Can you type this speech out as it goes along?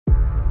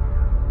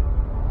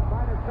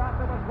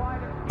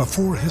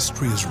Before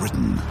history is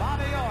written,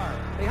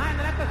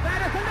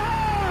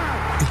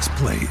 it's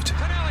played.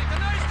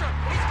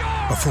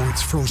 Before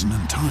it's frozen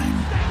in time,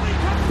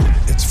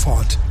 it's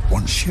fought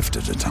one shift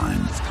at a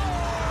time.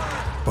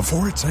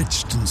 Before it's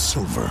etched in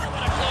silver,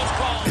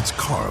 it's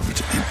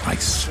carved in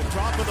ice.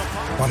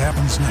 What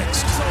happens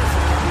next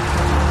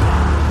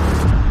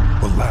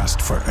will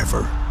last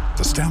forever.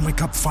 The Stanley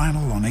Cup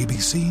Final on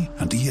ABC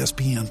and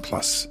ESPN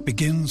Plus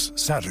begins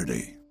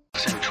Saturday.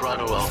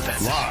 Toronto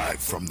offense. Live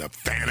from the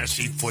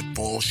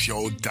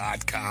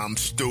FantasyFootballShow.com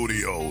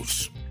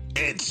studios.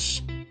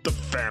 It's the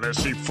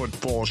Fantasy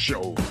Football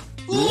Show.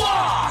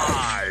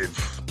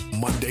 Live!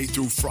 Monday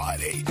through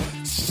Friday,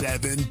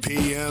 7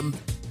 p.m.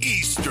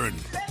 Eastern.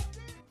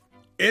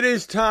 It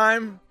is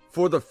time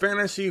for the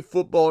Fantasy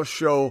Football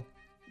Show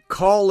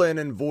call-in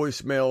and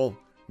voicemail.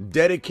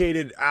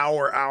 Dedicated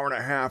hour and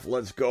a half.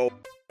 Let's go.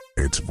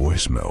 It's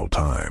voicemail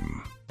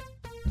time.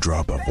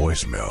 Drop a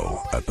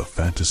voicemail at the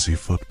Fantasy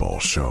Football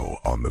Show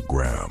on the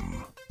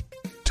gram.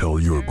 Tell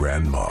your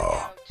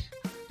grandma.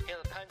 He'll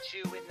punch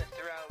you in the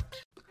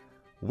throat.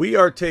 We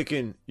are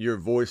taking your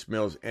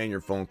voicemails and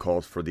your phone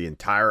calls for the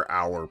entire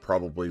hour,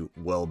 probably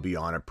well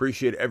beyond.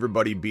 Appreciate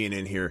everybody being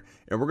in here.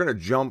 And we're going to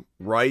jump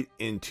right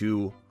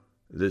into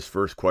this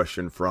first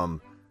question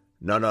from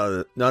none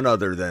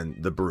other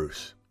than the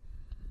Bruce.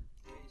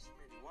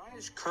 Why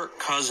is Kirk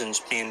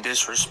Cousins being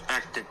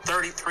disrespected?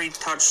 33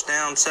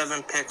 touchdowns,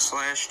 7 picks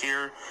last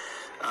year.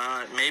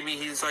 Maybe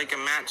he's like a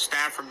Matt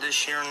Stafford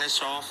this year in this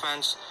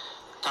offense.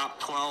 Top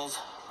 12.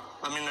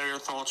 Let me know your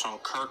thoughts on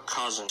Kirk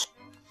Cousins.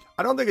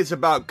 I don't think it's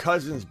about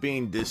Cousins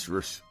being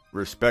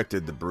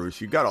disrespected, the Bruce.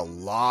 You got a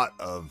lot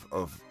of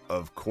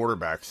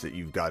quarterbacks that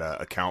you've got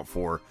to account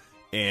for,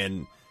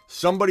 and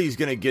somebody's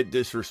going to get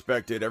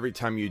disrespected every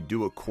time you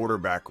do a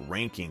quarterback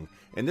ranking.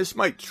 And this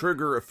might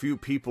trigger a few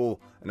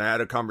people, and I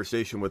had a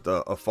conversation with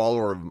a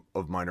follower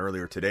of mine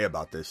earlier today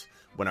about this,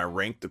 when I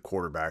ranked the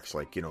quarterbacks,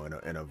 like, you know,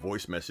 in a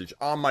voice message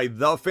on my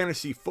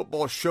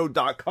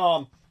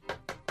thefantasyfootballshow.com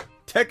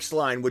text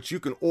line, which you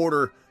can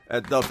order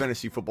at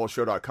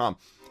thefantasyfootballshow.com.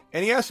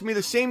 And he asked me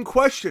the same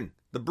question,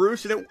 the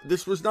Bruce, and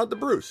this was not the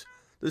Bruce.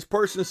 This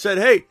person said,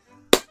 hey,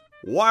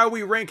 why are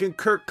we ranking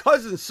Kirk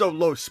Cousins so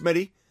low,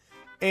 Smitty?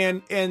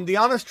 And the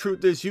honest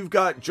truth is, you've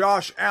got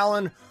Josh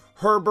Allen,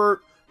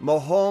 Herbert,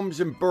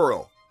 Mahomes, and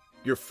Burrow.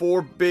 Your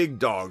 4 big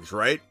dogs,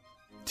 right?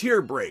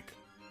 Tier break.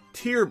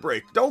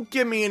 Don't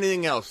give me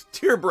anything else.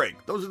 Tier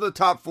break. Those are the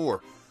top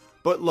 4.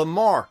 But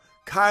Lamar,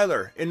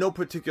 Kyler, in no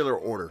particular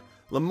order.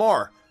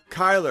 Lamar,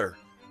 Kyler,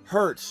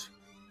 Hurts,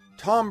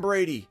 Tom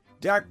Brady,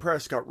 Dak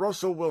Prescott,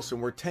 Russell Wilson.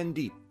 We're 10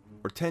 deep.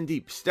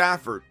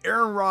 Stafford,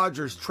 Aaron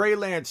Rodgers, Trey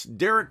Lance,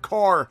 Derek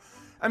Carr.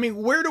 I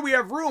mean, where do we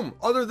have room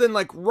other than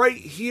like right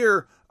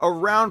here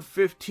around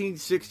 15,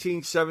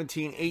 16,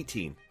 17,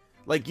 18?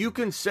 Like, you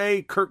can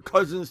say Kirk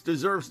Cousins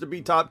deserves to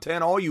be top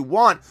 10 all you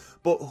want,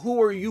 but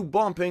who are you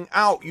bumping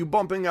out? You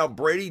bumping out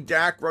Brady,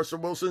 Dak, Russell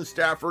Wilson,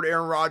 Stafford,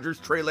 Aaron Rodgers,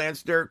 Trey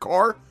Lance, Derek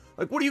Carr?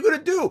 Like, what are you going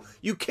to do?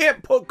 You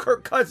can't put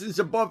Kirk Cousins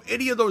above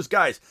any of those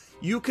guys.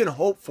 You can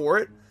hope for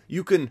it.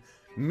 You can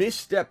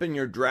misstep in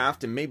your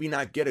draft and maybe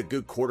not get a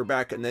good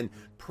quarterback and then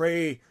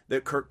pray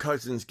that Kirk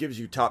Cousins gives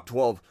you top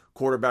 12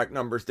 quarterback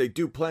numbers. They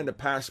do plan to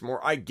pass more.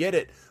 I get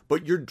it.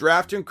 But you're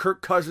drafting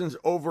Kirk Cousins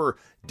over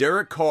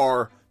Derek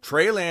Carr,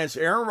 Trey Lance,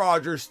 Aaron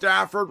Rodgers,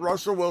 Stafford,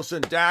 Russell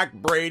Wilson, Dak,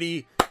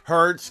 Brady,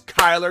 Hurts,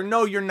 Kyler.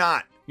 No, you're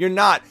not. You're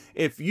not.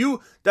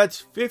 That's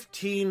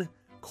 15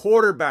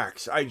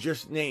 quarterbacks I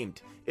just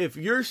named. If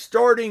you're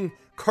starting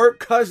Kirk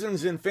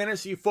Cousins in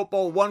fantasy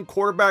football 1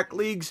 quarterback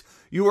leagues,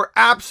 you are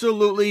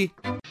absolutely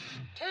Take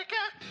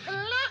a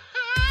look.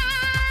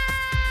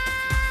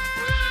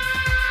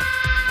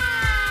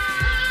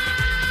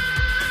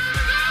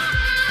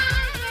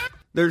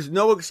 There's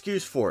no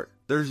excuse for it.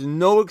 There's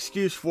no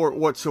excuse for it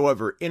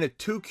whatsoever. In a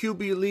 2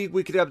 QB league,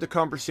 we could have the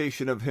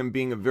conversation of him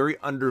being a very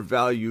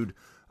undervalued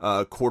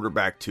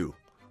quarterback too.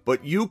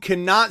 But you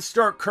cannot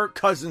start Kirk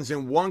Cousins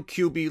in 1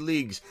 QB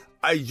leagues.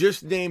 I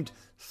just named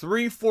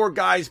 3-4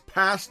 guys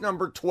past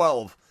number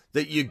 12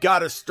 that you got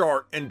to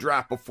start and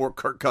draft before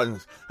Kirk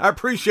Cousins. I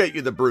appreciate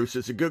you, the Bruce.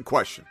 It's a good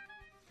question.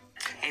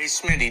 Hey,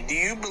 Smitty, do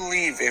you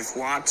believe if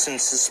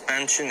Watson's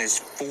suspension is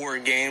 4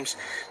 games,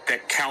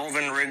 that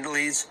Calvin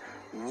Ridley's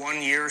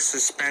 1-year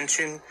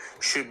suspension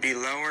should be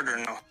lowered or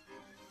no?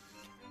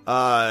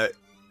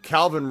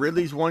 Calvin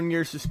Ridley's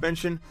 1-year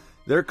suspension,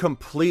 they're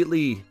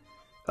completely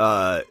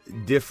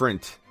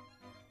different,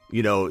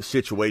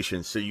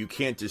 situations. So you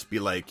can't just be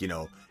like,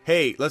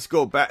 hey, let's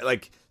go back.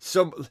 Like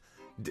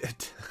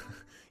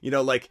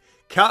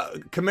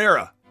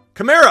Kamara.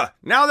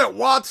 Now that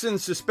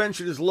Watson's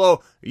suspension is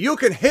low, you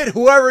can hit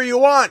whoever you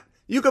want.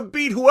 You can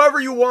beat whoever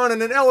you want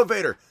in an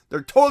elevator.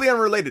 They're totally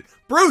unrelated.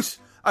 Bruce,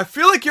 I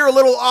feel like you're a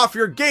little off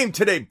your game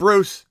today,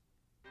 Bruce.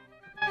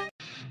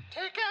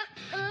 Take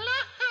a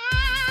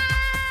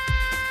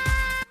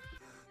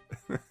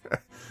look.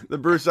 The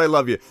Bruce, I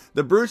love you.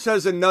 The Bruce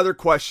has another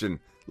question.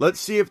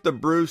 Let's see if the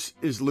Bruce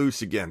is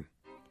loose again.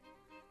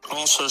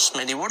 Also,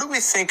 Smitty, what do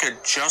we think of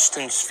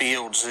Justin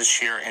Fields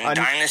this year in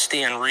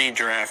Dynasty and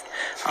Redraft?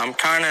 I'm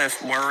kind of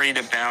worried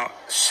about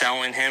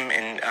selling him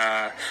in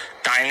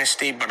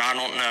Dynasty, but I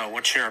don't know.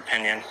 What's your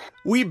opinion?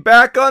 We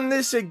back on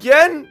this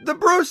again, the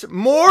Bruce?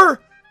 More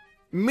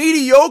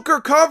mediocre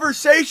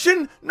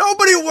conversation?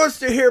 Nobody wants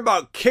to hear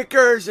about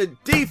kickers and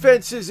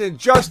defenses and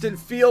Justin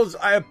Fields.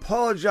 I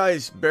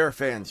apologize, Bear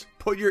fans.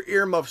 Put your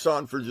earmuffs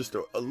on for just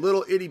a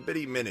little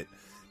itty-bitty minute.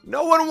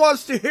 No one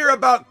wants to hear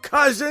about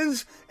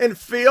Cousins and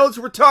Fields.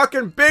 We're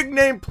talking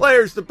big-name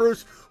players, the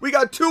Bruce. We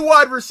got 2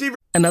 wide receivers.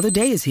 Another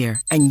day is here,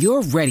 and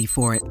you're ready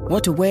for it.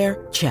 What to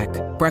wear? Check.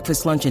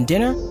 Breakfast, lunch, and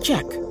dinner?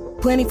 Check.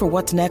 Planning for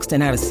what's next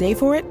and how to save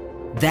for it?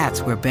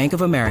 That's where Bank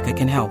of America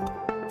can help.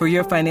 For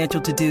your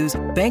financial to-dos,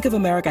 Bank of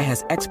America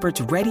has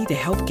experts ready to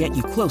help get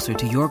you closer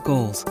to your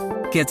goals.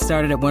 Get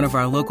started at one of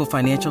our local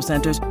financial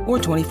centers or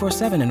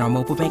 24/7 in our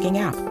mobile banking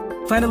app.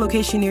 Find a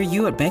location near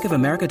you at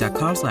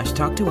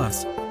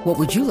bankofamerica.com/talktous. What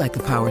would you like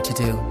the power to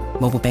do?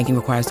 Mobile banking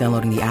requires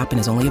downloading the app and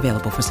is only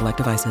available for select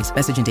devices.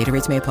 Message and data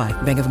rates may apply.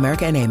 Bank of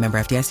America NA, member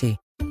FDIC.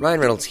 Ryan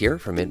Reynolds here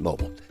from Mint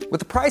Mobile. With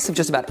the price of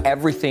just about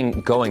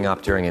everything going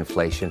up during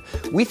inflation,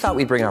 we thought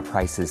we'd bring our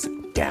prices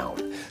down.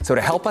 So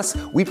to help us,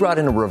 we brought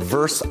in a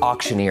reverse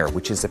auctioneer,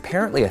 which is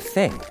apparently a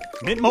thing.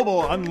 Mint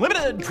Mobile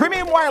Unlimited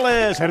Premium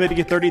Wireless. How to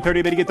get 30,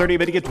 30, bit to get 30,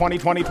 bit to get 20,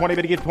 20, 20,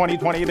 bit to get 20,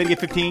 20, bit to get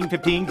 15,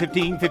 15,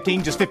 15,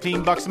 15, just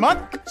 $15 a month?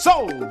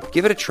 Sold!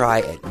 Give it a try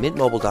at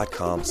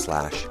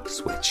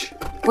mintmobile.com/switch.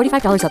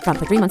 $45 up front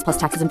for 3 months plus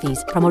taxes and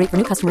fees. Promo rate for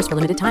new customers for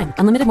limited time.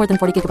 Unlimited more than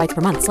 40 gigabytes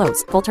per month.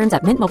 Slows full terms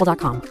at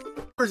mintmobile.com.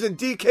 And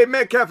DK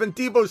Metcalf and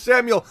Deebo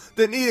Samuel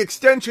that need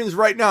extensions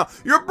right now.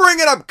 You're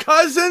bringing up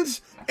Cousins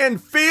and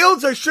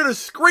Fields? I should have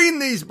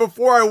screened these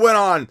before I went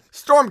on.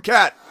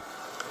 Stormcat.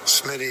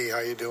 Smitty, how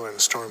you doing?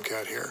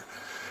 Stormcat here.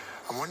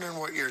 I'm wondering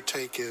what your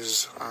take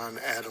is on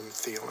Adam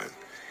Thielen.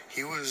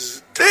 He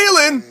was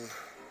Thielen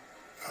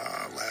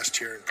last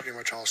year in pretty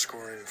much all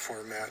scoring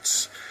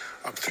formats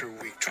up through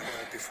week 12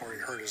 before he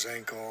hurt his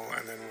ankle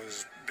and then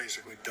was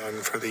basically done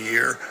for the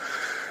year.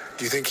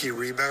 Do you think he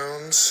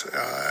rebounds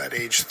at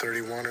age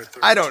 31 or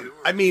 32?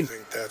 I mean,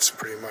 think that's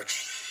pretty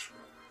much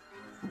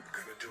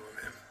going to do him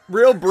in.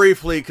 Real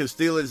briefly, because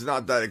Thielen's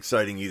not that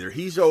exciting either.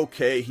 He's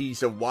okay.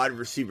 He's a wide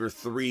receiver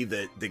 3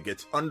 that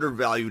gets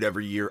undervalued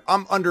every year.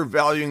 I'm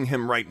undervaluing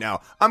him right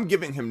now. I'm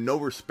giving him no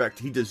respect.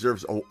 He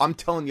deserves, I'm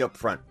telling you up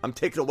front, I'm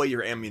taking away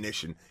your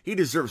ammunition. He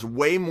deserves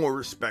way more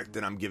respect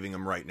than I'm giving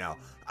him right now.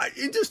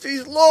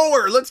 He's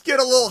lower. Let's get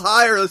a little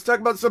higher. Let's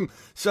talk about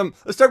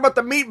let's talk about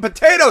the meat and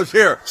potatoes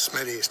here.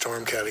 Smitty,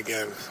 Stormcat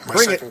again. My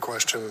Bring second it.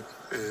 question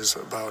is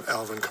about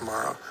Alvin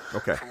Kamara.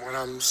 Okay. From what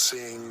I'm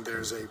seeing,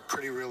 there's a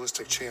pretty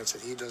realistic chance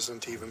that he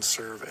doesn't even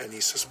serve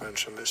any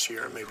suspension this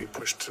year, maybe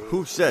pushed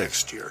to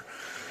next year.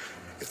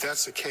 If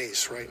that's the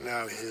case, right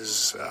now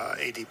his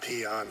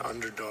ADP on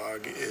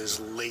Underdog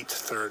is late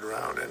 3rd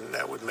round, and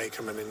that would make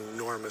him an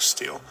enormous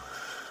steal.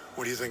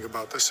 What do you think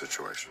about this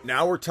situation?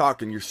 Now we're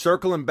talking. You're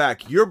circling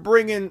back. You're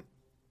bringing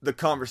the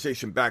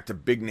conversation back to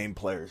big name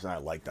players, and I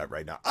like that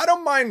right now. I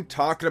don't mind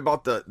talking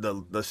about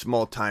the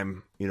small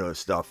time,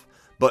 stuff,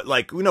 but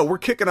we're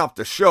kicking off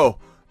the show,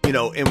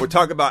 and we're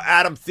talking about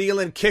Adam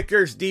Thielen,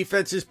 kickers,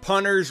 defenses,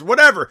 punters,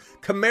 whatever.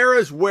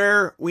 Kamara's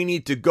where we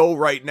need to go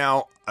right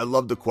now. I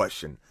love the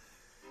question.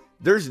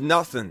 There's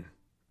nothing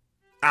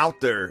out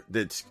there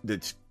that's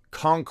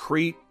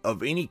concrete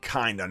of any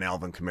kind on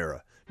Alvin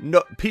Kamara.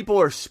 No, people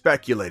are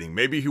speculating.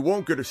 Maybe he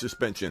won't get a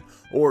suspension.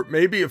 Or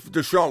maybe if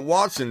Deshaun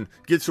Watson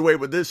gets away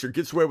with this or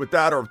gets away with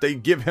that, or if they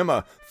give him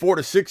a 4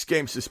 to 6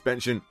 game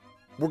suspension,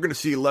 we're going to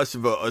see less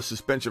of a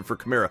suspension for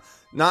Kamara.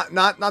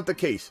 Not the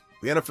case.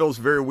 The NFL is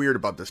very weird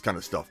about this kind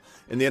of stuff.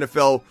 And the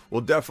NFL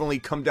will definitely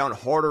come down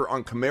harder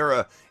on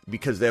Kamara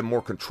because they have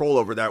more control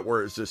over that,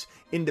 whereas this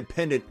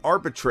independent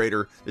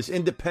arbitrator, this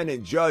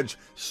independent judge,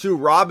 Sue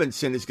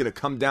Robinson, is going to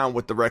come down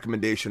with the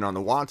recommendation on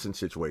the Watson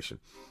situation.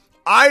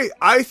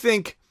 I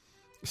think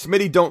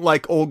Smitty don't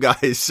like old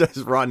guys,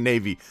 says Ron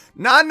Navy.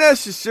 Not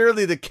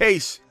necessarily the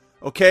case,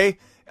 okay?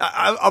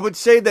 I would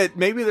say that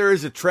maybe there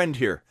is a trend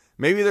here.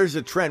 Maybe there's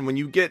a trend when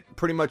you get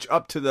pretty much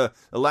up to the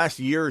last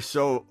year or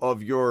so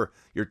of your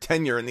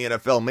tenure in the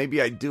NFL.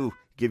 Maybe I do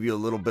give you a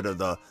little bit of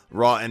the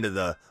raw end of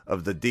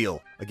the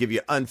deal. I give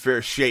you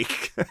unfair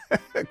shake,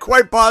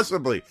 quite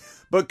possibly.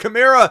 But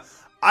Kamara,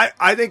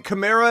 I think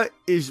Kamara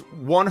is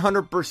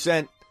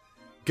 100%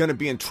 going to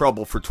be in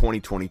trouble for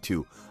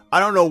 2022. I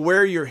don't know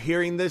where you're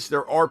hearing this.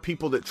 There are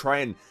people that try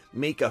and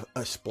make a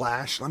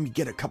splash. Let me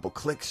get a couple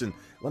clicks and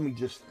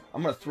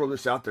I'm going to throw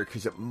this out there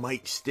because it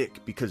might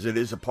stick, because it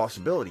is a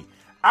possibility.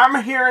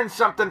 I'm hearing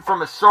something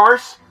from a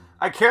source.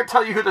 I can't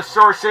tell you who the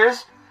source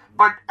is,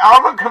 but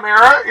Alvin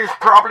Kamara is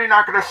probably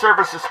not going to serve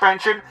a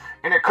suspension,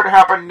 and it could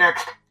happen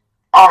next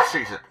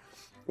offseason.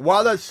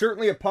 While that's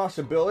certainly a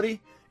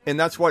possibility, and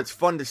that's why it's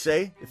fun to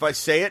say, if I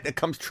say it and it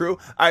comes true,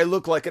 I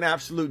look like an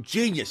absolute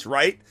genius,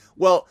 right?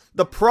 Well,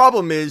 the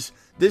problem is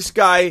this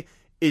guy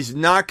is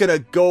not going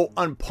to go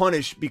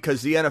unpunished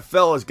because the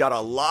NFL has got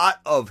a lot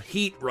of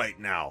heat right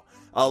now.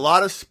 A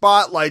lot of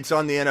spotlights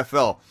on the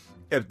NFL.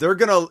 if they're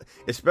going to,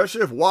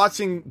 especially if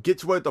Watson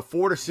gets away with the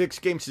 4 to 6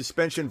 game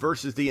suspension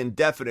versus the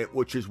indefinite,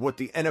 which is what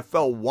the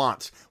NFL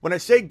wants. When I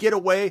say get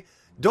away,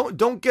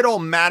 don't get all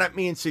mad at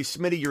me and say,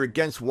 Smitty, you're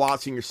against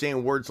Watson. You're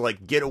saying words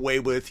like get away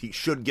with, he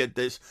should get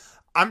this.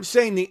 I'm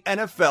saying the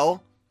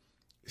NFL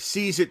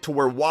sees it to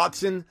where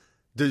Watson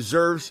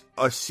deserves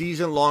a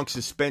season-long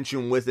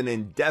suspension with an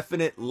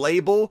indefinite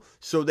label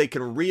so they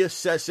can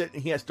reassess it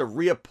and he has to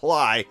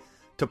reapply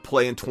to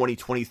play in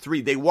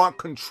 2023. They want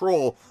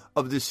control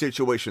of this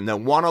situation. They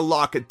want to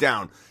lock it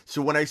down.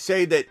 So when I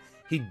say that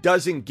he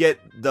doesn't get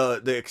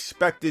the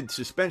expected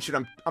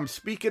suspension, I'm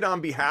speaking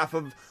on behalf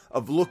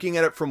of looking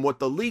at it from what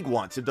the league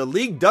wants. If the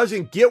league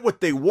doesn't get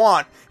what they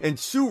want and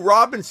Sue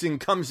Robinson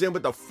comes in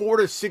with a 4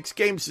 to 6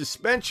 game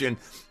suspension,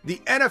 the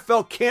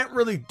NFL can't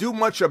really do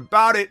much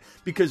about it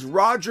because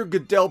Roger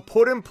Goodell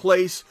put in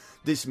place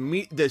this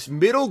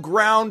middle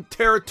ground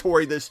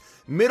territory, this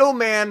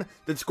middleman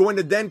that's going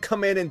to then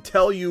come in and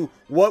tell you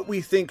what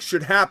we think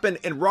should happen.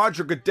 And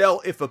Roger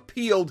Goodell, if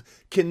appealed,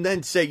 can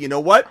then say, you know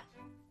what?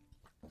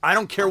 I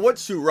don't care what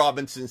Sue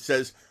Robinson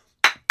says,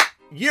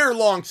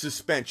 year-long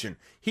suspension.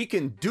 He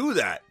can do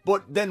that,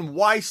 but then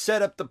why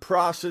set up the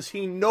process?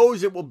 He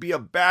knows it will be a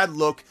bad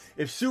look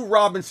if Sue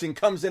Robinson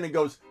comes in and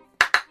goes,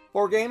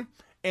 4 game,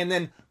 and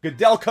then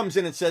Goodell comes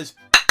in and says,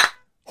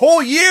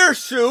 whole year,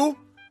 Sue.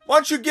 Why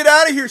don't you get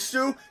out of here,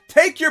 Sue?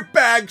 Take your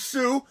bag,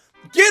 Sue.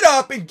 Get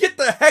up and get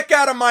the heck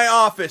out of my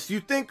office. You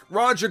think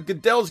Roger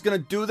Goodell's going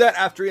to do that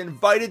after he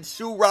invited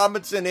Sue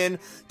Robinson in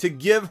to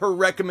give her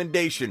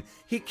recommendation?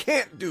 He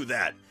can't do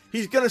that.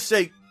 He's going to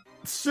say,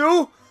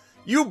 Sue,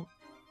 you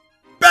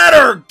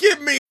better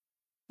give me.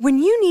 When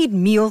you need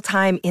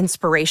mealtime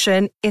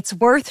inspiration, it's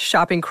worth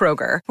shopping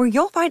Kroger, where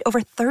you'll find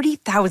over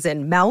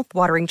 30,000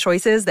 mouth-watering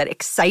choices that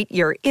excite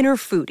your inner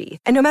foodie.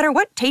 And no matter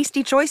what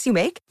tasty choice you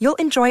make, you'll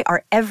enjoy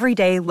our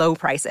everyday low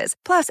prices,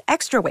 plus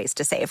extra ways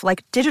to save,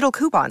 like digital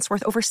coupons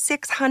worth over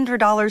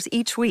 $600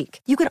 each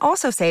week. You can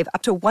also save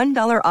up to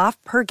 $1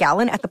 off per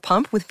gallon at the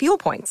pump with fuel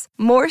points.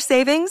 More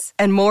savings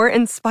and more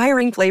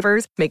inspiring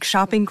flavors make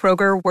shopping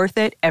Kroger worth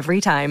it every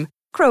time.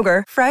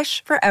 Kroger,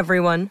 fresh for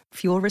everyone.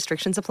 Fuel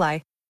restrictions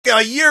apply.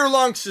 A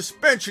year-long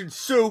suspension,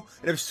 Sue.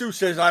 And if Sue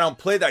says, I don't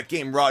play that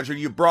game, Roger,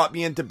 you brought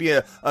me in to be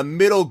a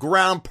middle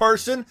ground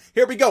person.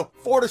 Here we go.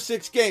 4 to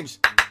 6 games.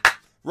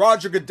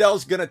 Roger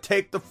Goodell's going to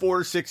take the 4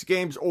 to 6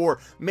 games, or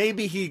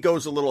maybe he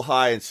goes a little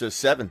high and says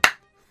 7.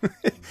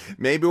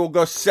 Maybe we'll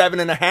go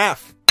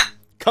 7.5.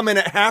 Come in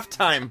at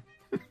halftime.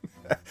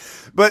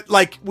 But,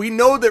 we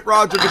know that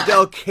Roger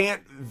Goodell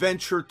can't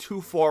venture too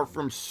far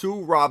from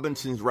Sue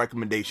Robinson's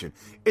recommendation.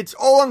 It's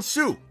all on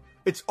Sue.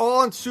 It's all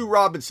on Sue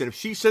Robinson. If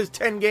she says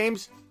 10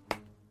 games,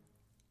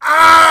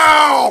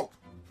 ow!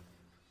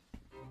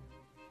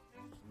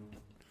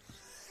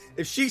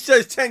 If she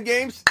says 10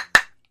 games,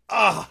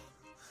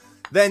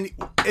 then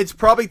it's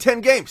probably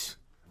 10 games.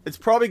 It's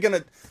probably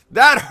gonna,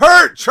 that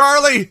hurt,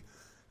 Charlie!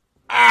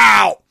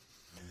 Ow!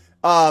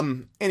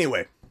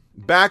 Anyway,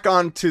 back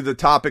on to the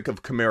topic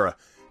of Kamara.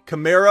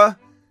 Kamara,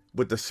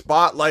 with the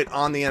spotlight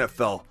on the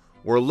NFL,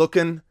 we're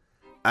looking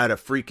at a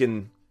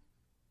freaking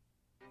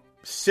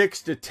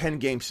 6 to 10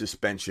 game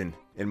suspension,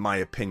 in my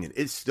opinion.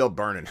 It's still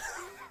burning.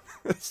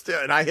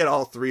 And I hit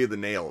all 3 of the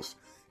nails.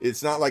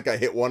 It's not like I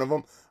hit one of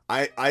them.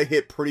 I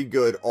hit pretty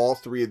good all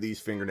 3 of these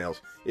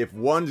fingernails. If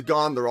one's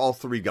gone, they're all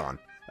 3 gone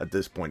at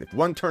this point. If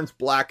one turns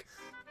black,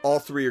 all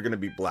 3 are going to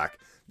be black.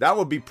 That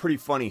would be pretty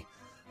funny.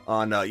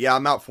 I'm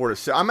out 4 to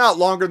 6. I'm out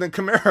longer than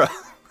Kamara.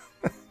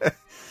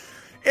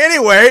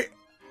 Anyway,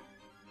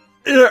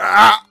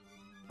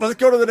 let's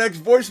go to the next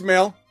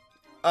voicemail.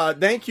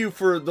 Thank you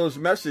for those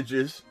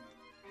messages.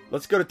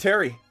 Let's go to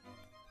Terry.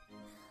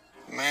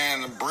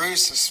 Man, the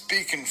Bruce is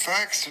speaking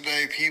facts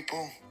today,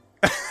 people.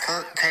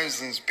 Kirk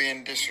Cousins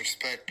being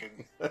disrespected.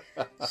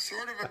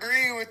 Sort of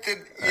agree with you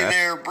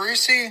there,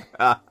 Brucey.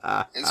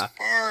 As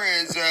far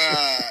as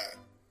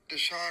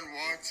Deshaun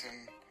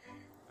Watson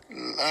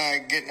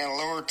getting a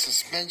lowered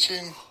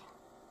suspension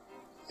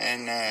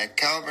and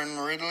Calvin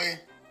Ridley,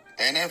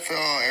 the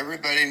NFL,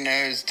 everybody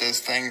knows does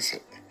things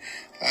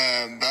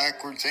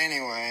backwards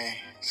anyway,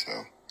 so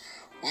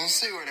we'll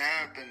see what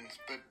happens,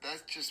 but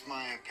that's just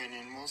my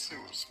opinion. We'll see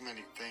what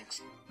Smitty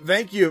thinks.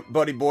 Thank you,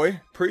 buddy boy.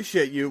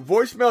 Appreciate you.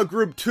 Voicemail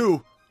group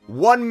 2,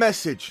 1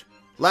 message.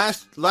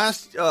 Last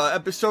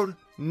episode,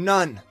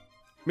 none.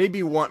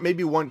 Maybe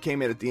one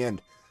came in at the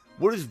end.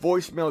 What is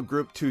voicemail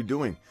group 2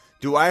 doing?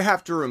 Do I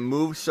have to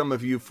remove some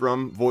of you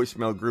from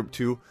voicemail group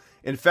 2?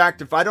 In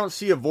fact, if I don't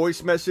see a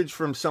voice message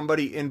from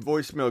somebody in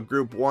voicemail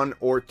group 1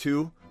 or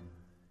 2,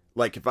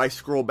 like if I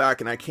scroll back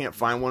and I can't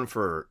find one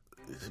for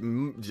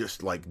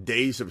just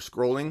days of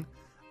scrolling,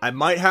 I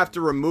might have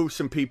to remove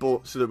some people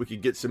so that we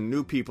could get some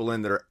new people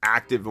in that are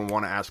active and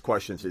want to ask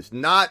questions. It's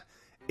not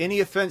any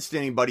offense to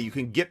anybody. You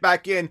can get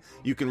back in.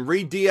 You can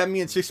re-DM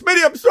me and say,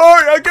 Smitty, I'm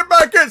sorry. I'll get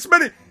back in.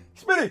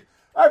 Smitty,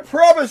 I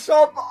promise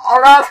I'll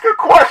ask a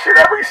question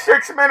every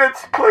 6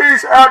 minutes.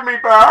 Please add me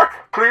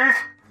back. Please.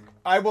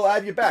 I will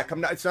add you back.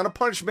 It's not a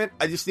punishment.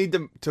 I just need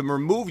to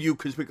remove you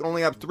because we can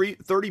only have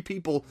 30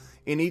 people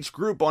in each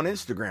group on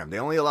Instagram. They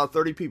only allow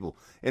 30 people.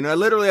 And I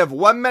literally have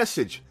one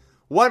message.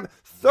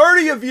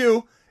 30 of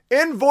you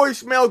in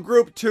voicemail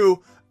group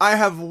 2. I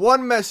have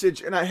one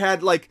message, and I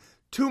had like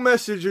 2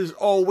 messages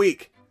all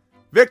week.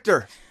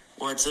 Victor.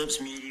 What's up,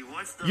 Smeedy?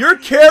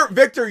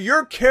 Victor,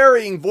 you're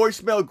carrying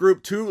voicemail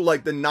group 2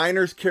 like the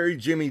Niners carried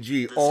Jimmy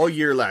G all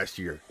year last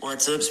year.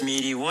 What's up,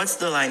 Smeedy? What's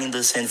the line in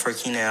the sand for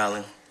Keenan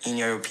Allen, in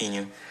your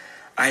opinion?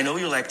 I know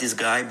you like this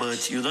guy,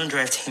 but you don't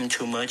draft him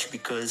too much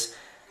because,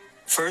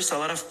 first, a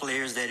lot of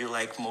players that you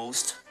like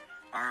most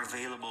are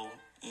available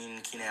in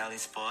Keenan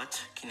Allen's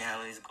spot. Keenan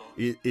Allen is gone.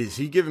 Is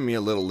he giving me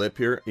a little lip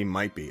here? He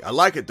might be. I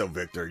like it, though,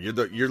 Victor.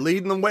 You're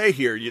leading the way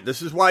here.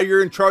 This is why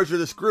you're in charge of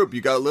this group.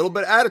 You got a little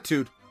bit of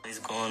attitude. He's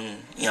gone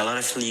in a lot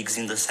of leagues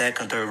in the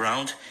second, third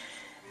round,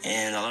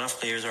 and a lot of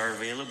players are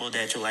available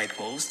that you like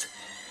most.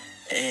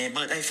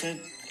 But I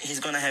think he's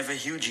going to have a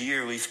huge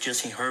year with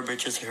Justin Herbert.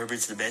 Justin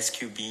Herbert's the best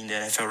QB in the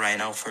NFL right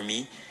now for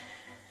me.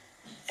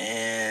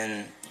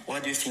 And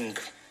what do you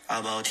think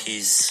about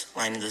his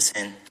line in the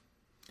sand?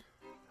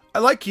 I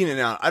like Keenan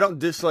Allen. I don't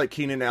dislike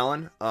Keenan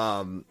Allen.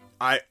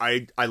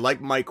 I like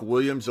Mike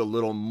Williams a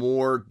little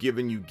more,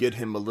 given you get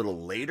him a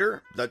little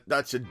later.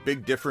 That's a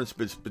big difference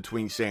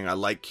between saying I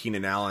like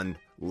Keenan Allen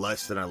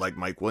less than I like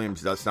Mike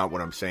Williams. That's not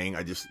what I'm saying.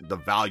 The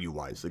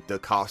value-wise, like the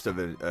cost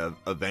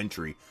of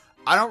entry.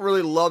 I don't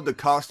really love the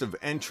cost of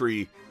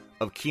entry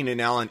of Keenan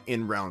Allen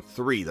in round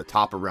 3, the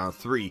top of round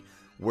 3,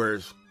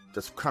 whereas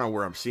that's kind of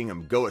where I'm seeing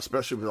him go,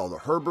 especially with all the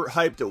Herbert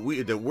hype that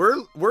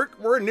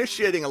we're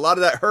initiating a lot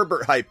of that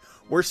Herbert hype.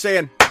 We're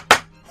saying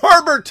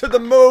Herbert to the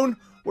moon.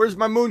 Where's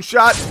my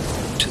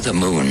moonshot? To the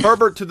moon.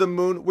 Herbert to the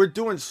moon. We're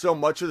doing so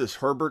much of this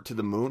Herbert to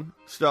the moon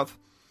stuff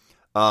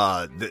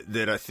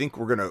that I think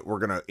we're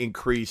gonna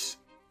increase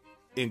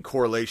in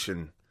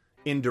correlation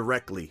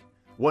indirectly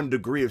 1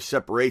 degree of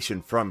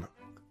separation from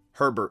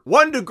Herbert.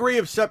 1 degree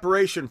of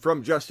separation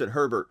from Justin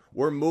Herbert.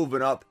 We're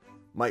moving up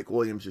Mike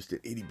Williams just an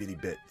itty bitty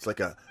bit. It's like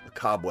a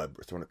cobweb.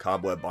 We're throwing a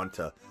cobweb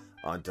onto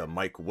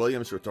Mike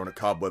Williams. We're throwing a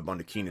cobweb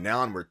onto Keenan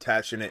Allen. We're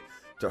attaching it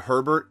to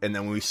Herbert, and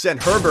then when we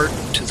send Herbert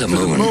to the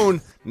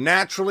moon,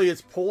 naturally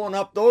it's pulling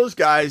up those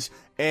guys,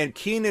 and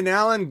Keenan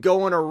Allen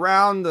going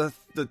around the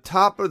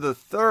top of the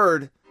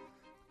 3rd.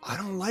 I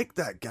don't like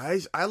that,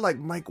 guys. I like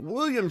Mike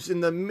Williams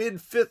in the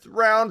mid-5th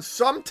round,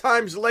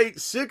 sometimes late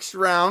 6th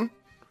round.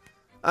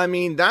 I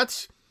mean,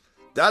 that's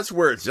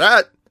where it's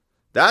at.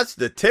 That's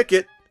the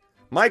ticket.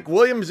 Mike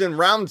Williams in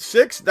round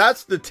 6,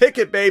 that's the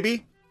ticket,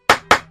 baby.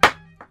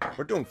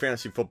 We're doing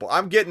fantasy football.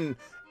 I'm getting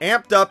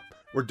amped up.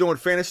 We're doing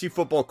fantasy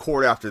football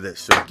court after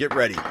this, so get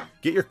ready.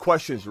 Get your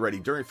questions ready.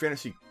 During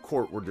fantasy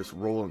court, we're just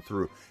rolling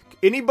through.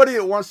 Anybody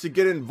that wants to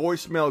get in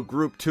voicemail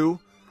group 2,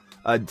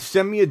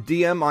 send me a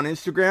DM on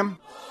Instagram.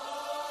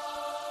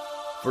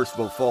 First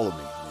of all, follow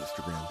me on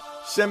Instagram.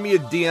 Send me a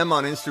DM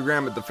on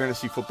Instagram at the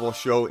Fantasy Football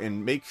Show,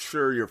 and make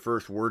sure your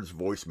first word's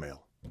voicemail,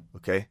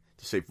 okay?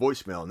 Just say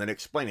voicemail, and then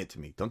explain it to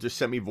me. Don't just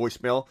send me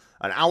voicemail.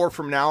 An hour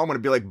from now, I'm going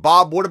to be like,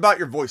 Bob, what about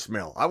your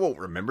voicemail? I won't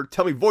remember.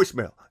 Tell me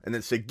voicemail. And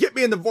then say, get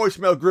me in the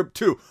voicemail group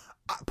too.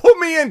 Put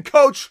me in,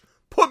 coach.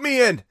 Put me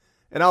in.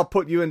 And I'll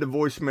put you into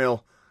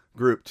voicemail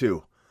group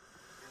too.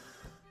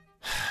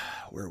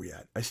 Where are we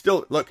at?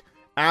 Look,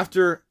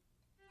 after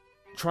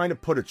trying to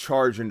put a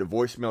charge into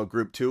voicemail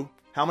group 2,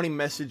 how many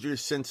messages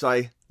since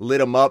I lit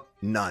them up?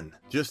 None.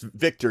 Just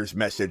Victor's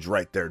message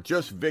right there.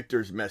 Just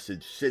Victor's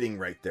message sitting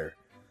right there.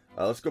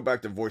 Let's go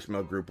back to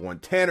voicemail group 1.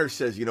 Tanner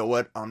says, you know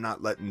what? I'm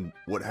not letting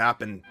what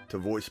happened to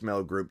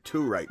voicemail group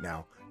 2 right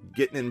now.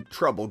 Getting in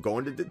trouble,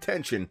 going to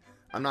detention.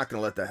 I'm not going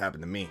to let that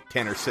happen to me.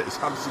 Tanner says,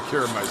 I'm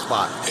secure in my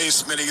spot. Hey,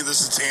 Smitty,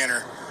 this is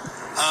Tanner.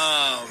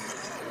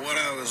 What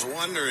I was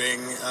wondering,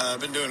 I've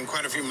been doing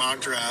quite a few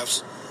mock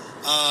drafts.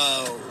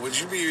 Would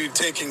you be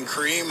taking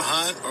Kareem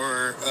Hunt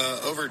or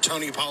over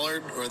Tony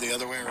Pollard, or the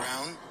other way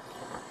around?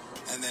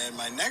 And then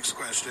my next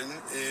question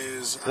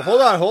is...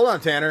 Well, hold on,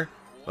 Tanner.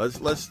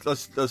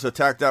 Let's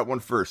attack that one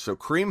first. So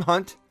Kareem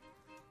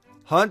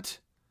Hunt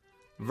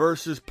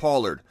versus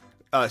Pollard.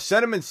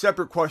 Send them in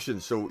separate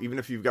questions. So even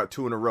if you've got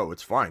 2 in a row,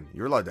 it's fine.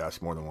 You're allowed to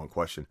ask more than one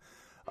question.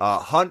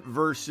 Hunt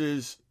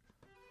versus,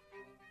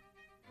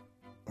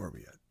 where are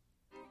we at?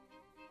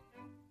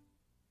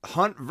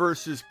 Hunt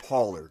versus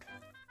Pollard.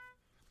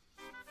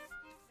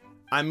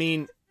 I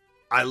mean,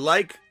 I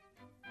like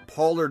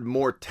Pollard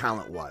more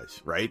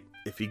talent-wise, right?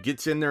 If he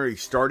gets in there,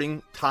 he's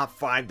starting top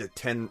 5 to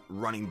 10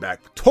 running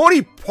back.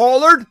 Tony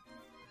Pollard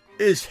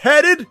is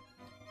headed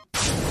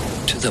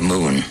to the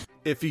moon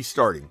if he's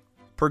starting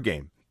per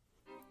game.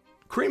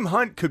 Kareem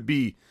Hunt could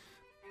be,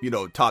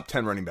 top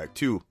 10 running back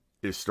too,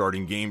 is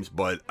starting games,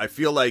 but I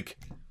feel like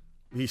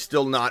he's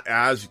still not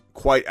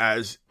quite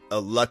as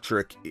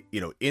electric.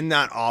 In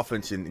that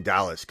offense in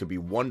Dallas could be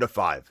 1 to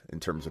 5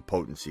 in terms of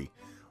potency.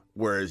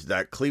 Whereas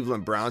that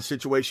Cleveland Browns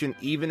situation,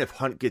 even if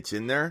Hunt gets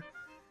in there,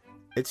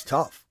 it's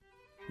tough.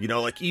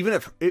 Even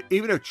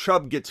if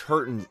Chubb gets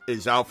hurt and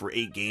is out for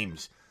 8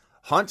 games,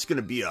 Hunt's going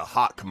to be a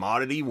hot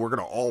commodity. We're going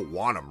to all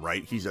want him,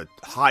 right? He's a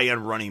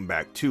high-end running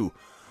back too.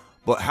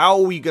 But how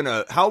are we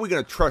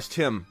gonna trust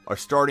him or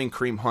starting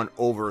Kareem Hunt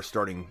over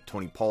starting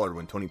Tony Pollard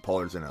when Tony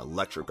Pollard's in an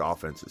electric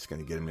offense that's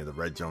going to get him in the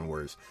red zone,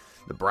 whereas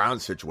the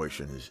Browns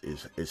situation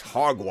is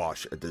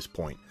hogwash at this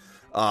point.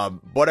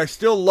 But I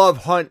still love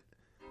Hunt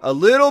a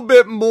little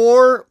bit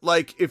more.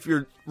 Like if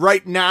you're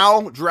right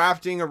now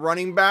drafting a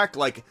running back,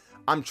 like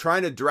I'm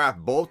trying to draft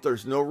both.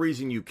 There's no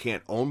reason you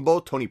can't own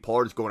both. Tony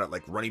Pollard's going at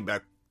like running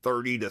back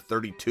 30 to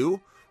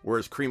 32,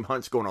 whereas Kareem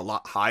Hunt's going a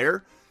lot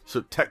higher.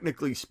 So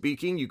technically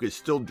speaking, you could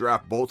still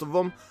draft both of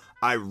them.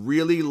 I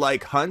really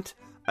like Hunt.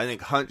 I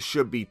think Hunt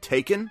should be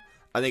taken.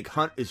 I think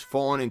Hunt is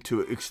falling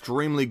into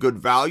extremely good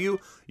value.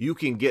 You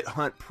can get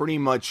Hunt pretty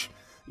much,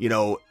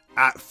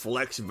 at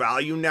flex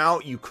value now.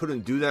 You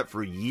couldn't do that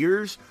for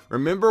years.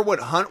 Remember when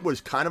Hunt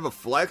was kind of a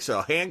flex,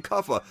 a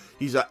handcuff,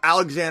 he's an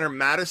Alexander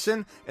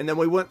Madison, and then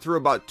we went through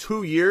about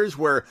 2 years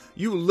where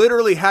you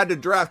literally had to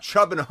draft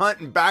Chubb and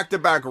Hunt in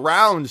back-to-back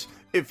rounds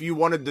if you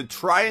wanted to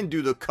try and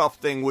do the cuff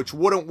thing, which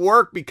wouldn't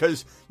work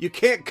because you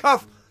can't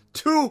cuff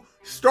 2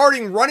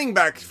 starting running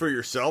backs for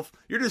yourself.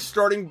 You're just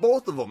starting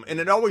both of them, and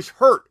it always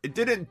hurt. It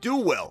didn't do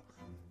well.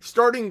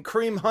 Starting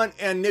Kareem Hunt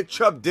and Nick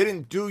Chubb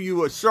didn't do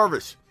you a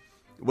service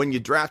when you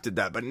drafted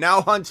that. But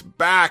now Hunt's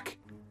back.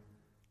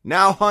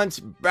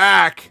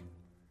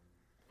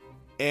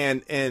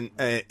 And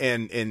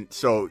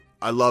so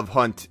I love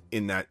Hunt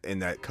in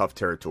that cuff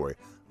territory.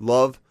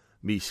 Love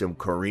me some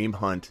Kareem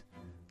Hunt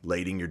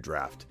late in your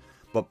draft.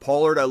 But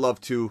Pollard, I love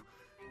too.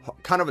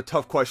 Kind of a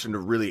tough question to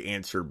really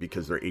answer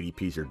because their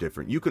ADPs are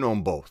different. You can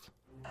own both.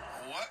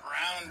 What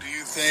round do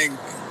you think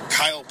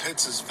Kyle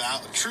Pitts'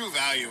 true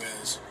value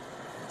is?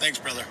 Thanks,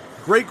 brother.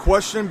 Great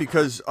question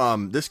because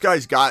this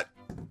guy's got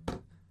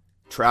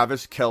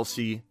Travis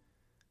Kelce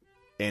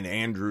and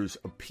Andrews'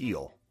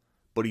 appeal,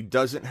 but he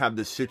doesn't have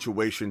the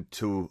situation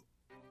to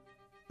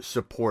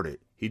support it.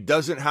 He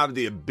doesn't have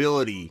the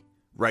ability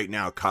right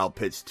now, Kyle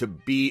Pitts, to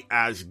be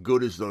as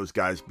good as those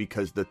guys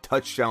because the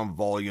touchdown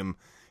volume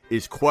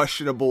is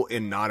questionable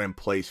and not in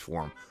place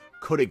for him.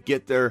 Could it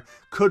get there?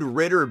 Could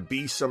Ritter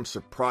be some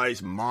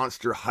surprise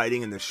monster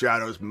hiding in the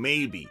shadows?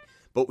 Maybe,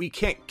 but we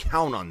can't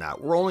count on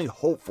that. We're only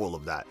hopeful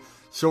of that.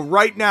 So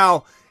right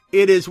now,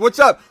 it is, what's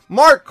up?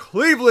 Mark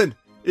Cleveland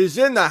is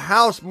in the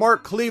house.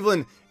 Mark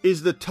Cleveland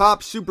is the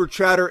top super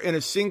chatter in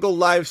a single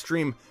live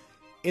stream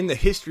in the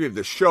history of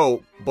the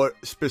show, but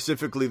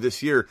specifically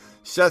this year.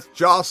 Seth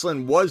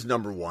Jocelyn was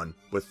number one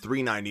with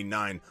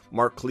 $3.99.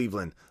 Mark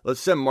Cleveland. Let's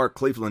send Mark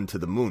Cleveland to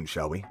the moon,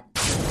 shall we?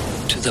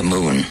 To the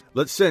moon.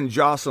 Let's send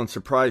Jocelyn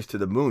Surprise to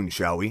the moon,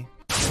 shall we?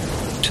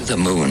 To the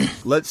moon.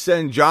 Let's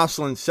send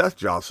Seth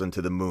Jocelyn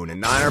to the moon. And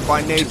Niner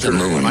by Nature, to the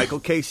moon. Michael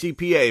K.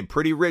 CPA,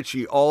 Pretty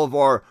Richie, all of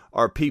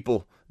our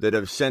people that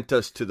have sent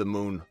us to the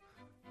moon.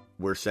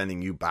 We're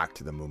sending you back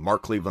to the moon.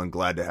 Mark Cleveland,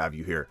 glad to have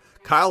you here.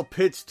 Kyle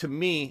Pitts, to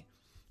me,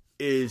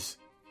 is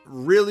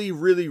really,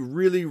 really,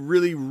 really,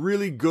 really,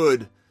 really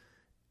good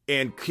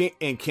and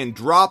can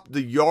drop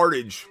the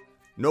yardage,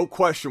 no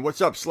question.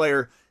 What's up,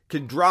 Slayer?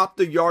 Can drop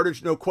the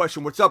yardage, no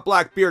question. What's up,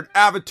 Blackbeard,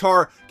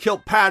 Avatar,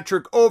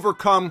 Kilpatrick,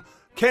 Overcome,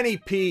 Kenny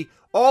P.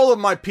 All of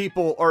my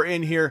people are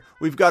in here.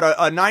 We've got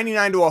a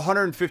 99 to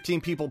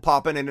 115 people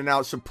popping in and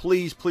out. So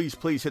please, please,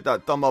 please hit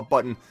that thumb up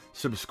button,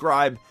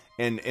 subscribe,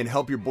 and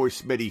help your boy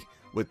Smitty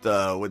with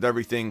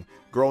everything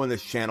growing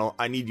this channel.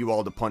 I need you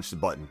all to punch the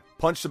button.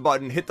 Punch the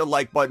button, hit the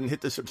like button,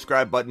 hit the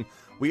subscribe button.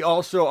 We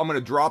also, I'm going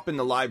to drop in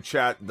the live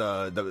chat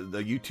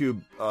the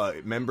YouTube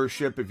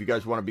membership. If you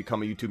guys want to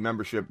become a YouTube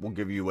membership, we'll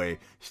give you a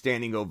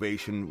standing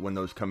ovation when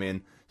those come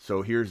in.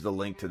 So here's the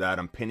link to that.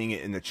 I'm pinning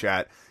it in the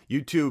chat.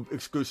 YouTube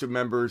exclusive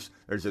members,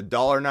 there's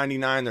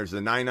 $1.99, there's the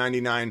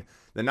 $9.99.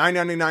 The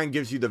 $9.99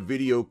 gives you the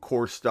video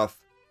course stuff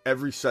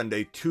every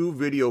Sunday. 2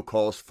 video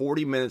calls,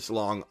 40 minutes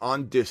long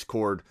on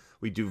Discord.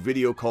 We do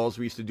video calls.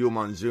 We used to do them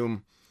on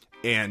Zoom.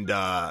 And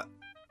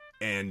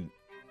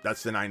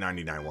that's the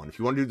 $9.99 one. If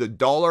you want to do the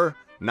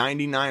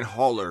 $1.99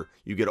 hauler,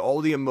 you get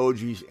all the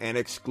emojis and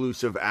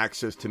exclusive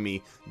access to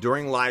me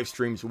during live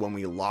streams when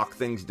we lock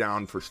things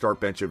down for Start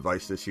Bench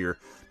Advice this year,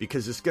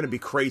 because it's going to be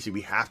crazy.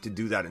 We have to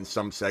do that in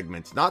some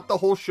segments. Not the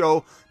whole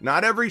show,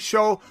 not every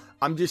show.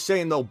 I'm just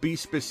saying there'll be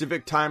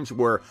specific times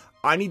where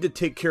I need to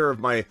take care of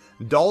my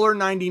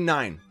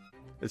 $1.99.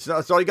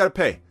 That's all you got to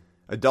pay.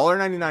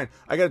 $1.99.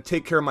 I got to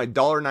take care of my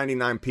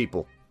 $1.99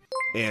 people.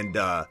 And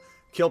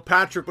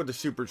Kilpatrick with the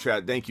super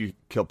chat. Thank you,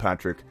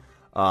 Kilpatrick.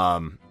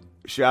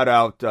 Shout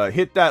out.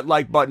 Hit that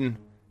like button.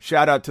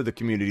 Shout out to the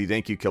community.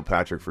 Thank you,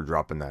 Kilpatrick, for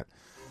dropping that.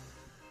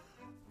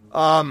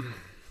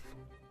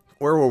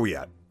 Where were we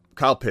at?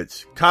 Kyle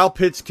Pitts. Kyle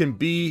Pitts can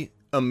be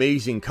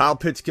amazing. Kyle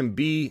Pitts can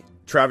be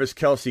Travis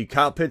Kelce.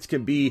 Kyle Pitts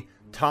can be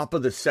top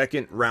of the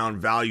second round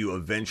value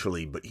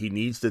eventually, but he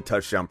needs the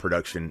touchdown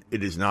production.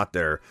 It is not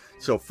there.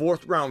 So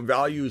 4th round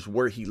values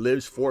where he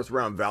lives. 4th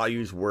round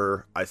values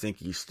where I think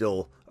he's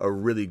still a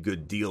really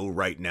good deal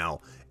right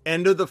now.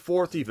 End of the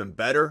 4th, even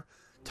better.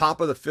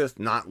 Top of the 5th,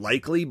 not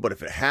likely, but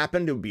if it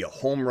happened, it would be a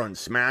home run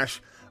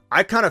smash.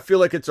 I kind of feel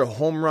like it's a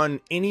home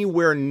run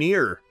anywhere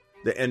near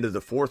the end of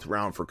the 4th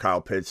round for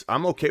Kyle Pitts.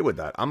 I'm okay with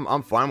that.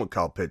 I'm fine with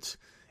Kyle Pitts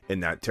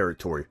in that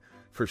territory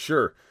for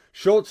sure.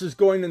 Schultz is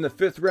going in the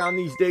 5th round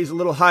these days, a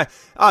little high.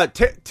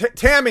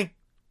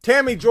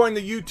 Tammy joined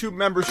the YouTube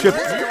membership.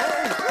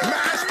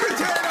 Mashed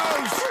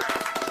potatoes!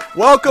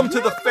 Welcome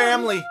to the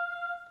family.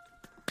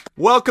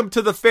 Welcome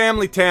to the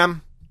family,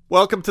 Tam.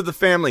 Welcome to the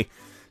family.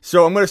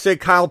 So I'm going to say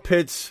Kyle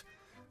Pitts,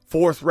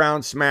 4th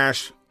round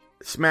smash.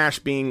 Smash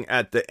being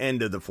at the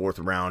end of the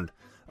 4th round.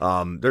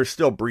 There's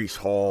still Breece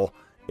Hall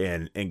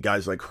and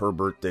guys like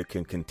Herbert that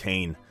can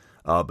contain.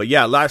 But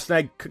yeah, last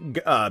night,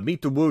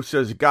 Meet the Woo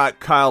says got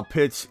Kyle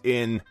Pitts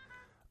in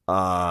the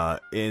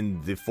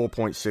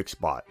 4.6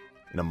 spot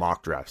in a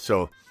mock draft.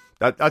 So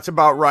that's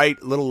about right.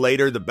 A little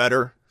later, the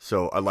better.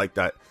 So I like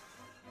that.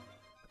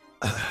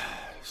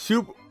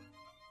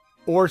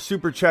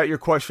 Super chat your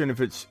question if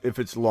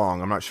it's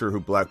long. I'm not sure who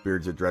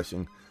Blackbeard's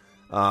addressing.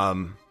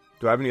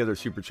 Do I have any other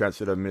super chats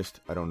that I've missed?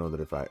 I don't know that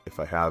if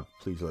I have,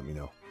 please let me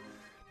know.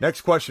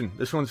 Next question.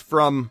 This one's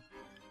from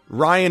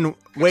Ryan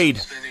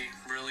Wade.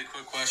 Really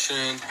quick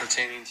question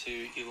pertaining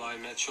to Eli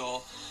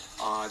Mitchell.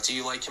 Do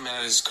you like him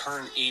at his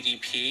current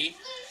ADP?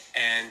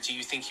 And do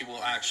you think he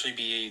will actually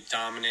be a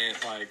dominant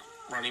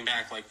running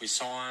back like we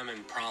saw him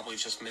and probably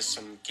just miss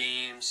some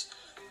games?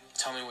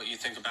 Tell me what you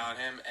think about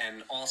him.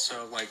 And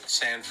also,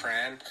 San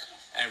Fran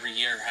every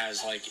year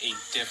has a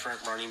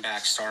different running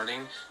back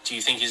starting. Do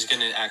you think he's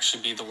going to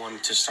actually be the one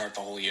to start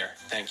the whole year?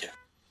 Thank you.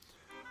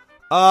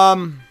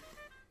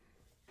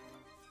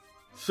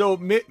 So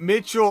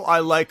Mitchell I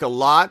like a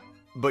lot,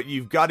 but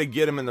you've got to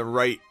get him in the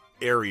right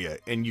area,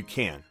 and you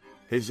can.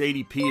 His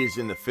ADP is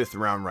in the 5th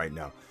round right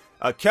now.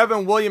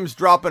 Kevin Williams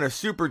dropping a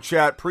super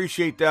chat.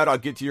 Appreciate that. I'll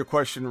get to your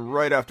question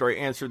right after I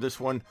answer this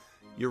one.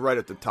 You're right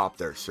at the top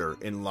there, sir.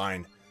 In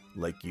line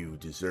like you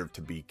deserve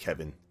to be,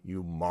 Kevin.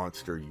 You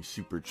monster, you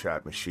super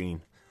chat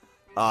machine.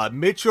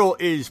 Mitchell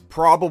is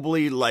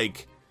probably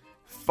mid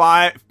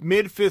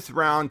 5th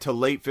round to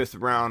late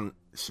 5th round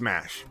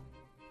smash.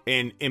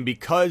 And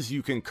because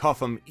you can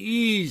cuff him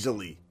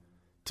easily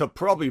to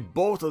probably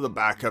both of the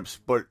backups,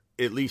 but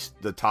at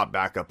least the top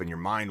backup in your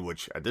mind,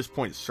 which at this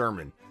point is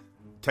Sermon,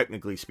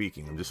 technically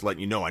speaking. I'm just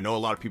letting you know. I know a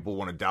lot of people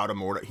want to doubt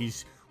him.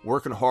 He's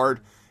working hard,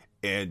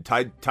 and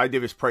Ty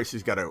Davis Price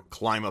has got to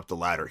climb up the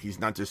ladder. He's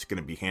not just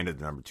going to be handed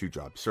the number 2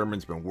 job.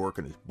 Sermon's been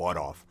working his butt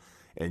off,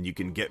 and you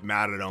can get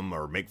mad at him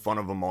or make fun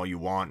of him all you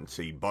want and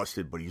say he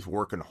busted, but he's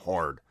working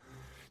hard.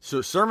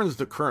 So Sermon's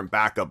the current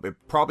backup. It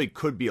probably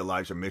could be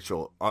Elijah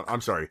Mitchell.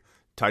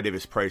 Ty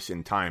Davis Price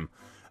in time.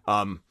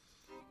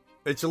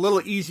 It's a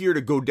little easier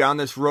to go down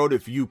this road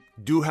if you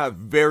do have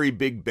very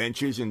big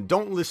benches, and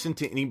don't listen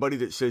to anybody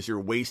that says you're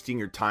wasting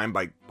your time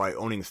by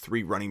owning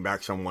 3 running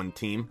backs on one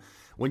team.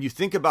 When you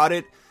think about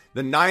it,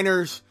 the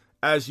Niners,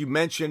 as you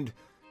mentioned,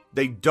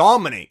 they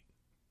dominate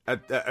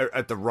at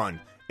the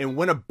run. And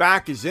when a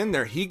back is in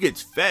there, he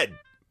gets fed.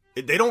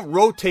 They don't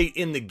rotate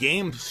in the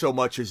game so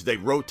much as they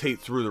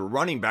rotate through the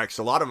running backs.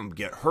 A lot of them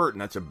get hurt,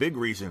 and that's a big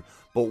reason.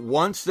 But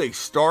once they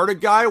start a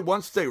guy,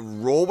 once they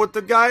roll with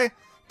the guy,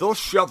 they'll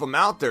shove him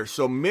out there.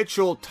 So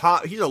Mitchell,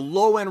 he's a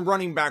low-end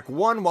running back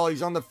 1 while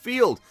he's on the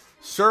field.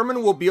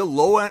 Sermon will be a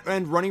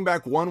low-end running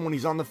back 1 when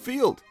he's on the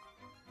field.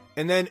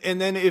 And then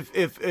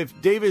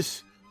if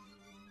Davis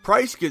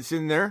Price gets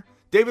in there,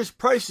 Davis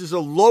Price is a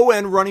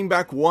low-end running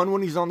back 1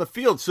 when he's on the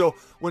field. So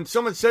when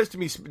someone says to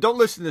me, don't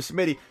listen to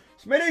Smitty.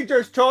 Smitty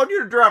just told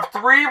you to draft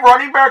 3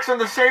 running backs on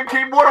the same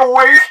team. What a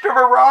waste of a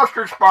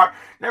roster spot.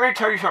 Let me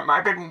tell you something.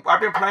 I've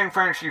been playing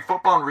fantasy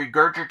football and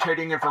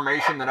regurgitating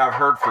information that I've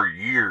heard for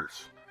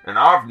years. And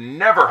I've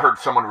never heard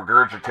someone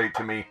regurgitate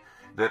to me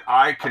that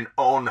I can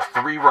own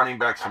 3 running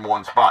backs in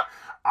one spot.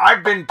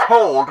 I've been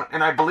told,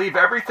 and I believe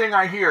everything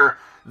I hear,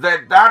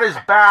 that is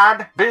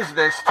bad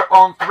business to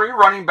own 3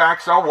 running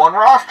backs on one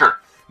roster.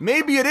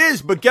 Maybe it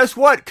is, but guess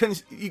what?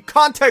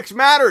 Context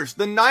matters.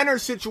 The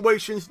Niners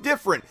situation is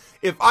different.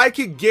 If I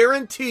could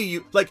guarantee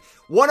you,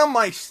 one of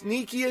my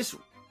sneakiest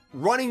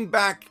running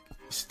back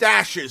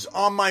stashes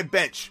on my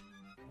bench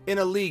in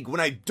a league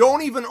when I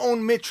don't even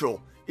own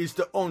Mitchell is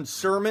to own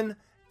Sermon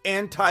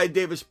and Ty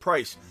Davis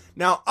Price.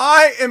 Now,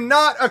 I am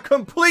not a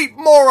complete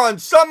moron.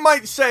 Some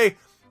might say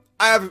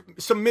I have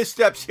some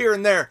missteps here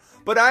and there,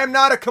 but I am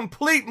not a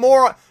complete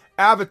moron.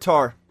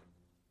 Avatar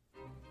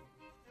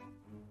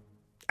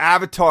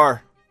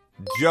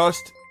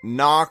just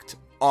knocked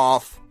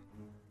off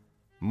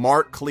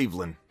Mark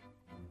Cleveland.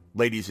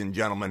 Ladies and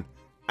gentlemen,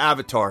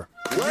 Avatar.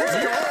 Let's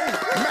go!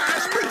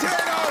 Mashed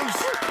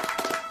potatoes!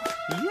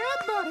 Yeah,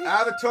 buddy.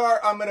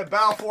 Avatar, I'm going to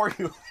bow for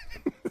you.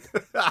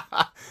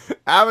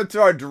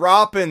 Avatar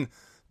dropping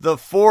the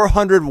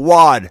 400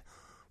 wad,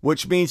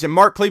 which means, and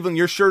Mark Cleveland,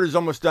 your shirt is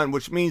almost done,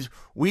 which means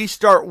we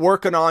start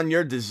working on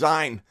your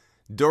design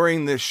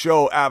during this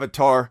show,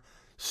 Avatar.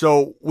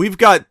 So we've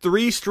got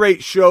 3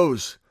 straight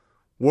shows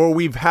where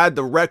we've had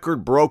the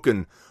record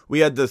broken. We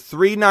had the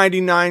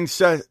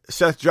 $3.99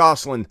 Seth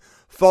Jocelyn,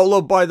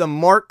 followed by the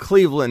Mark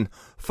Cleveland,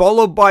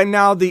 followed by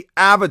now the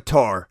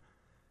Avatar,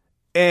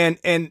 and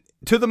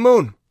to the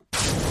moon.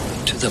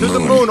 To the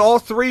moon, all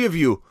 3 of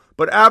you.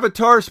 But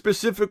Avatar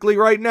specifically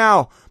right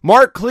now,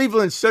 Mark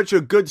Cleveland's such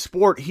a good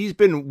sport. He's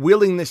been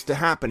willing this to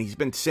happen. He's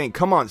been saying,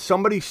 come on,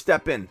 somebody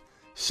step in.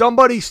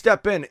 Somebody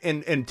step in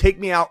and take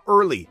me out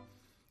early.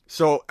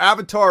 So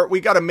Avatar,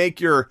 we got to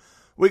make your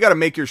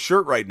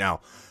shirt right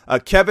now.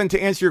 Kevin, to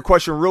answer your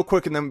question real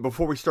quick, and then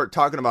before we start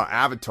talking about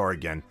Avatar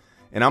again,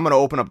 and I'm going to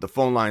open up the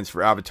phone lines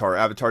for Avatar.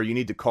 Avatar, you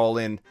need to call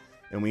in,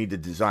 and we need to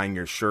design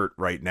your shirt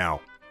right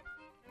now.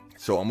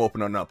 So I'm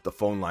opening up the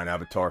phone line,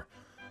 Avatar.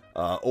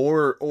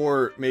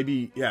 Or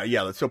maybe,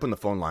 let's open the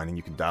phone line and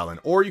you can dial in.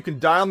 Or you can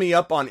dial me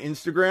up on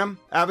Instagram,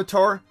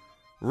 Avatar.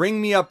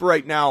 Ring me up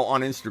right now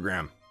on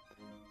Instagram.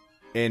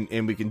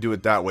 And we can do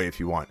it that way if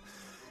you want.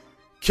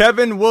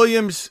 Kevin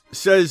Williams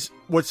says,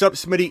 what's up,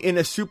 Smitty? In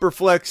a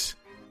Superflex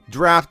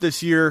draft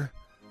this year,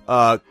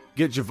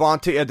 get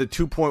Javonte at the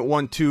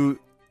 2.12.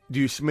 Do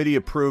you, Smitty,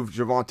 approve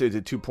Javonte at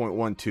the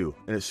 2.12?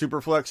 In a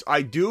Superflex?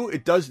 I do.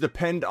 It does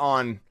depend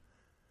on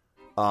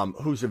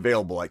who's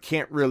available. I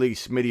can't really,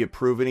 Smitty,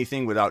 approve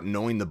anything without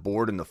knowing the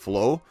board and the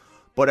flow.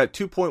 But at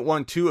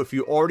 2.12, if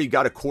you already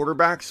got a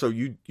quarterback, so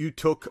you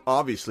took,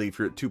 obviously, if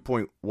you're at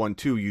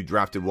 2.12, you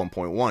drafted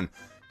 1.1.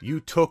 You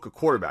took a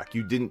quarterback.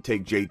 You didn't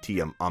take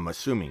JT, I'm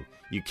assuming.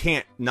 You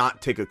can't not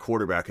take a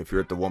quarterback if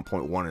you're at the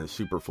 1.1 in a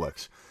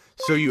Superflex.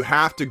 So you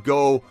have to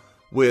go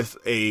with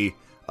a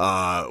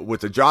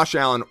Josh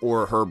Allen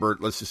or a Herbert.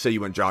 Let's just say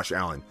you went Josh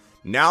Allen.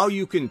 Now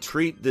you can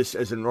treat this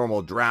as a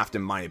normal draft,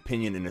 in my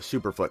opinion, in a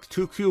Superflex.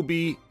 2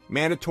 QB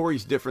mandatory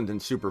is different than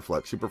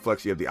Superflex.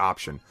 Superflex, you have the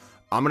option.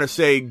 I'm going to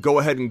say go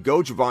ahead and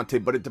go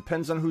Javonte, but it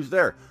depends on who's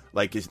there.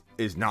 Like, is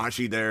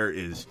Najee there?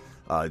 Is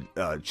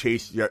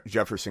Chase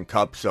Jefferson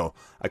Kupp? So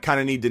I kind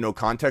of need to know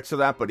context of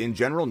that, but in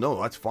general,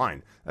 no, that's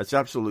fine. That's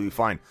absolutely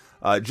fine.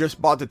 Just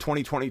bought the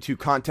 2022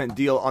 content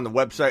deal on the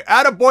website.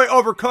 Attaboy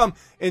Overcome,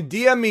 and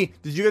DM me.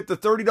 Did you get the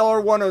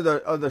 $30 one or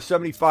the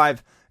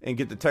 75 and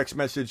get the text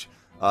message?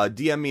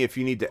 DM me if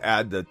you need to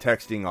add the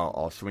texting.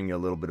 I'll swing you a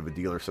little bit of a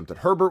deal or something.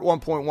 Herbert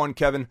 1.1,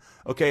 Kevin.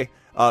 Okay,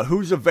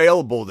 who's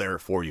available there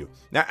for you?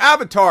 Now,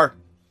 Avatar,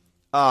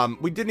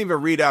 we didn't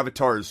even read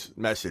Avatar's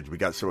message. We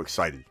got so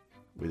excited.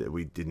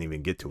 We didn't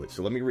even get to it.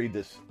 So let me read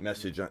this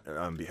message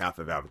on behalf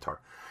of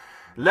Avatar.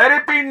 Let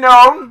it be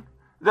known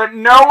that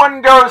no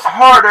one goes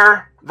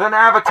harder than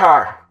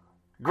Avatar.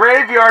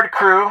 Graveyard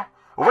Crew,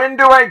 when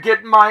do I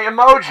get my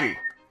emoji?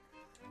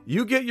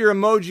 You get your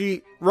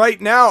emoji right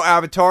now,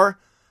 Avatar.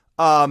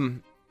 How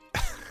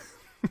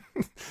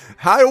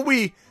do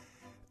we...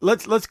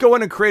 Let's go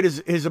in and create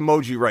his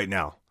emoji right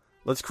now.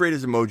 Let's create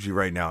his emoji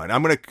right now. And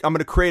I'm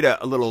gonna create a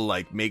little,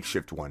 like,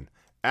 makeshift one.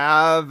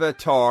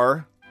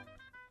 Avatar...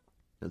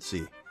 Let's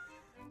see.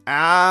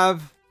 Avatar.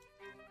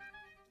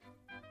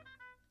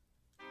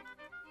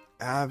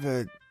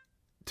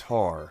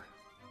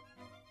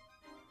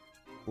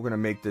 We're going to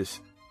make this.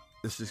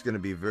 This is going to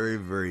be very,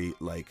 very,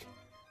 like,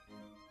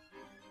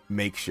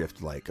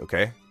 makeshift, like,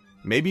 okay?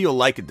 Maybe you'll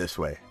like it this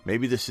way.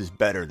 Maybe this is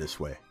better this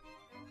way.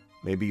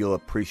 Maybe you'll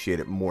appreciate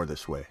it more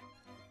this way.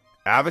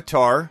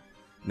 Avatar.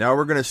 Now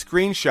we're going to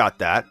screenshot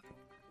that.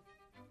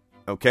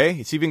 Okay?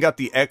 It's even got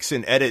the X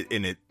and edit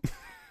in it.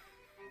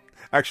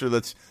 Actually,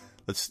 let's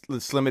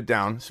slim it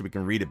down so we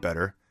can read it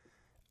better.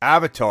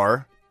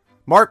 Avatar.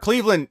 Mark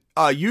Cleveland,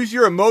 use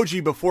your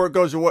emoji before it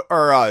goes away.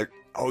 Or,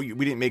 we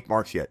didn't make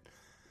Mark's yet.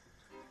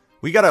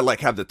 We got to, like,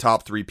 have the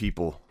top 3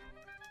 people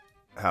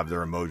have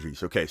their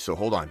emojis. Okay, so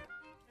hold on.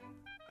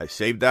 I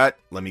saved that.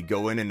 Let me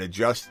go in and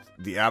adjust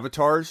the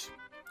avatars.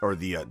 Or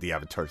the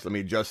avatars. Let me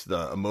adjust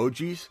the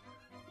emojis.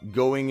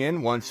 Going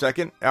in. 1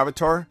 second.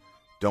 Avatar.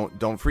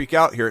 Don't freak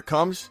out. Here it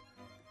comes.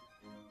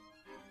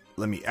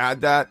 Let me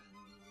add that.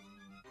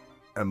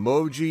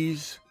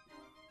 Emojis.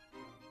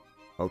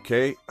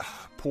 Okay.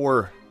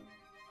 Poor.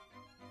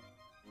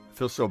 I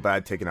feel so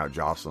bad taking out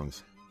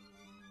Jocelyn's.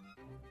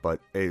 But,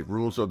 hey,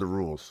 rules are the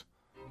rules.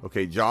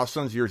 Okay,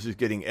 Jocelyn's, yours is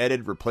getting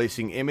edited,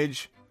 replacing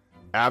image.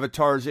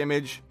 Avatar's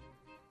image.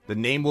 The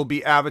name will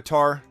be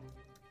Avatar.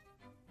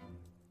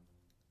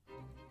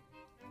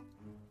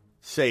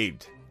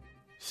 Saved.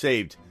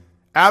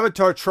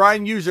 Avatar, try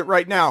and use it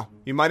right now.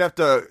 You might have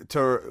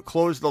to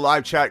close the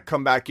live chat,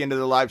 come back into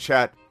the live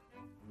chat.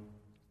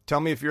 Tell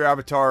me if your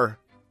Avatar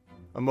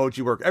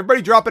emoji works.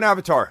 Everybody drop an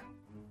Avatar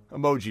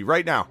emoji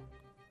right now.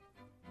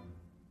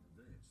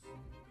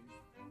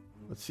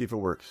 Let's see if it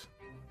works.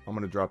 I'm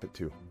going to drop it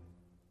too.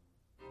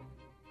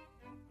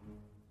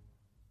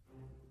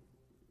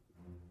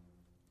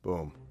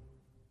 Boom.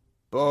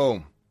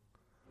 Boom.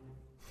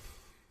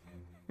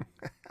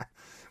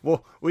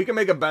 Well, we can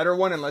make a better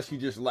one unless you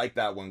just like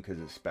that one because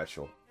it's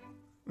special.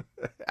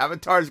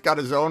 Avatar's got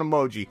his own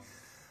emoji.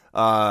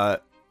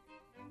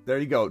 There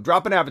you go.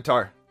 Drop an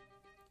Avatar.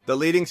 The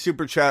leading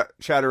super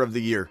chatter of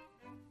the year.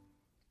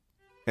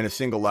 In a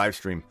single live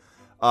stream.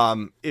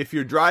 If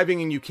you're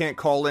driving and you can't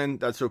call in,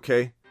 that's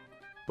okay.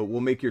 But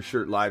we'll make your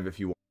shirt live if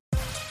you want.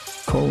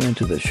 Call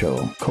into the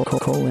show.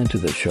 Call into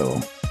the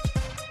show.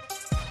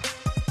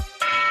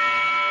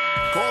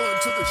 Call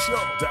into the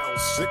show. Dial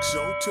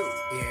 602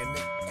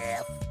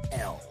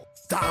 NFL.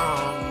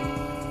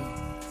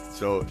 Dong.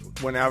 So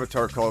when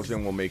Avatar calls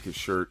in, we'll make his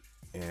shirt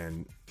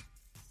and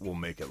we'll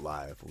make it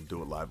live. We'll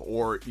do it live.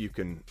 Or you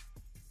can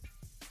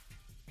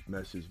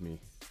message me.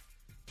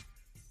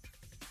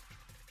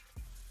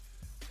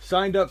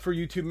 Signed up for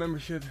YouTube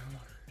membership.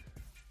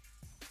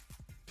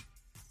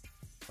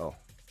 Oh.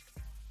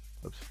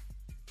 Oops.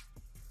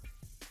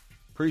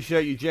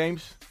 Appreciate you,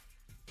 James.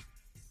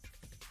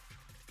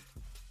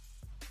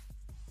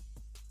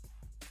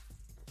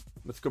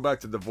 Let's go back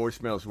to the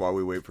voicemails while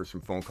we wait for some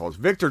phone calls.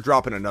 Victor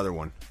dropping another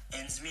one.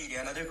 And Smitty,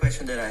 another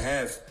question that I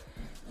have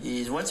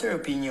is, what's your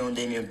opinion on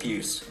Dameon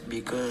Pierce?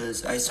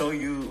 Because I saw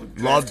you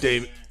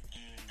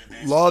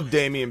Love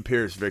Dameon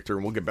Pierce, Victor,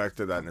 and we'll get back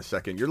to that in a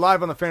second. You're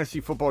live on the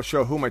Fantasy Football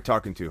Show. Who am I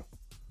talking to?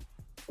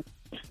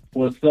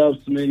 What's up,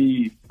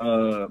 Smitty?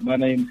 My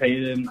name's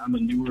Hayden. I'm a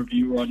new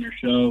reviewer on your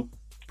show.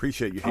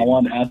 Appreciate you, Hayden. I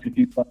wanted to ask a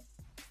few questions.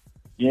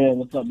 Yeah,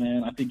 what's up,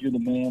 man? I think you're the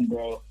man,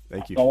 bro.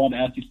 Thank you. So I wanted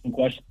to ask you some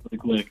questions really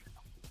quick.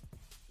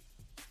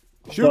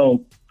 Sure.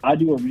 So I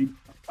do a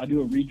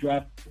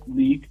redraft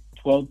league,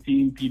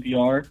 12-team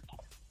PPR,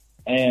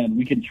 and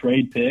we can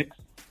trade picks.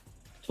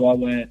 So I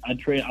was at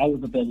the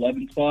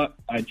 11th spot.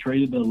 I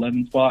traded the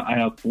 11th spot. I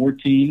have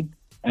 14,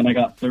 and I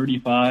got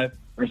 36,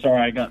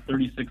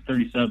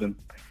 37.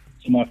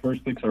 So my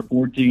first picks are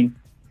 14,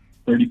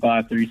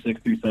 35,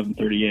 36, 37,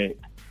 38.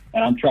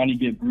 And I'm trying to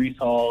get Breece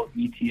Hall,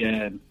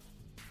 ETN.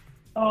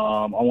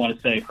 I want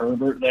to say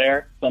Herbert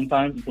there.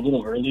 Sometimes it's a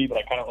little early, but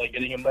I kind of like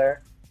getting him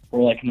there.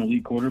 Or like an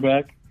elite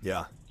quarterback.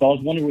 Yeah. So I was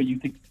wondering what you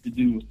think to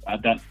do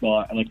at that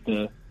spot, at like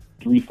the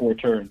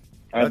 3-4 turn.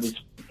 I have those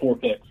 4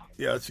 picks.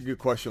 Yeah, that's a good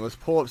question. Let's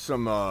pull up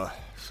some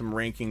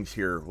rankings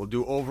here. We'll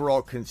do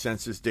overall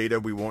consensus data.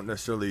 We won't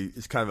necessarily.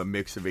 It's kind of a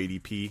mix of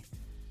ADP.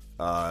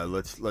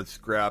 Let's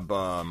grab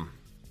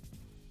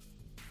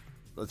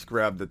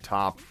the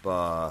top.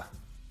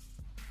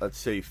 Let's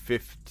say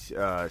 50.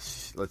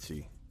 Let's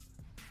see.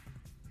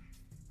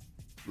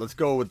 Let's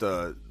go with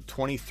the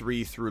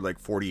 23 through like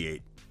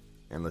 48.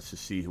 And let's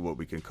just see what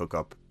we can cook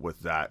up with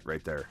that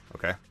right there,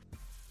 okay?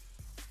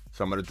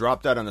 So I'm going to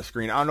drop that on the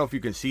screen. I don't know if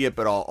you can see it,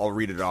 but I'll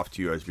read it off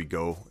to you as we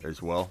go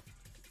as well.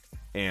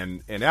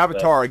 And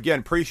Avatar, again,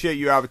 appreciate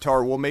you,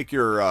 Avatar. We'll make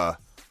your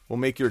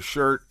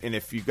shirt, and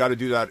if you got to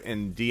do that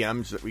in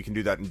DMs, we can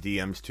do that in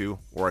DMs too,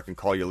 or I can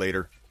call you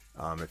later.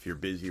 If you're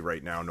busy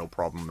right now, no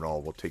problem at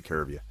all. We'll take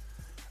care of you.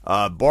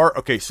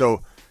 Okay,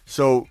 so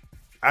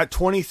at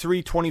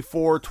 23,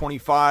 24,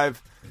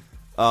 25.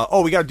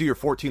 We got to do your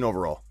 14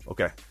 overall.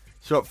 Okay.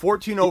 So at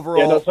 14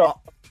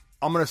 overall,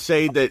 I'm going to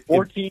say that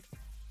 14.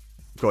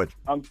 Go ahead.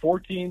 I'm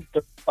 14,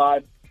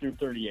 35 through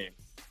 38.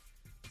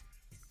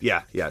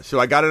 Yeah. So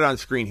I got it on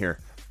screen here.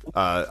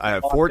 I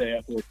have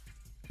 14.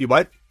 You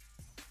what?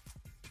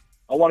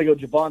 I want to go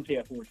Javonte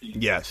at 14.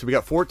 Yeah, so we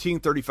got 14,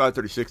 35,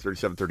 36,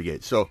 37,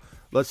 38. So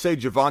let's say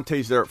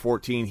Javonte's there at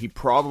 14. He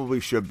probably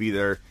should be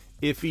there.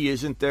 If he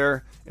isn't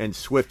there, and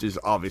Swift is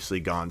obviously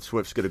gone,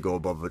 Swift's going to go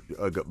above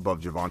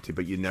Javonte,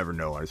 but you never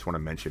know. I just want to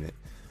mention it.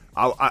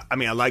 I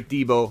mean, I like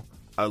Debo.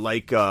 I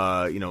like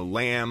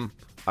Lamb.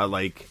 I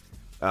like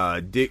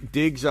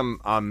Diggs.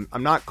 I'm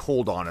not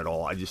cold on at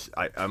all.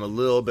 I'm a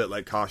little bit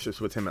like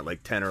cautious with him at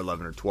like 10 or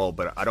 11 or 12,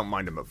 but I don't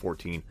mind him at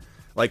 14.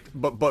 Like,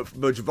 but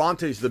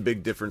Javonte's the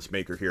big difference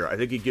maker here. I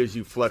think it gives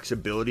you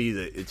flexibility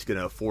that it's going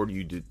to afford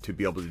you to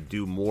be able to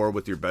do more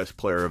with your best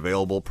player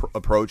available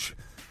approach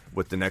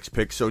with the next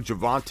pick. So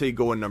Javonte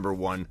going number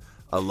 1,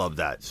 I love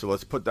that. So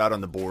let's put that on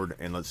the board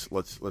and let's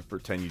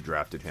pretend you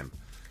drafted him.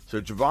 So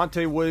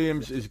Javonte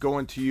Williams is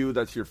going to you.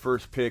 That's your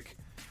first pick,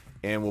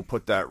 and we'll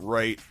put that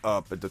right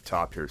up at the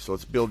top here. So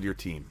let's build your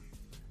team.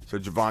 So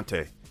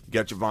Javonte, you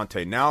got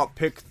Javonte. Now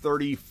pick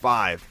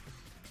 35.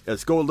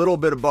 Let's go a little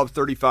bit above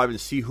 35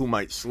 and see who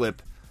might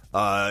slip.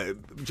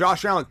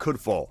 Josh Allen could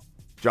fall.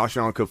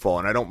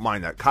 And I don't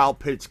mind that. Kyle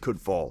Pitts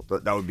could fall.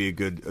 That would be a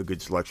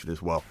good selection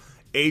as well.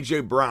 A.J.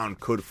 Brown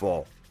could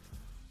fall.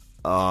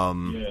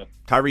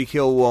 Tyreek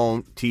Hill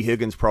won't. T.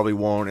 Higgins probably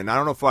won't. And I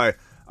don't know if I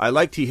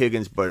like T.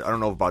 Higgins, but I don't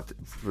know about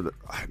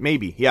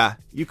maybe. Yeah,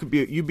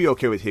 you'd be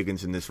okay with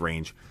Higgins in this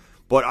range.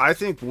 But I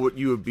think what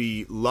you would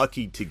be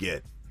lucky to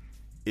get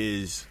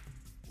is,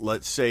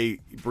 let's say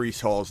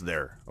Breece Hall's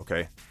there,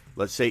 okay?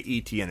 Let's say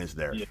ETN is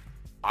there. Yeah.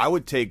 I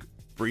would take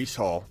Breece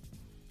Hall.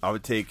 I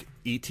would take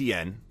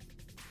ETN.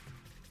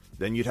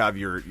 Then you'd have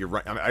your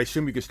I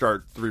assume you could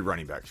start 3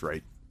 running backs,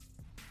 right?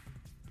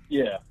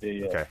 Yeah.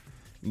 Okay.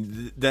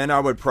 Then I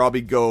would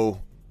probably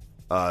go,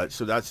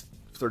 so that's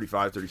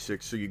 35,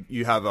 36. So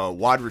you have a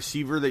wide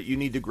receiver that you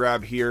need to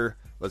grab here.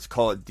 Let's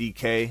call it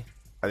DK.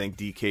 I think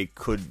DK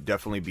could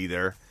definitely be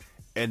there.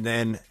 And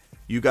then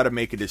you got to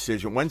make a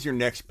decision. When's your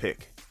next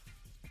pick?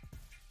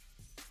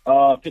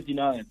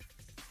 59.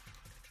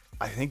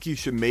 I think you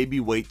should maybe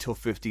wait till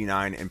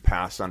 59 and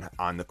pass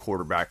on the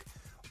quarterback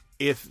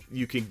if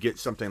you can get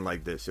something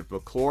like this. If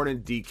McLaurin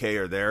and DK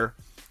are there,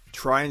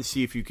 try and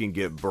see if you can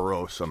get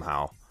Burrow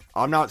somehow.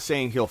 I'm not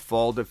saying he'll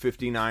fall to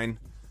 59.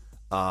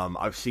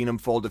 I've seen him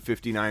fall to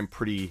 59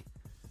 pretty,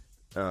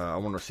 I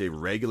want to say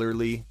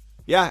regularly.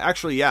 Yeah,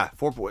 actually, yeah.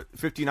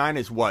 59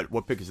 is what?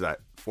 What pick is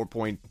that? 4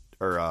 point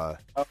or?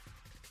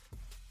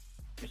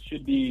 It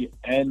should be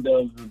end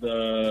of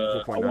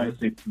the. 4.9. I want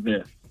to say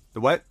 5th. The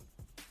what?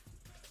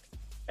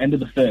 End of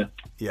the 5th.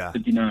 Yeah.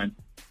 59.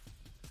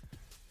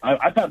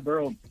 I've had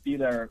Burrow be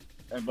there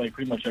like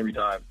pretty much every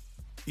time.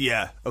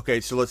 Yeah.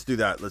 Okay, so let's do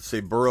that. Let's say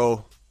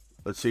Burrow.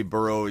 Let's say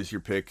Burrow is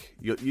your pick.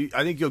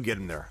 I think you'll get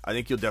him there. I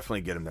think you'll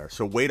definitely get him there.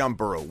 So wait on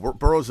Burrow.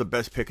 Burrow's the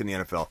best pick in the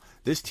NFL.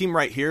 This team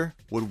right here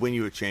would win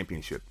you a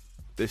championship.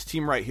 This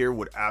team right here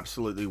would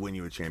absolutely win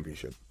you a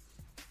championship.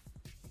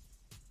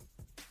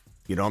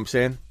 You know what I'm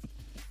saying?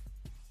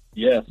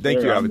 Yes.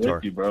 Thank you, I'm Avatar.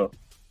 with you, bro.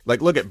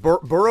 Like, look at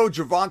Burrow,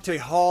 Javonte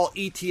Hall,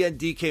 ETN,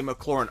 DK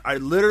McLaurin. I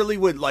literally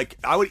would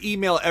I would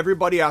email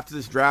everybody after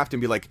this draft and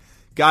be like,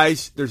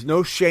 guys, there's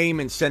no shame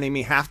in sending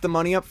me half the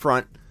money up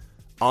front.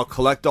 I'll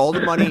collect all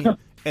the money,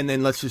 and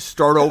then let's just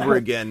start over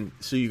again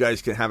so you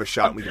guys can have a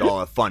shot and we can all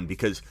have fun.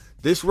 Because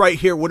this right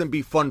here wouldn't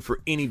be fun for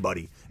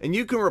anybody. And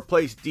you can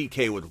replace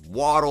DK with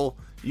Waddle.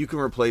 You can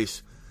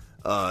replace,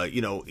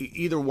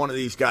 either one of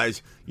these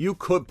guys. You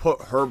could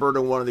put Herbert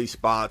in one of these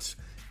spots,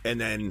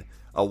 and then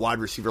a wide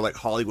receiver like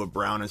Hollywood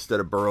Brown instead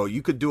of Burrow.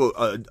 You could do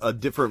a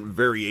different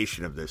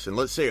variation of this. And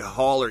let's say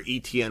Hall or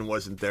ETN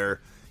wasn't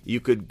there. You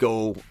could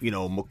go,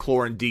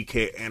 McLaurin,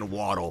 DK, and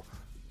Waddle.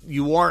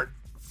 You aren't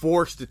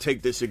forced to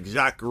take this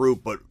exact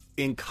group, but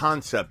in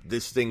concept,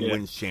 this thing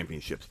wins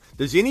championships.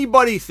 Does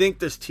anybody think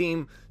this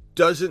team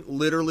doesn't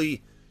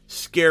literally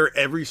scare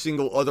every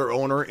single other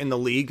owner in the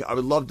league? I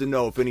would love to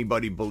know if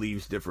anybody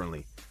believes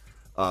differently.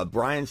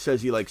 Brian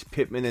says he likes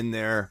Pittman in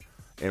there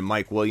and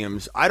Mike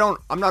Williams. I'm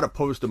not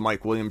opposed to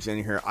Mike Williams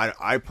in here.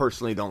 I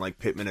personally don't like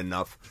Pittman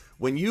enough.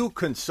 When you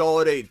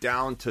consolidate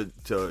down to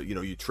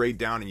you trade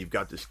down and you've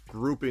got this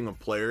grouping of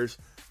players,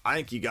 I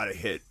think you got to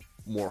hit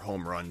more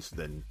home runs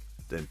than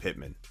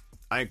Pittman.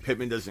 I think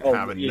Pittman doesn't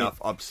have enough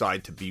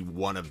upside to be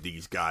one of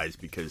these guys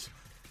because,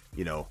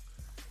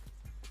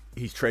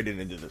 he's traded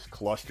into this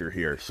cluster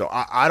here. So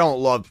I don't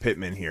love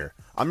Pittman here.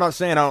 I'm not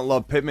saying I don't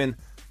love Pittman,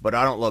 but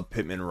I don't love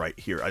Pittman right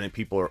here. I think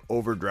people are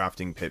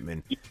overdrafting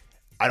Pittman.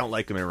 I don't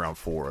like him in round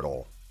 4 at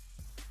all.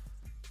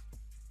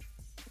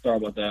 Sorry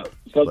about that.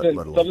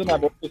 Something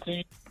I've also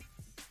seen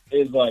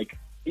is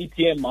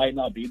ETN might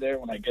not be there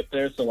when I get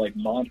there. So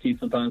Monty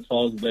sometimes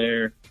falls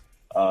there.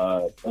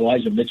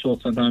 Elijah Mitchell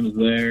sometimes is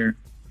there.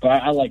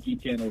 But I like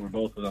ETN over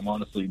both of them,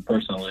 honestly,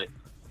 personally.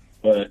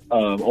 But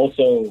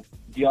also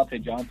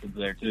Deontay Johnson's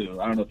there too.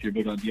 I don't know if you're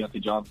big on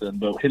Deontay Johnson,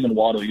 but him and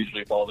Waddle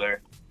usually fall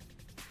there.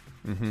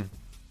 Mm-hmm.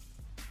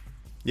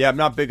 Yeah, I'm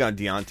not big on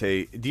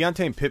Deontay.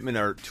 Deontay and Pittman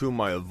are two of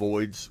my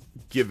avoids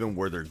given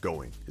where they're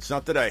going. It's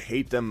not that I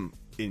hate them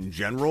in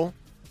general.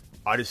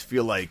 I just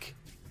feel like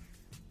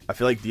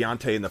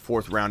Deontay in the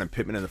 4th round and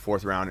Pittman in the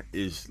 4th round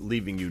is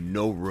leaving you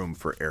no room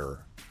for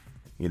error.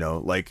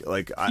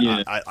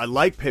 I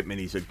like Pittman.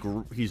 He's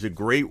a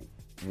great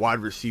wide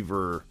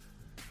receiver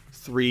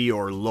 3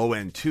 or low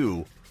end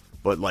 2,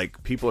 but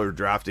people are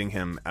drafting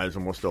him as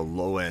almost a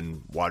low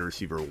end wide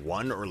receiver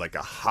 1 or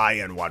a high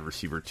end wide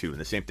receiver 2, and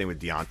the same thing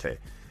with Deontay.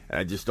 And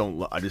I just don't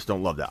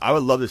love that. I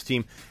would love this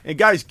team. And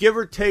guys, give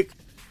or take,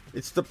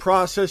 it's the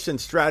process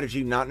and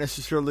strategy, not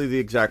necessarily the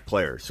exact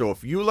player. So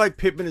if you like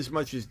Pittman as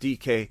much as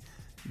DK,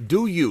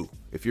 do you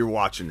if you're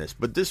watching this?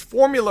 But this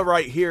formula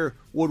right here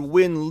would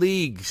win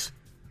leagues.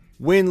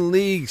 Win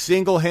leagues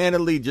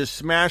single-handedly, just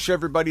smash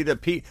everybody to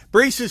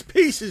Breece's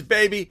pieces,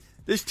 baby.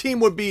 This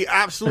team would be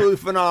absolutely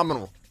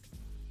phenomenal.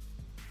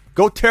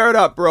 Go tear it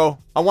up, bro.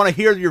 I want to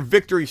hear your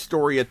victory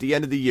story at the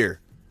end of the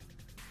year.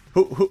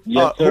 Who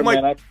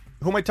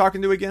am I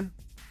talking to again?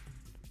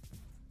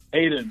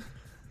 Aiden.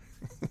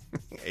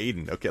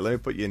 Aiden. Okay, let me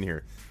put you in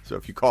here. So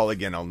if you call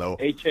again, I'll know.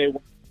 H-A.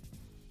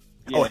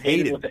 Yeah,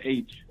 Hayden with the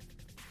H.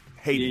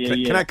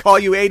 Hayden. Can I call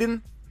you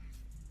Aiden?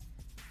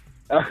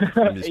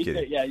 I'm just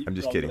kidding. I'm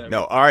just kidding.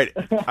 No, all right.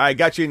 I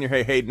got you in your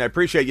Hayden. I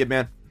appreciate you,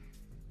 man.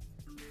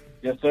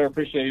 Yes, sir.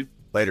 Appreciate you.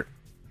 Later.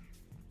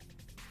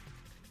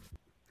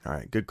 All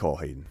right. Good call,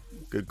 Hayden.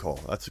 Good call.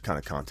 That's the kind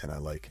of content I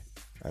like.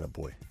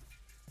 Attaboy.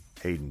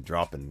 Hayden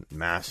dropping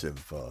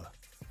massive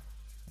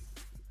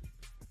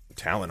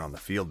talent on the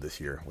field this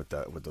year with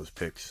those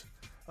picks.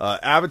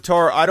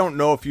 Avatar, I don't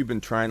know if you've been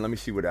trying. Let me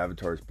see what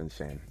Avatar's been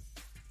saying.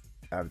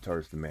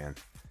 Avatar's the man.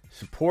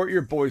 Support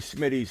your boy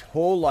Smitty's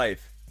whole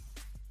life.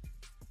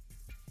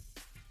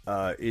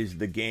 Is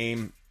the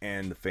game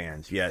and the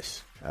fans.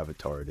 Yes,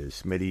 Avatar, it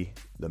is. Smitty,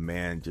 the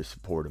man, just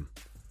support him.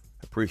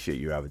 Appreciate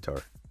you,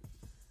 Avatar.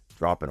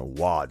 Dropping a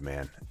wad,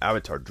 man.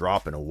 Avatar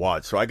dropping a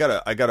wad. So I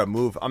gotta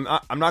move. I'm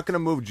not gonna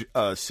move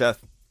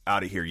Seth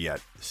out of here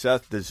yet.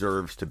 Seth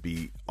deserves to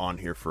be on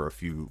here for a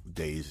few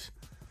days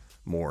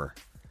more,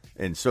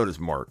 and so does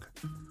Mark.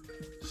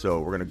 So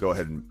we're gonna go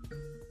ahead and.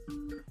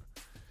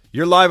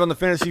 You're live on the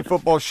Fantasy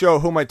Football Show.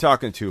 Who am I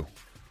talking to?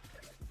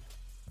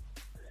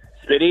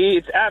 Smitty,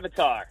 it's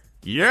Avatar.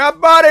 Yeah,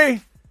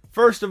 buddy.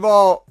 First of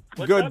all,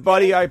 What's good up,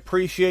 buddy. man? I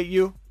appreciate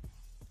you.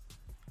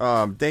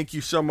 Thank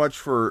you so much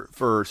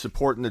for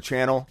supporting the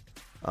channel.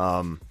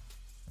 Can't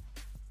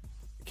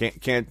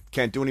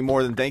do any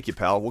more than thank you,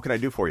 pal. What can I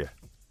do for you?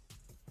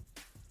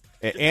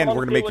 And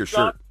we're gonna make your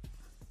shirt.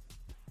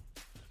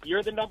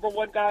 You're the number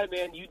one guy,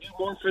 man. You do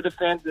more for the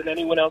fans than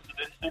anyone else in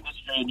this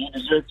industry, and you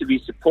deserve to be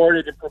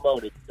supported and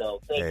promoted.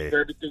 So thank you for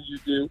everything you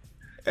do.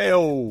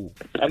 Hey-o.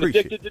 I'm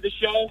addicted to the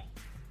show.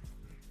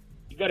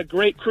 You got a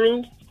great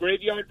crew,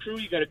 graveyard crew.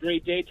 You got a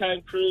great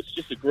daytime crew. It's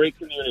just a great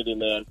community,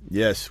 man.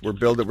 Yes, we're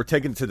building. We're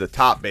taking it to the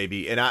top,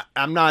 baby. And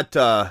I'm not.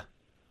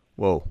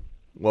 Whoa.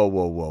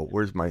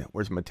 Where's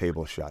my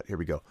table shot? Here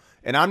we go.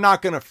 And I'm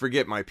not gonna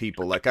forget my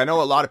people. Like, I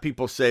know a lot of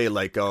people say,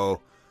 like,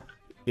 oh,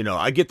 you know,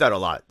 I get that a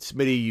lot.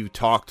 Smitty, you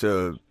talk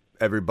to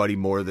everybody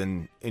more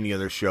than any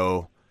other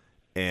show,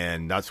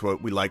 and that's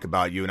what we like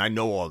about you. And I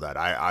know all that.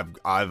 I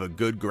have a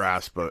good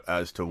grasp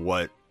as to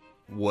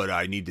what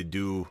I need to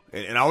do,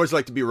 and I always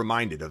like to be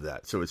reminded of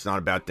that. So it's not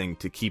a bad thing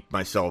to keep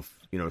myself,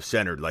 you know,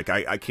 centered. Like,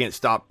 I can't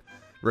stop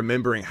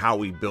remembering how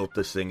we built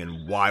this thing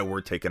and why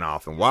we're taking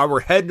off and why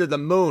we're heading to the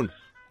moon.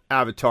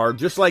 Avatar,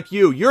 just like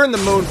you. You're in the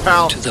moon,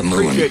 pal. To the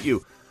moon. Appreciate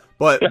you.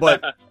 But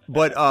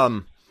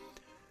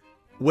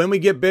when we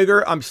get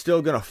bigger, I'm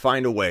still going to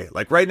find a way.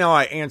 Like right now,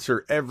 I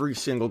answer every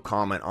single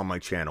comment on my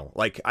channel.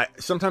 Like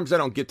sometimes I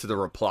don't get to the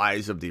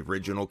replies of the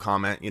original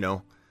comment, you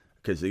know,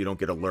 because you don't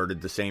get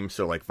alerted the same.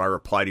 So like if I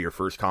reply to your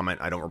first comment,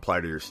 I don't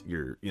reply to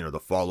your you know, the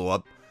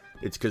follow-up.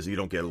 It's because you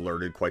don't get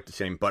alerted quite the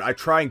same. But I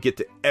try and get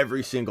to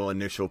every single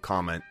initial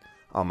comment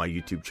on my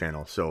YouTube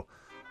channel. So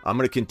I'm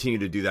going to continue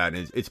to do that.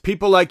 And it's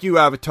people like you,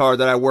 Avatar,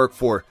 that I work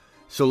for.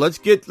 So let's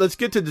get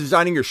to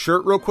designing your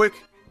shirt real quick,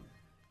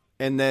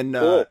 and then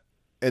cool.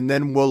 And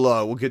then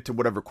we'll get to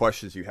whatever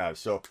questions you have.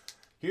 So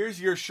here's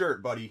your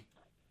shirt, buddy.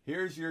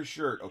 Here's your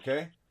shirt.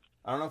 Okay.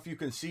 I don't know if you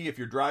can see. If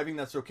you're driving,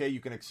 that's okay.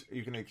 You can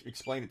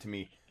explain it to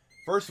me.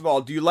 First of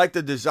all, do you like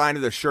the design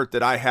of the shirt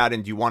that I had,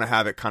 and do you want to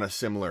have it kind of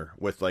similar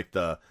with like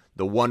the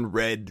one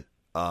red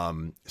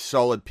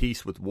solid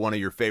piece with one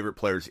of your favorite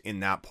players in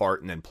that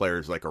part, and then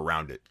players like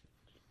around it?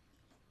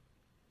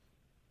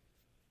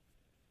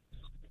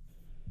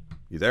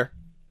 You there,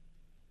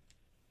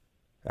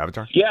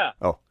 Avatar? Yeah.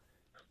 Oh.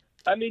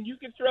 I mean, you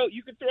can throw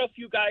a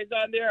few guys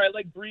on there. I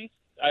like Brees.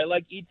 I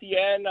like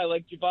ETN. I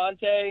like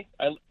Javonte.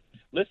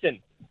 Listen,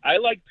 I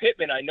like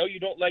Pittman. I know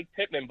you don't like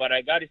Pittman, but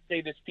I got to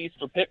say this piece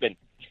for Pittman.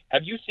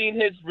 Have you seen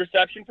his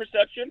reception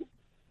perception?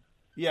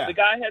 Yeah. The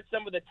guy has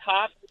some of the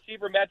top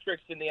receiver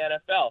metrics in the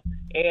NFL,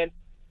 and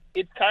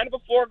it's kind of a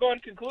foregone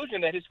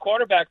conclusion that his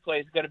quarterback play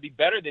is going to be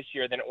better this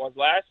year than it was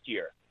last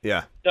year.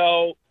 Yeah.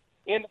 So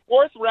in the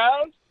fourth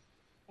round,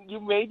 you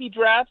may be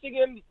drafting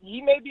him.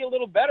 He may be a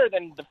little better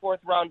than the fourth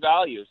round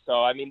value.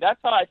 So, I mean, that's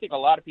how I think a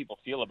lot of people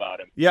feel about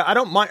him. Yeah, I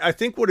don't mind. I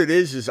think what it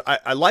is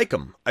I like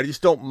him. I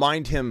just don't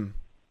mind him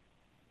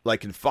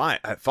like at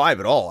five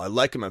at all. I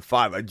like him at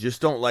 5. I just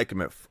don't like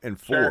him in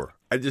 4. Sure.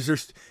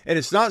 And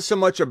it's not so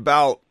much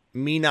about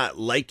me not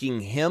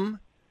liking him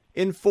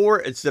in 4.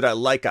 It's that I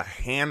like a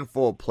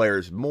handful of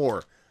players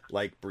more,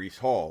 like Breece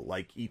Hall,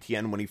 like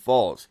ETN when he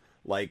falls,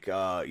 like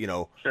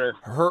Sure.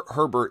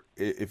 Herbert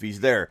if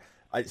he's there.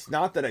 It's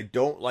not that I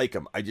don't like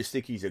him. I just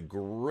think he's a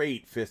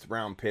great 5th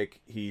round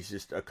pick. He's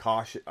just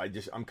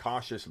I'm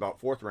cautious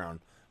about 4th round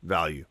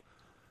value.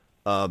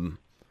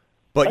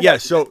 But yeah,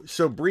 so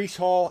Breece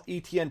Hall,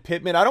 ETN,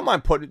 Pittman. I don't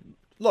mind putting.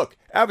 Look,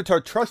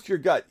 Avatar, trust your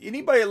gut.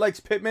 Anybody that likes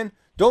Pittman,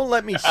 don't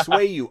let me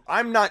sway you.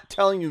 I'm not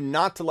telling you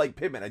not to like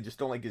Pittman. I just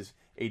don't like his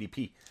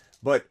ADP.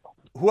 But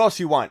who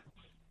else you want?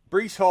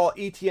 Breece Hall,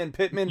 ETN,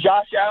 Pittman,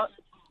 Josh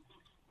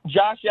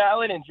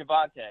Allen, and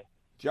Javonte.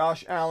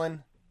 Josh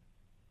Allen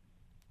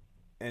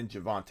and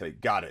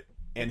Javonte. Got it.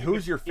 And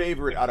who's your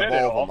favorite out of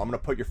all of them? I'm going to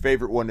put your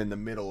favorite one in the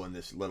middle in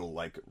this little,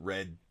 like,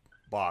 red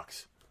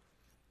box.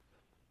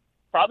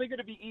 Probably going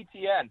to be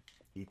ETN.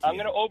 I'm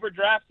going to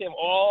overdraft him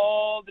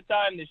all the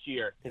time this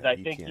year because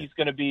I think he's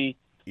going to be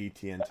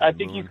ETN. I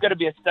think he's going to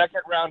be a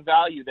second-round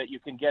value that you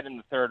can get in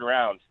the third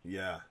round.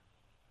 Yeah,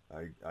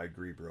 I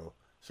agree, bro.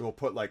 So we'll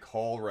put, like,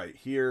 Hall right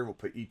here. We'll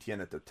put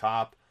ETN at the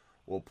top.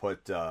 We'll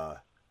put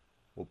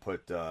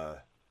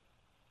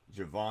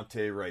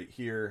Javonte right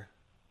here.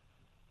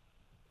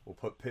 We'll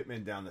put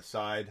Pittman down the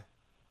side.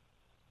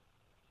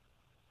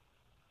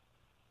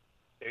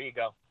 There you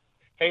go.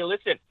 Hey,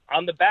 listen,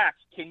 on the back,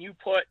 can you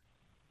put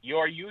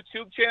your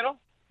YouTube channel,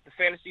 the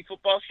Fantasy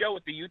Football Show,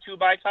 with the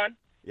YouTube icon?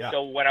 Yeah.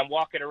 So when I'm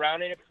walking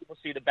around in it, people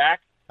see the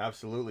back?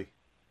 Absolutely.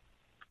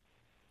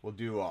 We'll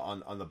do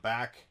on the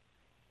back.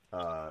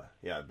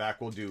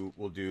 Back we'll do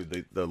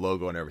the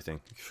logo and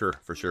everything. Sure,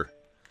 for sure.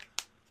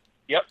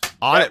 Yep.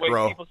 On that it, way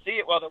bro. People see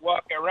it while they're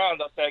walking around.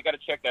 They'll say, "I got to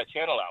check that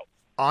channel out."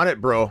 On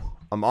it, bro.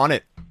 I'm on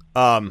it.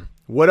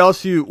 What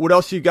else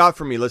you got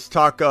for me? Let's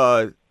talk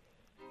about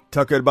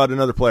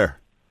another player.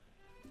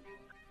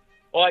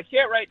 Well, I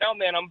can't right now,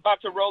 man. I'm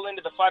about to roll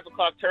into the 5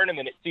 o'clock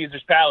tournament at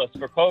Caesar's Palace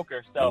for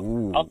poker. So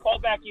Ooh. I'll call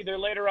back either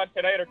later on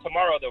tonight or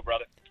tomorrow, though,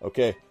 brother.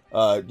 Okay.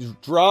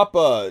 Drop.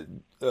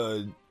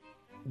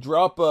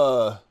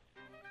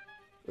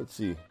 Let's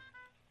see.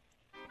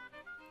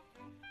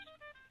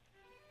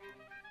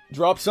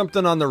 Drop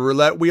something on the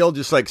roulette wheel,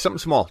 just like something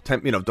small.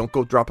 Don't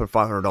go dropping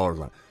 $500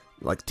 on it.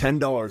 Like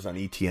 $10 on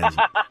ETNs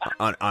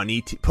on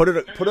ET. Put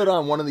it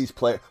on one of these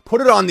players.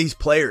 Put it on these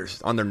players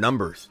on their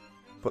numbers.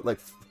 Put like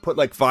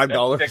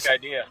 $5. That's a sick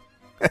idea.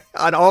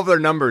 On all of their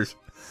numbers.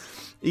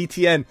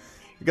 ETN,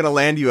 you're gonna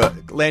land you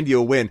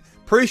a win.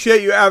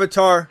 Appreciate you,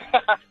 Avatar.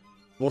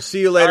 We'll see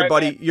you later, right,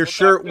 buddy. man. Your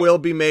shirt will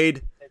be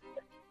made,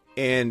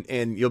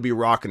 and you'll be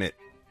rocking it.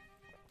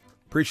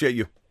 Appreciate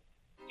you.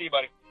 See you,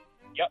 buddy.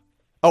 Yep.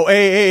 Oh,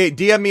 hey,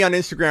 DM me on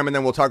Instagram, and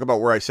then we'll talk about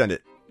where I send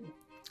it.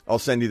 I'll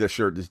send you the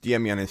shirt. Just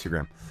DM me on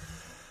Instagram.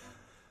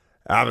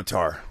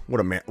 Avatar, what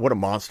a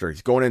monster.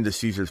 He's going into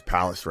Caesar's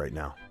Palace right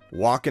now.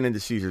 Walking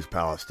into Caesar's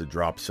Palace to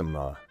drop some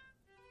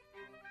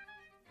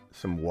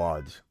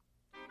wads.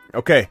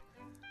 Okay,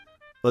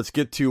 let's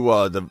get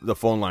to the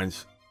phone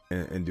lines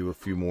and do a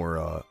few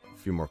more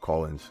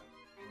call-ins.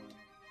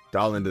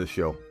 Dial into the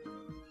show.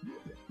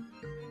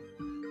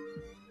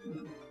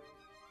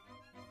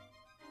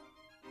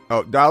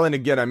 Oh, dial in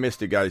again. I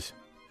missed it, guys.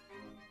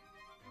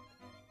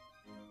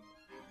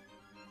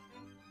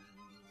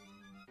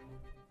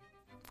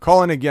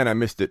 Call in again. I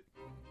missed it.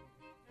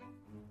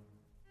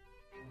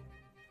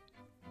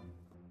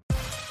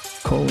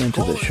 Call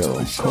into the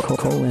show.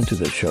 Call into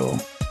the show.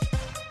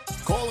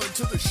 Call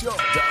into the show.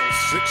 Dial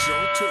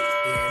 602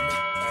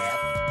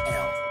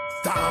 NFL.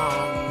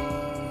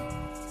 Down.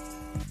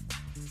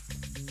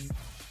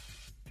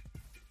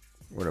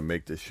 We're gonna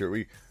make this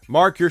shirt.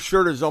 Mark, your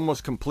shirt is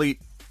almost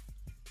complete.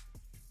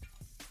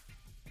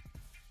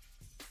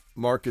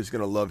 Mark is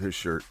gonna love his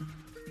shirt.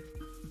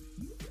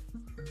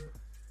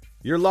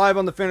 You're live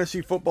on the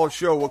Fantasy Football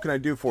Show. What can I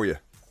do for you?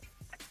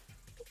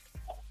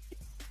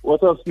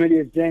 What's up,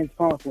 Smitty? It's James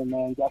Conklin,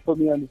 man. Y'all put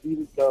me on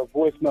the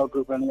voicemail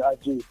group on the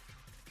IG.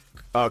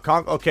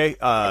 Okay.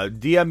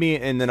 DM me,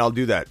 and then I'll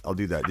do that.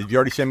 Did you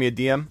already send me a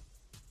DM?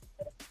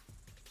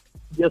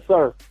 Yes,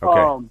 sir.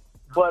 Okay.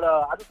 But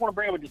I just want to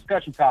bring up a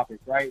discussion topic,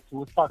 right? So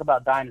let's talk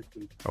about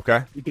dynasty.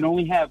 Okay. You can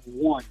only have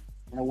one,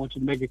 and I want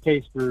you to make a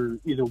case for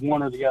either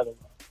one or the other.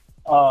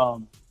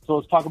 So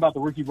let's talk about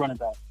the rookie running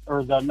back,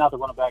 or not the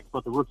running backs,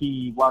 but the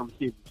rookie wide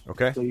receivers.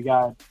 Okay. So you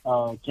got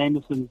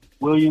Jameson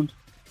Williams.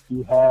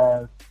 You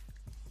have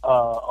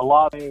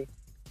Olave.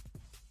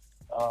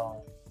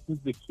 Who's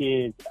the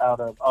kid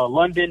out of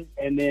London?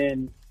 And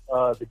then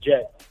the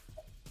Jets.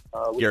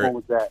 Which one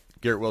was that?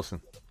 Garrett Wilson.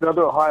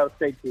 Another Ohio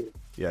State kid.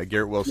 Yeah,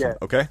 Garrett Wilson. Yeah.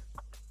 Okay.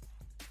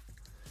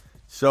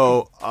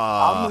 So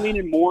I'm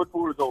leaning more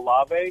towards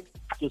Olave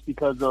just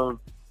because of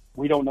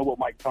we don't know what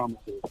Mike Thomas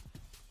is.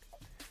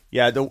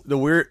 Yeah, the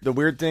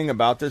weird thing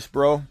about this,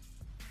 bro,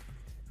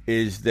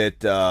 is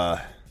that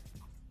I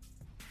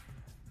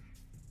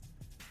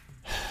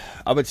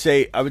would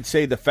say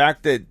the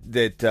fact that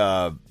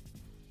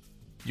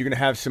you're gonna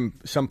have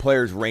some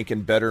players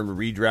ranking better in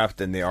redraft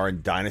than they are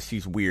in dynasty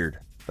is weird.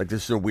 Like,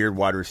 this is a weird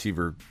wide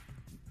receiver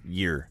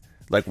year.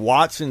 Like,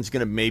 Watson's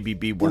gonna maybe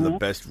be one of the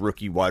best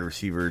rookie wide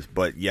receivers,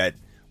 but yet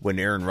when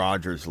Aaron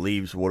Rodgers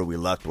leaves, what are we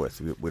left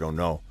with? We don't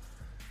know.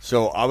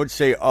 So I would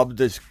say of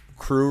this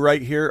crew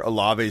right here,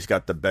 Olave's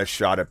got the best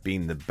shot at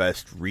being the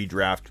best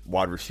redraft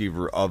wide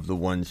receiver of the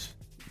ones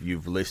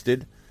you've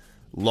listed.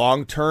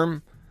 Long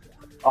term,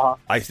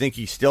 I think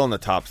he's still in the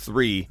top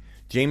 3.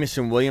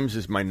 Jameson Williams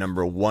is my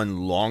number 1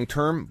 long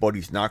term, but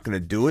he's not going to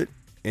do it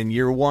in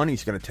year 1.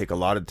 He's going to take a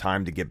lot of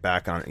time to get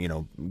back on.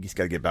 He's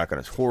got to get back on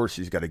his horse.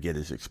 He's got to get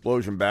his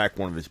explosion back.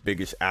 One of his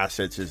biggest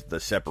assets is the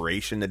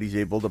separation that he's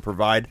able to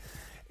provide,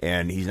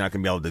 and he's not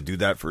going to be able to do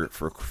that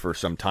for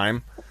some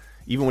time.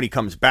 Even when he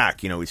comes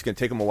back, it's going to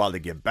take him a while to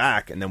get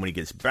back, and then when he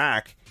gets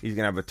back, he's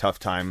going to have a tough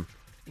time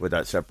with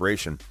that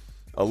separation.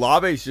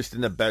 Olave is just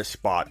in the best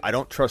spot. I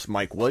don't trust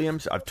Mike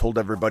Williams. I've told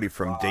everybody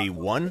from day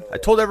one. I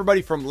told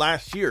everybody from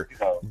last year.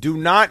 Do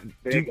not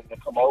to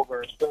come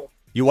over and stuff.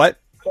 You what?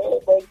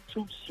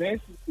 Too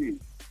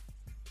sensitive.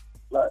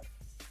 Like,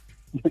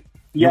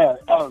 yeah.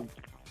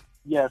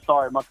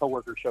 Sorry, my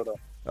coworker showed up.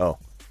 Oh.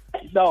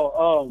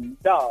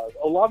 No.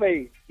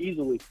 Olave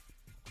easily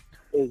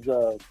is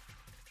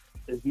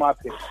my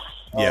pick.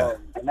 Yeah.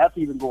 And that's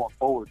even going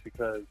forward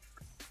because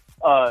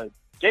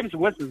Jameson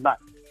Winston's not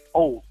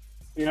old.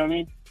 You know what I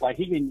mean? Like,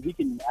 he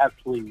can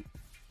actually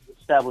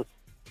establish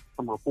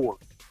some rapport.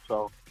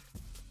 So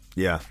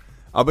yeah.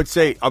 I would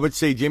say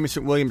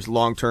Jameson Williams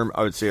long term.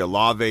 I would say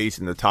Olave's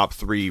in the top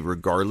 3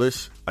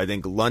 regardless. I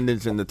think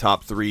London's in the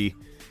top 3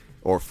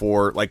 or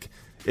 4. Like,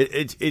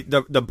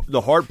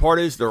 the hard part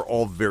is they're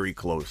all very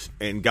close,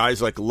 and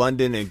guys like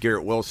London and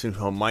Garrett Wilson,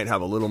 who might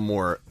have a little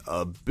more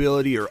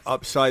ability or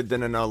upside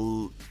than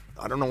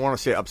I don't want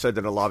to say upside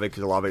than Olave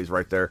because Olave is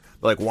right there,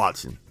 but like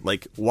Watson.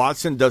 Like,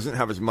 Watson doesn't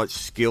have as much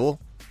skill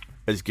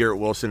as Garrett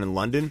Wilson and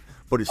London,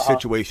 but his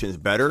situation is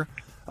better.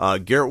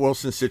 Garrett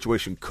Wilson's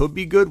situation could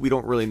be good. We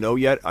don't really know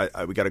yet.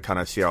 We got to kind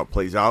of see how it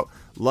plays out.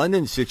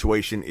 London's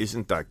situation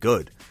isn't that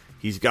good.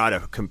 He's got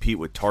to compete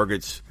with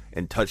targets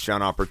and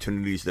touchdown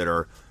opportunities that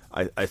are,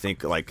 I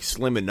think, like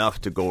slim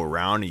enough to go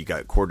around. You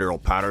got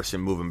Cordero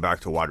Patterson moving back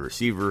to wide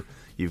receiver.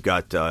 You've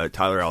got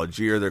Tyler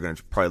Algier. They're going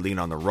to probably lean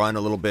on the run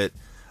a little bit.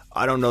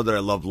 I don't know that I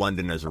love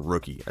London as a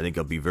rookie. I think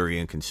he'll be very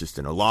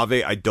inconsistent.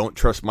 Olave, I don't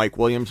trust Mike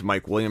Williams.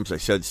 Mike Williams, I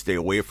said stay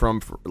away from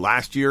for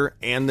last year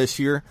and this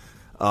year.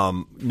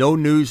 No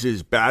news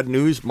is bad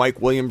news.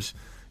 Mike Williams,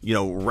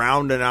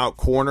 rounding out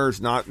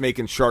corners, not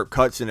making sharp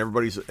cuts, and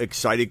everybody's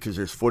excited because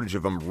there's footage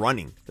of him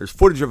running. There's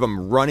footage of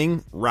him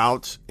running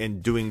routes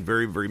and doing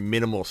very, very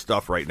minimal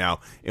stuff right now,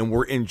 and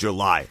we're in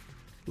July.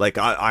 Like,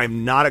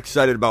 I'm not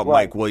excited about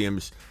Mike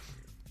Williams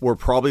we're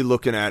probably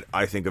looking at,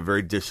 I think, a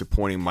very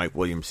disappointing Mike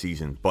Williams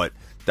season. But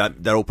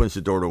that opens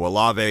the door to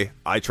Olave.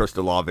 I trust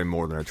Olave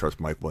more than I trust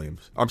Mike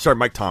Williams. I'm sorry,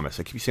 Mike Thomas.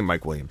 I keep saying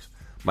Mike Williams.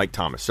 Mike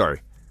Thomas.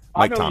 Sorry,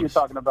 Mike I know Thomas.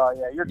 what you're talking about.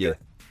 Yeah, you're good.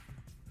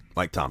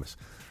 Mike Thomas.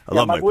 I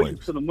love Mike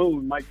Williams. to the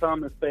moon. Mike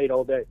Thomas fade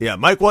all day. Yeah,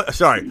 Mike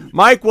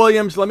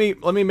Williams. Let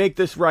me make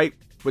this right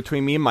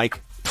between me and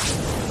Mike.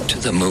 To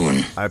the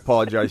moon. I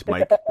apologize,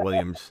 Mike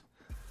Williams.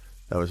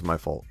 That was my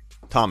fault.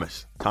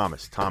 Thomas.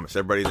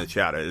 Everybody in the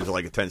chat, there's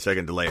like a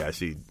 10-second delay. I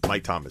see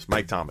Mike Thomas.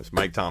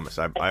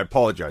 I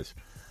apologize.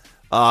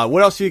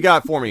 What else you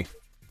got for me?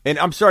 And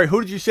I'm sorry,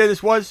 who did you say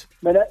this was?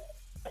 Man,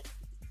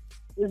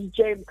 this is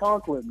James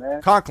Conklin,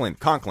 man. Conklin.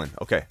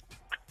 Okay.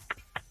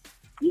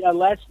 Yeah,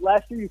 last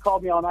year you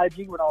called me on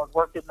IG when I was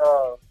working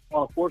on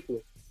a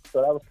forklift,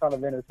 so that was kind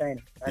of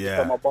entertaining. I had to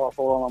tell my boss,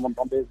 hold on,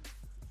 I'm busy.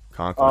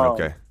 Conklin,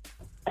 okay.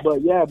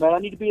 But yeah, man, I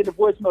need to be in the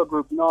voicemail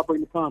group. I'll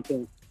bring the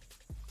content.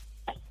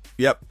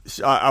 Yep,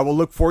 I will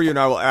look for you and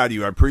I will add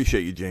you. I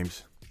appreciate you,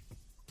 James.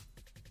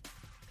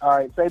 All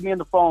right, save me in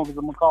the phone because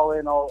I'm gonna call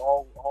in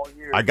all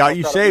year. I got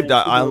you saved.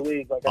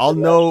 I'll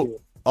know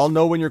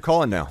when you're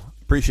calling now.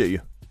 Appreciate you.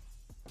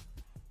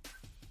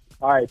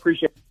 All right,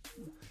 appreciate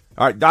it.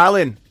 All right,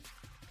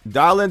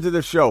 dial into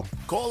the show.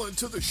 Call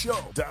into the show.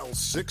 Dial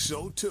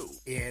 602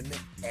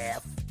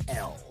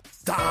 NFL.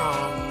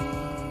 Dong.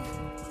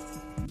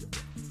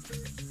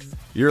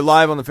 You're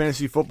live on the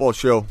Fantasy Football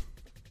Show.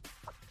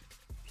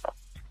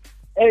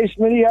 Hey,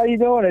 Smitty, how you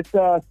doing? It's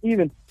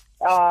Steven.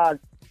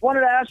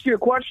 Wanted to ask you a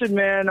question,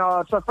 man.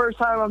 It's the first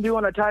time I'm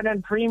doing a tight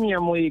end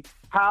premium league.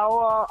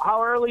 How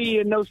early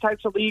in those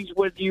types of leagues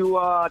would you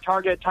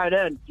target tight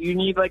end? Do you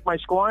need like my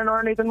scoring or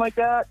anything like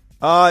that?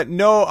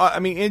 No. I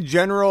mean, in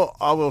general,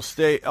 I will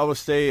say,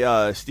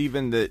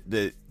 Steven,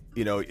 that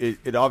you know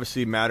it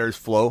obviously matters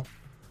flow.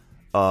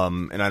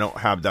 And I don't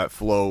have that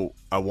flow.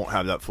 I won't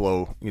have that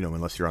flow,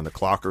 unless you're on the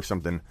clock or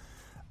something.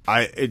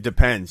 It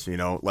depends,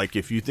 like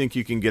if you think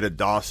you can get a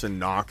Dawson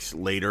Knox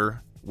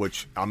later,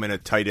 which I'm in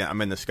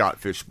the Scott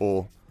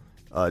Fishbowl,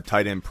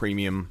 tight end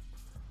premium,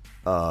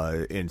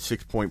 in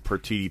 6 point per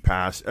TD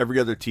pass. Every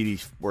other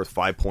TD worth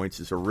 5 points.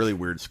 Is a really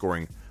weird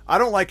scoring. I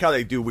don't like how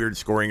they do weird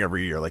scoring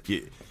every year.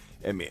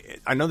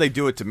 I know they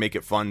do it to make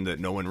it fun that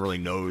no one really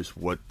knows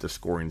what the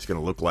scoring is going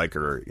to look like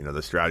or,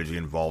 the strategy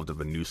involved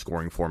of a new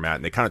scoring format.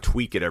 And they kind of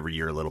tweak it every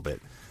year a little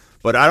bit.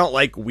 But I don't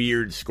like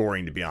weird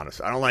scoring, to be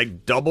honest. I don't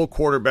like double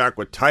quarterback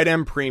with tight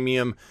end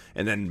premium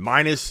and then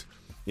minus,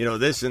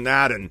 this and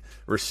that and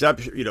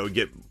reception,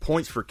 get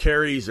points for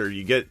carries or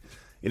you get,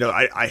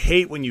 I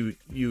hate when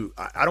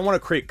I don't want to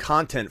create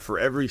content for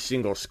every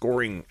single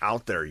scoring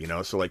out there,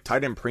 So like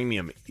tight end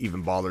premium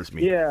even bothers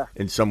me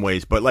in some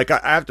ways. But like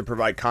I have to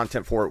provide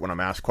content for it when I'm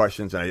asked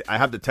questions. And I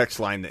have the text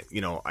line that,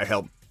 I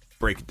help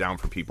break it down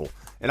for people.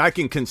 And I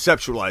can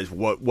conceptualize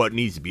what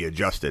needs to be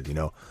adjusted,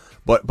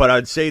 But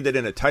I'd say that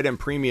in a tight end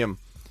premium,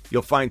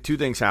 you'll find two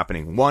things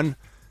happening. One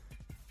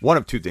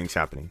of two things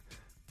happening.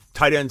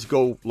 Tight ends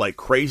go like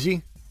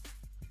crazy,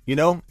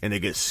 and they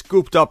get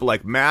scooped up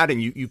like mad, and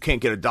you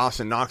can't get a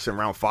Dawson Knox in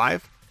round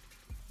 5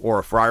 or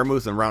a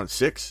Freiermuth in round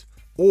 6,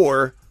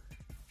 or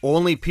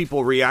only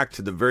people react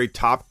to the very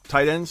top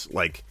tight ends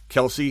like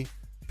Kelsey,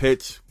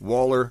 Pitts,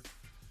 Waller,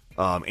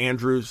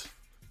 Andrews,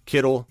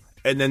 Kittle,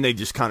 and then they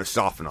just kind of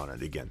soften on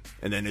it again.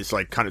 And then it's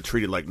like kind of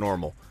treated like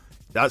normal.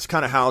 That's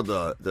kind of how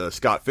the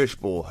Scott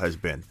Fishbowl has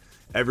been.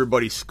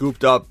 Everybody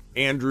scooped up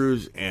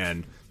Andrews,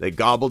 and they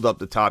gobbled up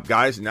the top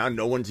guys, and now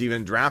no one's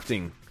even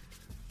drafting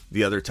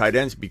the other tight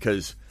ends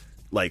because,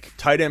 like,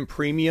 tight end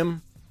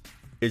premium,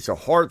 it's a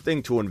hard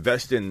thing to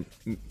invest in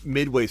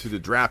midway through the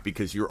draft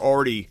because you're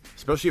already,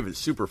 especially if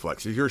it's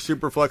Superflex. If you're a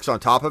Superflex on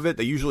top of it,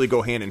 they usually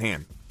go hand in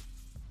hand.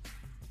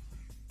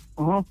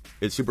 Uh-huh.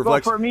 It's Superflex?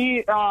 Well, for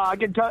me, I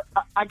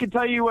can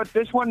tell you what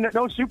this one,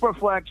 no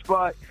Superflex,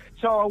 but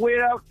so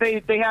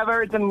they have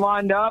everything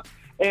lined up.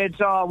 It's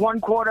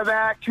 1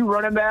 quarterback, 2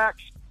 running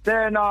backs.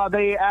 Then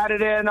they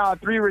added in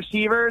 3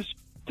 receivers,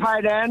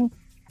 tight end,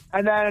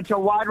 and then it's a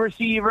wide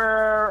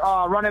receiver,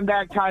 running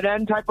back, tight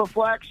end type of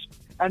flex,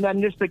 and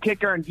then just the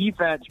kicker and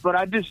defense.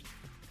 But it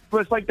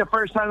was like the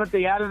first time that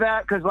they added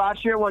that because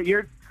last year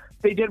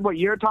they did what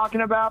you're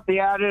talking about. They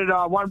added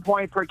 1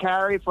 point per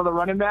carry for the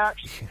running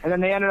backs, and then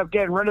they ended up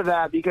getting rid of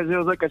that because it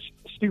was like a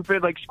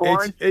stupid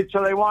scoring.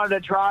 So they wanted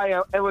to try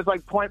it was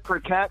like point per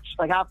catch,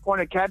 like half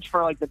point a catch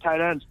for like the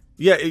tight ends.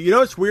 Yeah,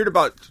 what's weird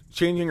about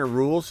changing your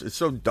rules? It's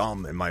so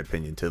dumb, in my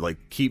opinion, to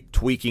keep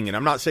tweaking. And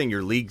I'm not saying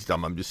your league's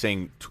dumb. I'm just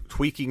saying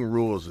tweaking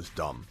rules is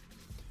dumb.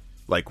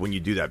 Like when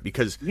you do that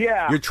because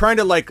you're trying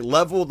to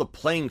level the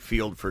playing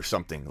field for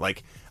something.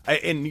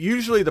 And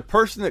usually the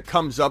person that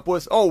comes up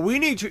with, we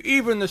need to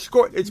even the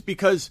score. It's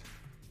because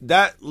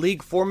that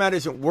league format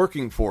isn't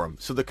working for them.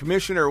 So the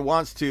commissioner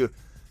wants to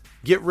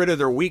get rid of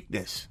their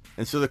weakness.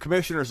 And so the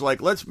commissioner's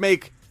like, let's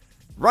make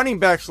running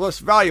backs less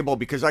valuable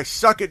because I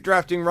suck at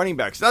drafting running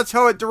backs. That's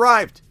how it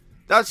derived.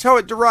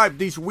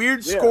 These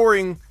weird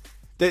scoring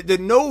that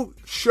no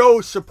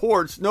show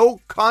supports, no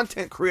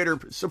content creator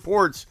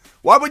supports.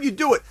 Why would you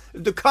do it?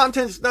 If the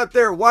content's not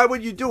there, why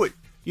would you do it?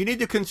 You need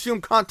to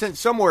consume content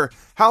somewhere.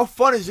 How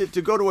fun is it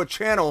to go to a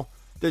channel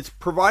that's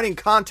providing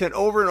content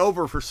over and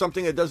over for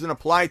something that doesn't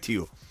apply to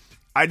you?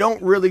 I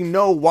don't really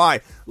know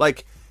why.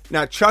 Like,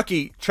 now,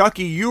 Chucky,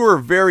 you are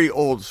very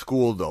old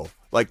school, though.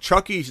 Like,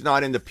 Chucky's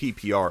not into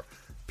PPR.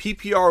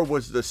 PPR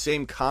was the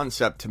same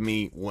concept to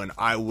me when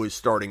I was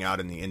starting out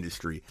in the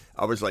industry.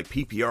 I was like,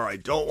 PPR, I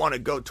don't want to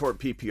go toward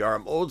PPR.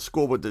 I'm old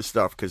school with this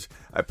stuff because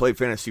I played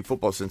fantasy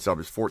football since I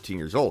was 14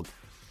 years old.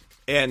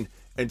 And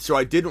so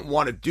I didn't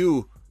want to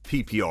do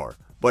PPR.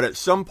 But at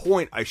some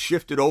point, I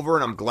shifted over,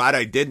 and I'm glad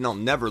I did, and I'll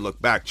never look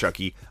back,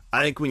 Chucky.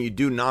 I think when you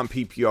do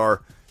non-PPR,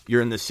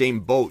 you're in the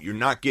same boat. You're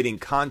not getting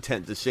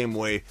content the same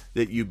way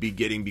that you'd be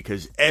getting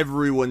because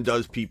everyone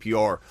does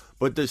PPR.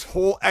 But this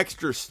whole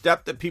extra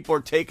step that people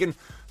are taking,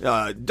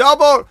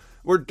 double,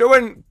 we're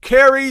doing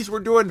carries, we're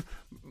doing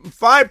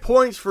 5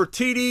 points for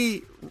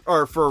TD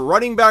or for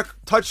running back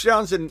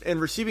touchdowns and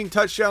receiving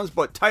touchdowns,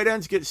 but tight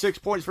ends get 6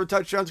 points for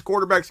touchdowns,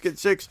 quarterbacks get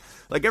 6.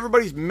 Like,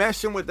 everybody's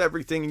messing with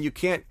everything, and you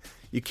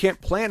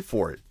can't plan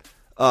for it.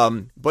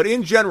 But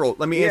in general,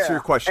 let me answer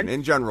your question.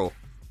 In general,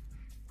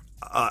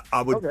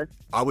 I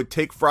would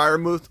take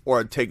Freiermuth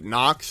or I'd take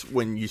Knox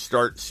when you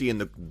start seeing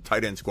the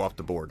tight ends go off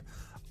the board.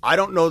 I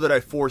don't know that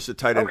I force a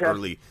tight end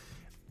early.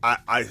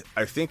 I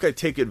think I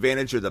take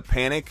advantage of the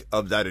panic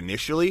of that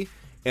initially,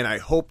 and I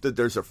hope that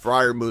there's a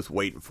Freiermuth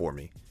waiting for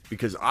me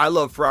because I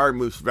love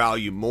Freiermuth's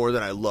value more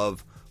than I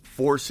love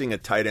forcing a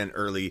tight end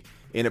early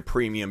in a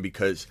premium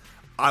because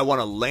I want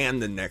to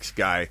land the next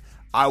guy.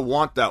 I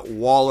want that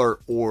Waller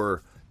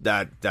or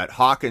that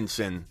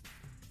Hawkinson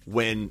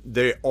when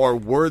they are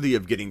worthy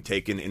of getting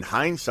taken in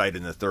hindsight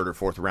in the 3rd or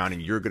 4th round,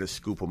 and you're going to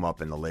scoop them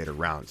up in the later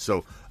rounds.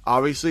 So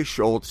obviously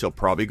Schultz, he'll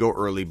probably go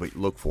early, but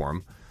look for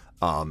him.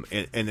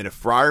 And then if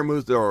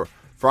Freiermuth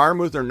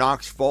or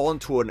Knox fall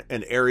into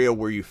an area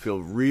where you feel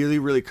really,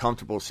 really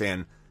comfortable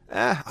saying,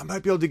 I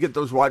might be able to get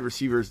those wide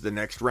receivers the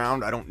next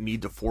round. I don't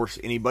need to force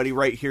anybody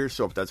right here.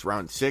 So if that's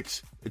round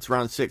 6, it's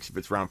round 6. If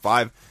it's round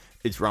 5,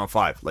 it's round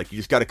 5. Like, you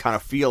just got to kind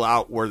of feel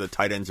out where the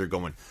tight ends are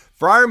going.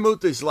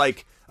 Freiermuth is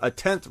like a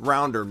 10th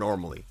rounder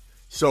normally.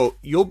 So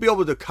you'll be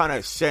able to kind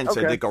of sense,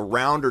 I think, a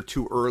round or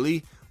two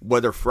early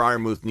whether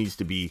Freiermuth needs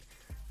to be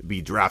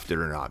drafted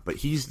or not. But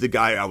he's the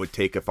guy I would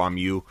take if I'm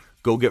you.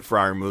 Go get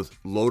Freiermuth,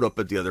 load up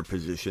at the other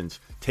positions,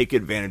 take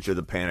advantage of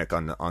the panic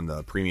on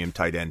the premium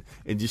tight end,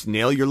 and just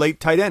nail your late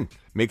tight end.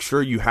 Make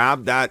sure you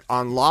have that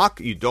on lock.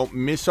 You don't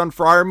miss on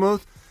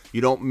Freiermuth.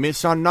 You don't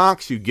miss on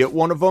Knox. You get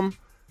one of them.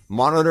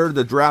 Monitor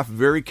the draft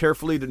very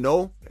carefully to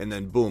know, and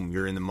then boom,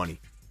 you're in the money.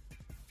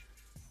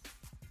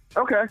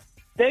 Okay.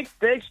 Thanks,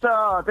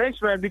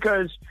 man,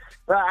 because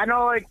I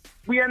know, like,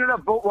 we ended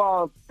up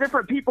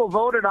different people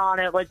voted on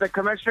it. Like, the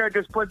commissioner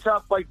just puts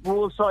up, like,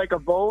 rules to, like, a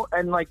vote,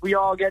 and, like, we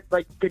all get,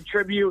 like,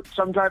 contribute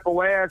some type of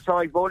way as to,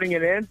 like, voting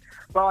it in.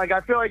 But, like, I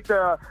feel like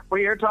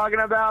what you're talking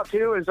about,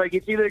 too, is, like,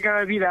 it's either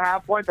going to be the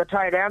half point, the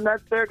tight end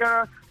that they're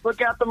going to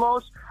look at the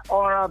most,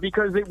 or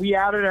because we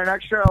added an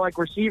extra, like,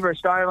 receiver,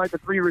 starting, like, the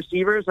 3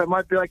 receivers, that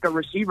might be, like, a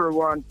receiver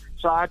one.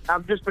 So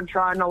I've just been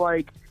trying to,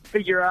 like,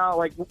 figure out,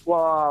 like,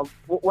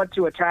 what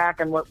to attack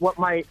and what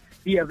might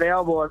be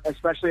available,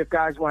 especially if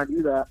guys want to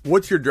do that.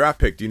 What's your draft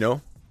pick? Do you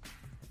know?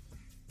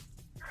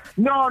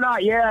 No,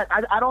 not yet.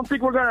 I don't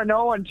think we're going to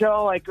know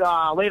until, like,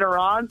 later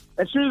on.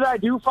 As soon as I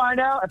do find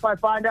out, if I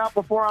find out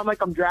before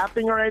I'm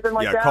drafting or anything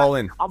like that, call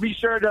in. I'll be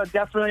sure to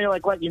definitely,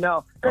 like, let you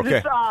know. Because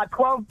it's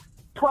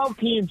 12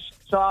 teams,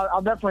 so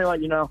I'll definitely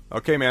let you know.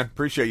 Okay, man.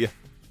 Appreciate you.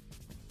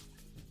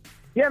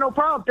 Yeah, no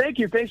problem. Thank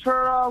you. Thanks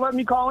for letting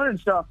me call in and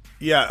stuff.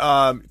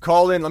 Yeah,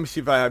 call in. Let me see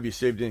if I have you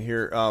saved in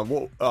here.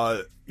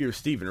 You're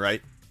Steven,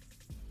 right?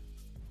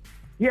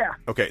 Yeah.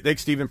 Okay,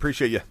 thanks, Steven.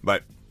 Appreciate you.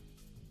 Bye.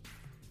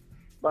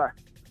 Bye.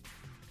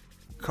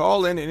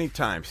 Call in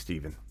anytime,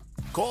 Steven.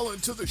 Call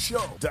into the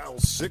show. Dial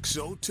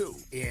 602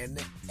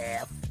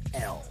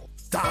 NFL.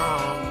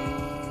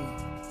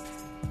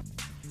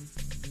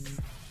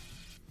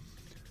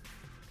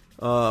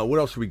 What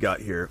else we got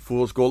here?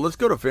 Fool's Gold. Let's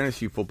go to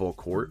Fantasy Football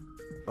Court.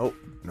 Oh,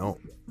 no.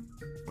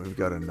 We've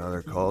got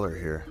another caller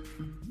here.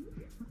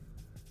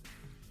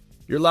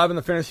 You're live on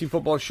the Fantasy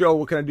Football Show.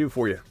 What can I do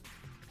for you?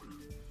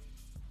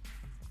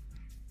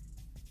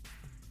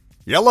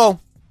 Yellow.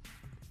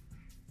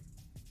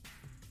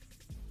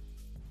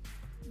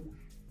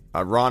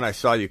 Ron, I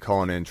saw you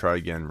calling in. Try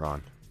again,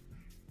 Ron.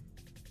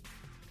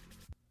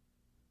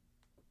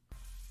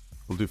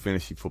 We'll do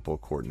Fantasy Football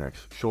Court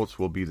next. Schultz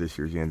will be this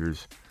year's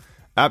Andrews.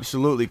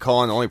 Absolutely,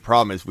 Colin. The only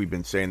problem is we've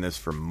been saying this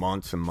for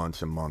months and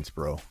months and months,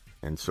 bro.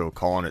 And so,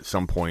 Colin, at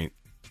some point,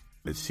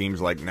 it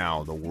seems like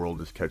now the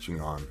world is catching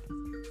on.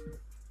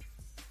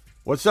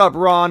 What's up,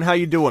 Ron? How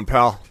you doing,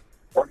 pal?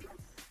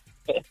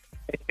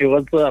 Hey,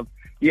 what's up?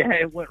 Yeah,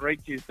 it went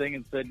right to your thing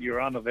and said you're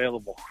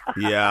unavailable.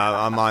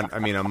 Yeah, I'm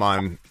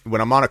on.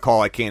 When I'm on a call,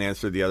 I can't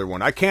answer the other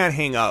one. I can't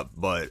hang up,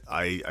 but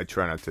I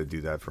try not to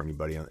do that for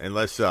anybody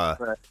unless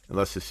the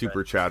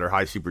super chat or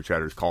high super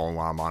chatter is calling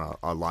while I'm on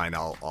a line.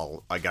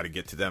 I got to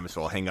get to them,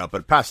 so I'll hang up.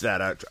 But past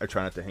that, I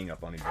try not to hang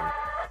up on anybody.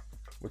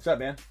 What's up,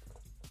 man?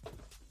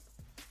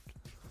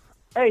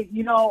 Hey,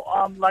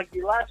 like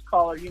your last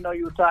caller, you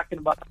were talking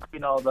about,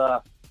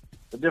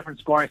 the different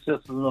scoring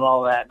systems and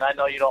all that. And I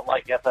know you don't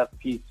like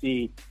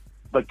FFPC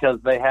because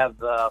they have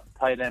the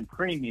tight end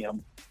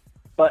premium.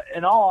 But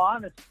in all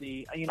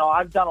honesty,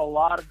 I've done a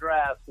lot of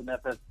drafts in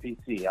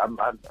FFPC. I'm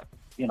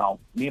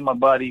me and my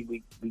buddy,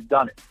 we've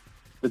done it.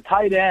 The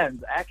tight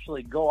ends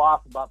actually go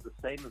off about the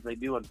same as they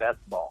do in best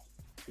ball,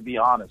 to be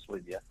honest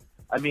with you.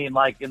 I mean,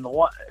 like in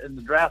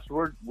the drafts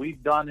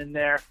we've done in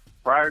there,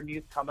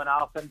 Freiermuth coming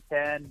off in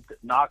 10,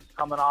 Knox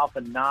coming off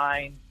in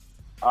 9,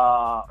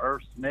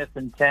 Irv Smith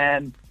in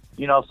 10.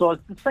 So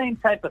it's the same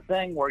type of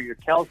thing where your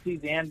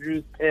Kelce's,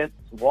 Andrews, Pitts,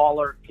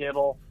 Waller,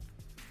 Kittle,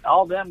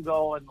 all them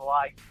go in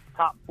like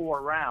top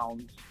 4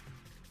 rounds,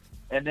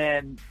 and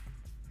then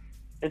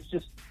it's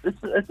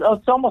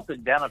almost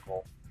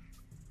identical.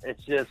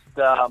 It's just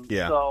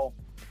So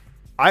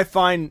I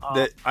find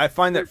that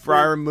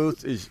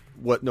Freiermuth is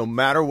no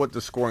matter what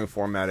the scoring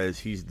format is,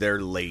 he's there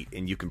late,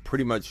 and you can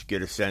pretty much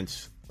get a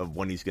sense of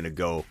when he's going to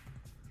go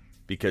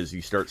because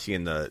you start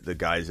seeing the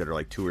guys that are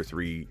like 2 or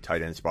 3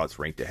 tight end spots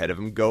ranked ahead of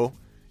him go.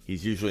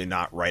 He's usually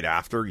not right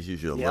after. He's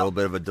usually a little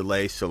bit of a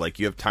delay, so like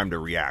you have time to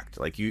react.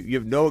 Like you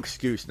have no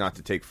excuse not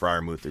to take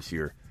Freiermuth this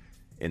year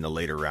in the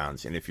later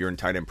rounds. And if you're in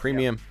tight end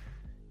premium,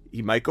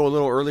 he might go a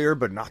little earlier,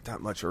 but not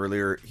that much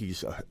earlier.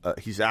 He's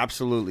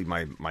absolutely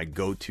my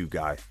go-to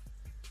guy.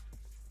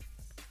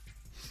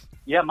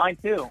 Yeah, mine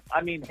too.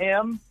 I mean,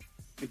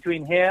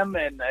 between him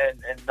and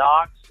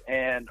Knox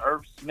and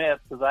Irv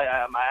Smith, because I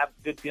have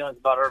good feelings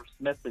about Irv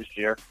Smith this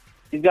year.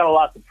 He's got a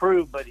lot to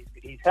prove, but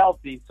he's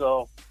healthy,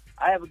 so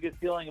I have a good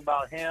feeling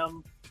about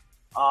him.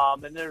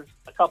 And there's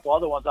a couple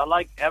other ones. I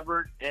like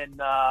Everett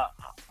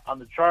on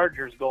the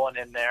Chargers going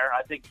in there.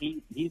 I think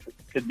he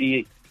could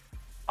be.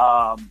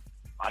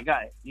 I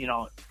got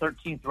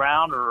 13th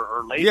round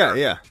or later.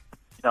 Yeah.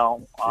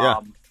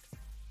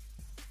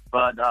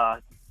 But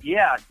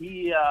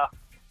he.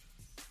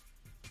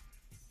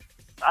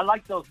 I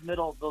like those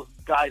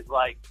guys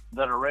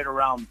that are right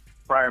around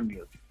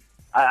Freiermuth.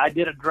 I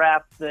did a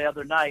draft the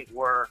other night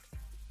where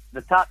the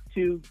top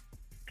 2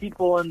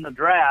 people in the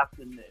draft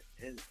in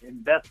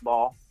best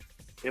ball,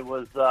 it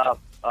was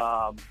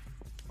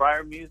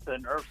Freiermuth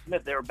and Irv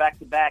Smith. They were back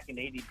to back in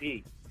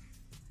ADP,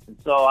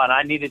 and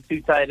I needed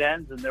 2 tight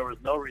ends, and there was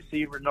no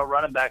receiver, no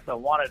running backs I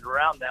wanted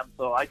around them,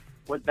 so I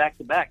went back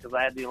to back because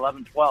I had the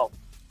 11-12.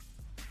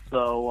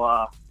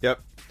 So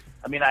yep.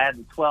 I mean, I had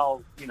the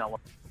 12.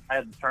 I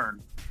had the turn.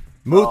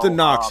 Muth and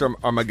Knox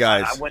are my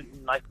guys. I went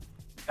and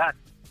got.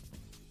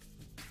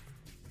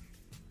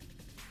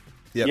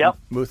 Yep.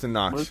 Muth and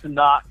Knox.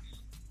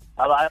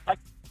 I like,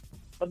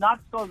 but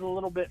Knox goes a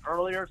little bit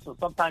earlier, so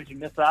sometimes you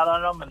miss out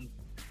on them. And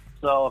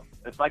so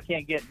if I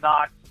can't get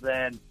Knox,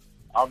 then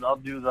I'll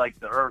do like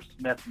the Irv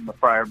Smith and the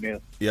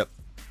Freiermuth. Yep.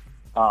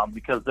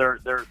 Because they're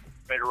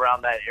right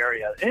around that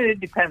area. It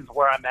depends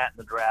where I'm at in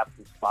the draft,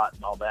 the spot,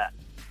 and all that.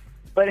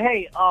 But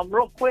hey,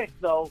 real quick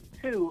though,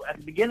 too, at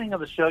the beginning of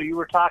the show, you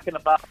were talking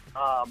about,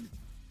 how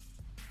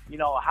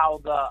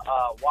the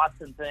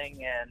Watson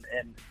thing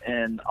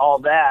and all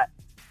that.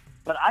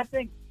 But I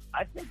think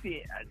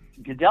the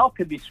Goodell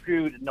could be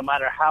screwed no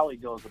matter how he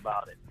goes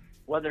about it,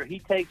 whether he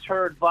takes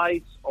her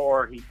advice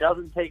or he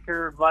doesn't take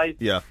her advice.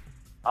 Yeah.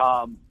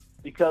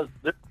 Because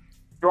the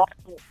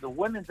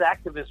women's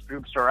activist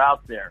groups are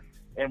out there,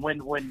 and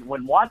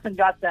when Watson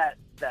got that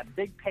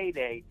big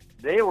payday,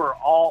 they were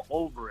all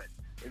over it.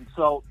 And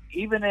so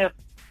even if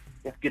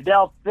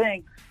Goodell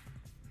thinks,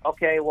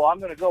 okay, well, I'm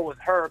going to go with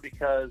her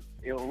because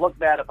it will look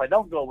bad if I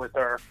don't go with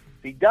her,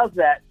 if he does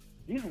that,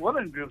 these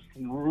women groups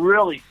can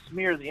really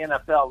smear the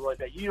NFL really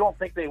bad. You don't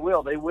think they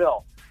will? They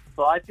will.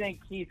 So I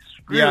think he's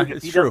screwed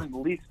if he doesn't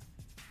at least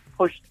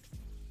push.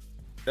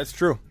 That's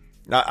true.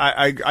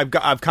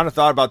 I've kind of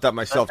thought about that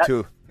myself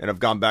too, and I've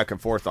gone back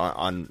and forth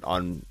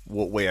on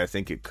what way I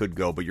think it could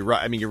go. But you're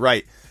right. I mean, you're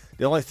right.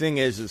 The only thing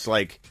is, it's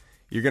like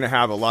you're going to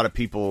have a lot of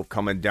people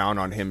coming down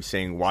on him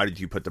saying, "Why did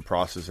you put the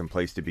process in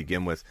place to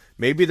begin with?"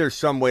 Maybe there's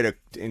some way to,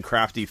 in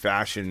crafty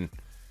fashion,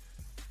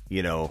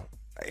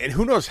 and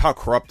who knows how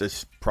corrupt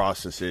this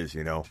process is,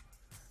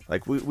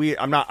 Like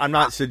I'm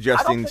not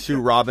suggesting Sue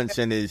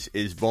Robinson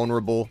is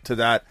vulnerable to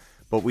that,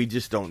 but we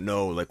just don't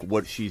know like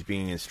what she's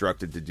being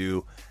instructed to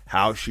do,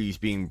 how she's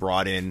being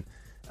brought in,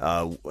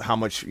 how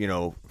much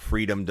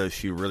freedom does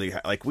she really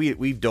have? Like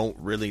we don't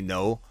really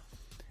know,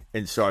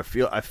 and so I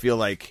feel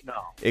like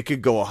it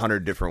could go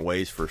 100 different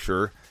ways for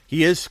sure.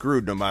 He is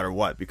screwed no matter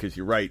what, because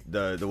you're right,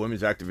 the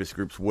women's activist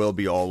groups will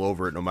be all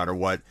over it no matter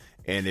what,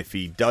 and if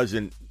he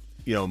doesn't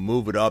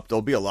move it up,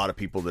 there'll be a lot of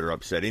people that are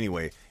upset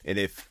anyway. And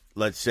if,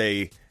 let's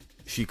say,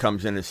 she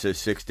comes in and says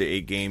 6 to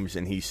 8 games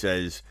and he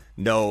says,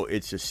 no,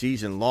 it's a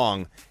season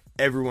long,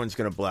 everyone's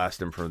going to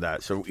blast him for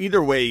that. So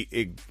either way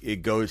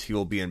it goes, he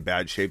will be in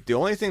bad shape. The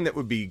only thing that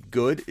would be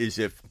good is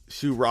if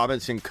Sue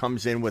Robinson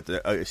comes in with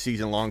a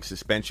season-long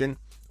suspension,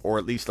 or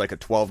at least like a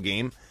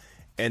 12-game,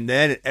 and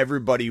then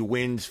everybody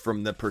wins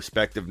from the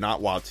perspective,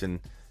 not Watson,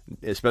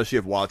 especially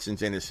if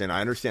Watson's innocent.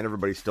 I understand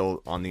everybody's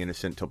still on the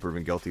innocent till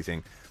proven guilty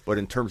thing, but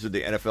in terms of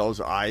the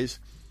NFL's eyes,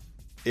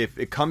 if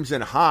it comes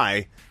in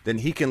high, then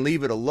he can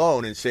leave it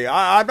alone and say,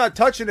 I'm not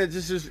touching it.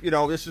 This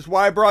is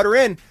why I brought her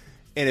in.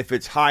 And if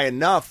it's high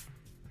enough,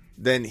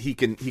 then he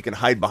can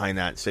hide behind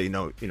that and say,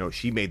 no,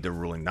 she made the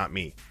ruling, not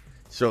me.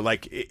 So,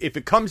 like, if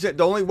it comes in,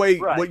 the only way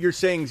what you're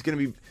saying is going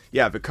to be,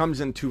 if it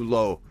comes in too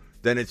low,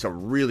 then it's a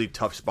really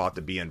tough spot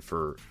to be in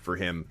for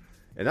him.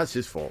 And that's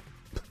his fault.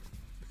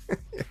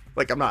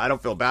 Like, I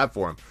don't feel bad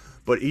for him,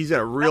 but he's in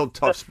a real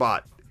tough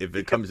spot if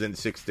it comes in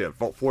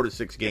 4 to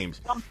 6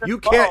 games. You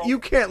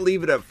can't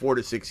leave it at 4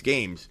 to 6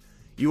 games.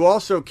 You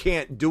also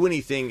can't do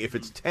anything if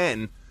it's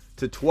 10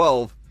 to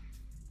 12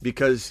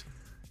 because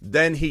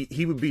then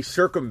he would be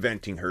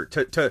circumventing her.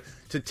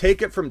 To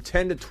take it from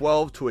 10 to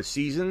 12 to a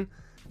season,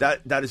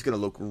 that is going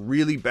to look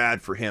really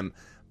bad for him.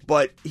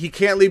 But he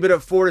can't leave it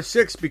at 4 to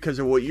 6 because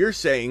of what you're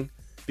saying,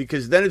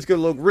 because then it's going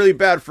to look really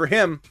bad for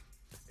him.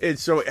 And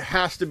so it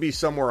has to be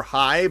somewhere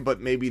high, but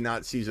maybe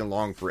not season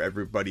long for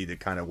everybody to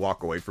kind of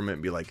walk away from it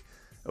and be like,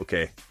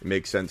 okay, it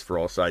makes sense for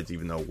all sides,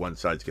 even though one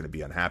side's going to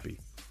be unhappy.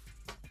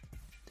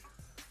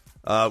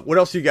 What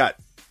else you got?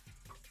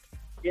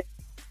 Yeah.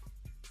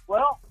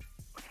 Well,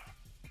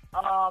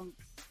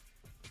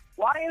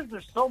 why is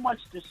there so much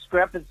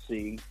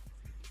discrepancy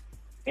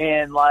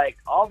in like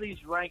all these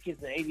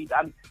rankings and 80?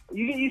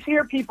 You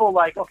hear people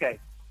like, okay,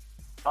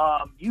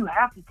 you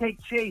have to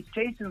take Chase.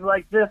 Chase is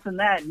like this and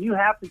that, and you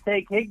have to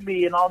take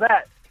Higbee and all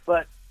that.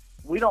 But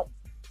we don't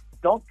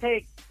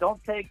take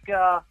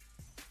the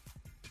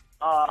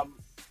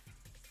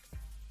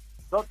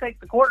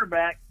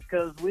quarterback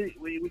because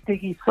we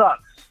think he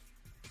sucks.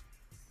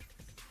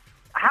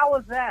 How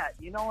is that?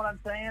 You know what I'm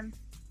saying?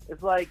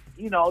 It's like,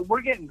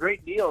 we're getting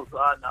great deals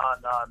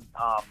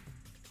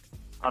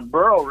on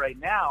Burrow right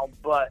now,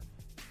 but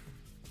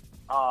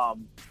I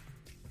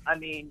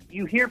mean,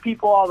 you hear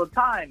people all the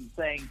time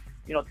saying,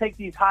 take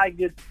these high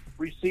good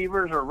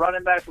receivers or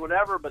running backs or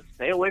whatever, but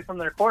stay away from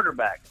their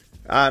quarterback.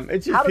 How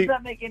does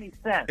that make any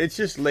sense? It's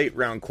just late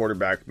round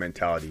quarterback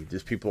mentality.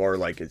 Just people are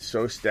like, it's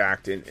so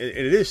stacked, and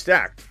it is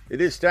stacked.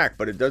 It is stacked,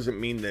 but it doesn't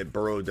mean that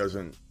Burrow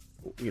doesn't.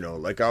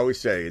 Like I always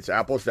say, it's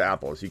apples to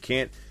apples. You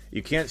can't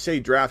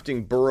say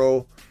drafting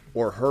Burrow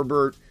or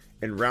Herbert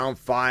in round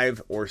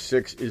 5 or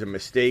 6 is a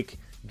mistake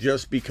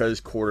just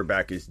because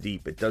quarterback is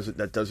deep.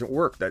 That doesn't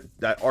work.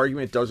 That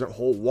argument doesn't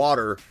hold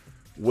water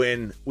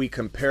when we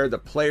compare the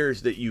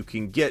players that you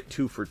can get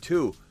 2 for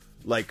 2,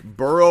 like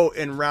Burrow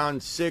in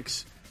round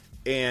 6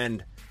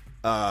 and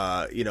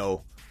versus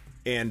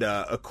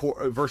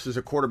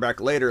a quarterback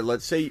later.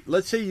 Let's say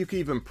you could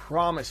even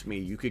promise me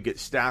you could get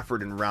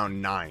Stafford in round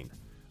 9.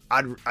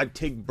 I'd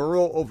take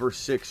Burrow over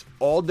 6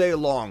 all day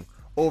long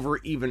over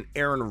even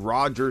Aaron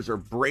Rodgers or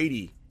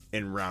Brady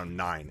in round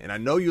 9. And I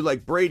know you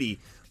like Brady,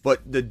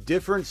 but the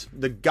difference,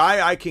 the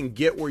guy I can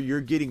get where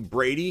you're getting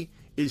Brady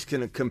is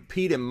going to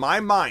compete in my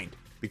mind,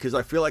 because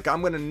I feel like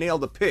I'm going to nail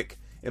the pick.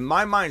 In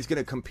my mind, is going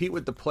to compete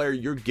with the player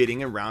you're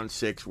getting in round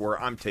 6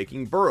 where I'm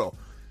taking Burrow.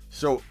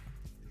 So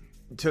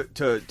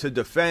to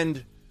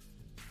defend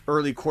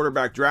early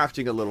quarterback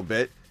drafting a little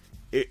bit,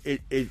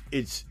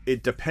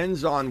 it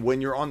depends on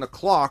when you're on the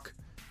clock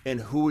and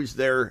who is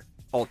there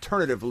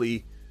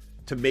alternatively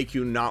to make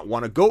you not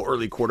want to go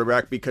early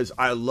quarterback, because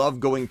I love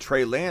going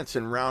Trey Lance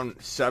in round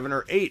 7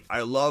 or 8.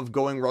 I love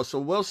going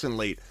Russell Wilson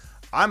late.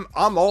 I'm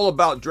all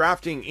about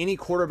drafting any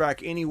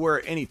quarterback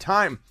anywhere,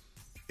 anytime.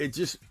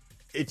 It's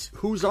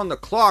who's on the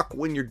clock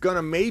when you're going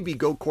to maybe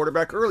go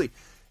quarterback early.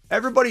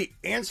 Everybody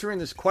answering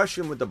this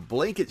question with a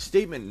blanket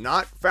statement,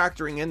 not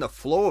factoring in the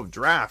flow of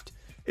draft.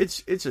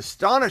 It's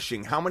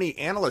astonishing how many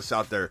analysts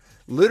out there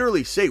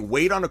literally say,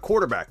 wait on a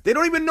quarterback. They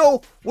don't even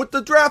know what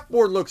the draft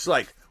board looks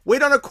like.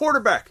 Wait on a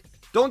quarterback.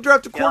 Don't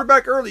draft a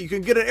quarterback early. You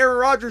can get an Aaron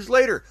Rodgers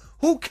later.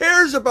 Who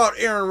cares about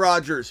Aaron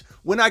Rodgers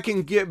when I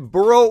can get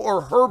Burrow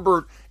or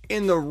Herbert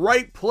in the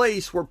right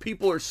place where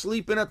people are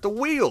sleeping at the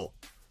wheel?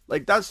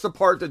 Like, that's the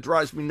part that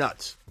drives me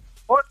nuts.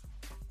 Or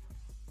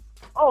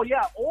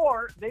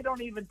they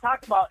don't even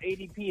talk about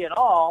ADP at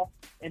all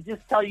and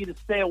just tell you to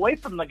stay away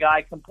from the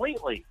guy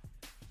completely.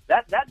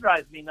 That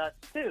drives me nuts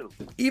too.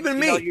 Even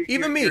me.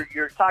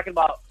 You're talking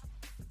about.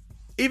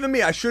 Even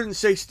me. I shouldn't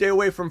say stay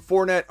away from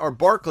Fournette or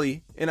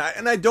Barkley, and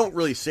I don't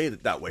really say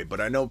that way,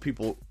 but I know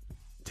people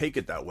take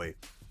it that way.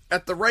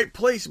 At the right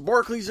place,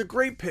 Barkley's a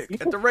great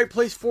pick. At the right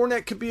place,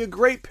 Fournette could be a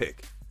great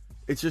pick.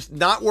 It's just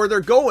not where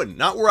they're going.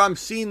 Not where I'm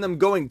seeing them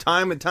going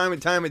time and time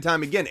and time and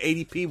time again.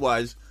 ADP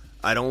wise,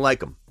 I don't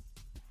like them.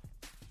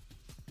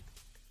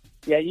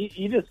 Yeah,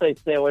 you just say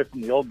stay away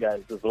from the old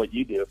guys is what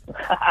you do.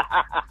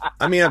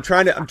 I mean, I'm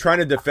trying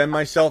to defend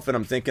myself, and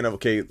I'm thinking of,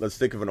 okay, let's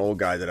think of an old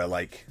guy that I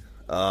like,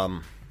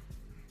 because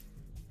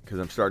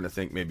I'm starting to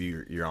think maybe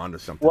you're onto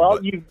something. Well,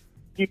 you've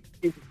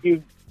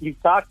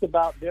talked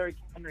about Derrick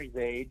Henry's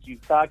age.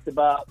 You've talked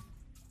about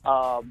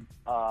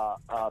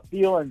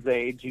Thielen's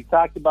age. You've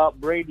talked about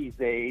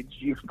Brady's age.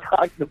 You've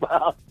talked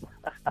about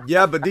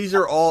yeah, but these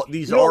all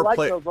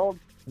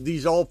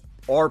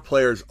are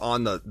players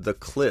on the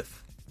cliff.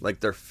 Like,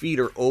 their feet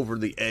are over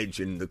the edge,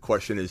 and the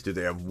question is, do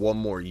they have one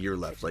more year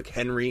left? Like,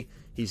 Henry,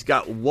 He's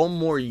got one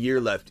more year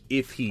left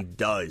if he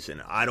does,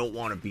 and I don't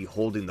want to be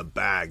holding the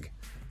bag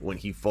when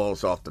he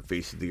falls off the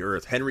face of the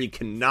earth. Henry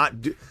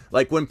cannot do,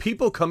 like when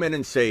people come in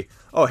and say,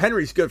 oh,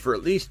 Henry's good for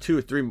at least 2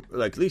 or 3,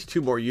 like at least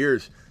 2 more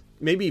years,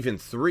 maybe even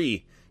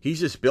 3. He's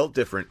just built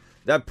different.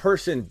 That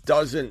person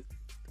doesn't,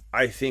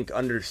 I think,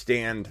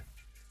 understand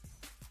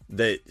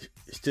that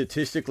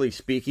statistically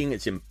speaking,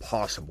 it's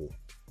impossible.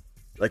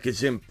 Like,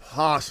 it's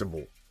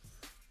impossible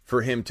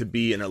for him to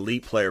be an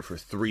elite player for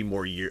 3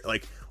 more years.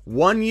 Like,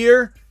 1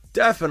 year,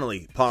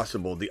 definitely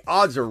possible. The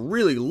odds are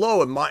really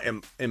low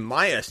in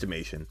my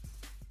estimation.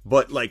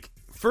 But, like,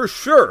 for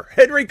sure,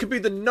 Henry could be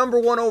the number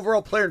 1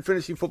 overall player in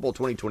fantasy football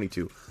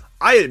 2022.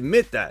 I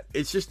admit that.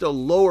 It's just a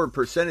lower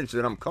percentage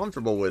that I'm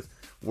comfortable with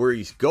where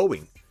he's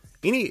going.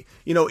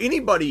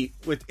 Anybody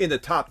within the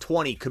top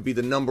 20 could be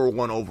the number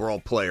 1 overall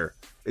player.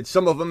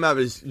 Some of them have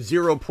a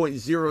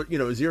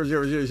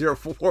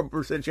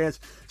 0.00004% chance.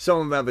 Some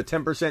of them have a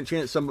 10%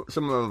 chance. Some of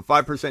them have a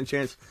 5%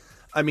 chance.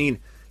 I mean,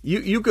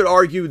 you could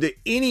argue that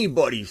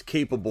anybody's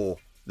capable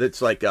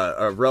that's like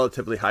a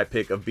relatively high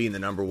pick of being the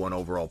number 1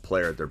 overall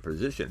player at their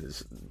position.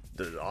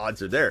 The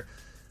odds are there.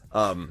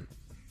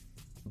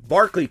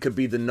 Barkley could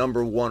be the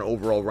number 1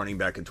 overall running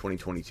back in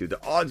 2022.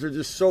 The odds are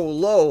just so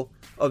low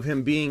of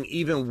him being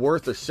even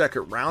worth a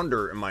second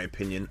rounder, in my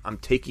opinion. I'm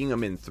taking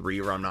him in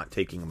 3, or I'm not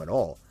taking him at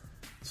all.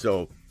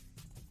 So,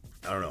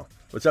 I don't know.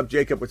 What's up,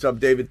 Jacob? What's up,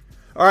 David?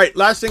 All right,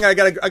 last thing, I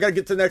gotta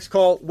get to the next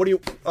call. What do you?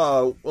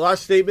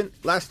 Last statement,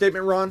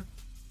 Ron.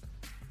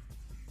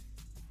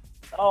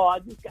 Oh, I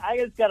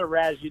just gotta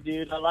razz you,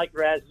 dude. I like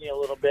razzing you a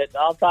little bit.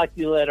 I'll talk to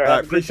you later. I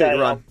appreciate it,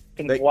 Ron.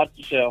 Watch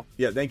the show.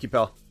 Yeah, thank you,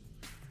 pal.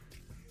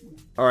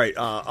 All right,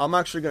 I'm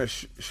actually going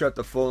to shut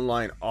the phone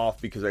line off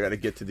because I got to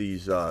get to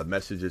these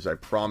messages. I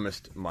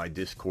promised my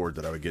Discord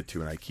that I would get to,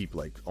 and I keep,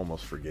 like,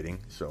 almost forgetting.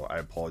 So I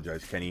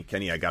apologize, Kenny.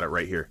 Kenny, I got it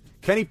right here.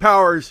 Kenny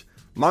Powers,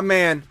 my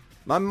man,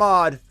 my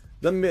mod,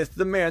 the myth,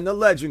 the man, the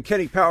legend.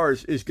 Kenny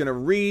Powers is going to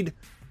read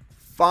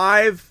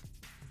 4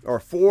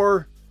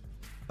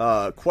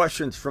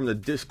 questions from the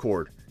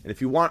Discord. And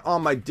if you want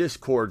on my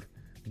Discord,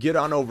 get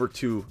on over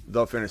to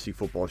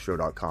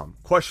thefantasyfootballshow.com.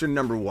 Question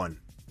number 1.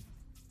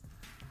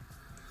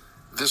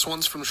 This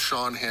one's from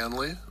Sean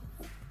Hanley.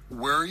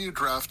 Where are you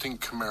drafting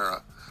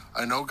Kamara?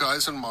 I know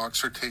guys in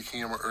mocks are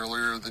taking him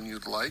earlier than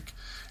you'd like.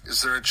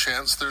 Is there a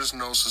chance there's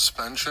no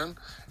suspension?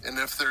 And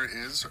if there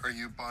is, are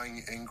you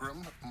buying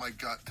Ingram? My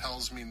gut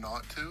tells me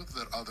not to,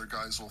 that other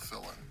guys will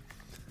fill in.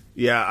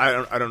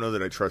 Yeah, I don't know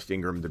that I trust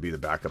Ingram to be the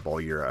backup all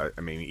year.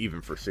 I mean,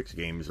 even for 6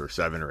 games or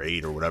 7 or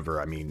 8 or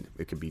whatever. I mean,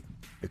 it could be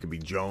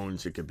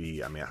Jones. It could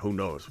be, I mean, who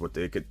knows what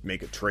they could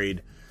make a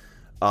trade.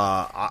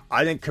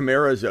 I think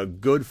Kamara is a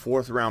good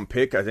 4th round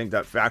pick. I think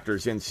that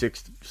factors in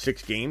 6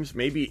 games,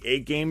 maybe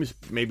 8 games,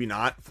 maybe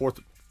not. Fourth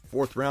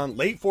round,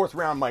 late 4th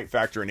round might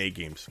factor in 8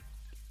 games.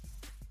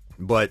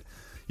 But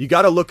you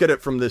got to look at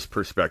it from this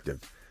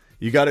perspective.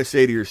 You got to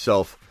say to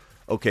yourself,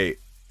 okay,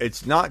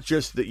 it's not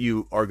just that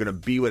you are going to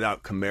be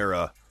without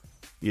Kamara,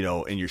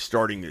 and you're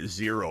starting at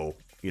 0.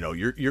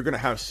 You're going to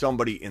have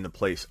somebody in the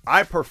place.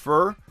 I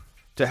prefer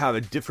to have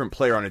a different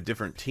player on a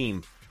different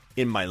team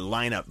in my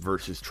lineup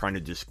versus trying to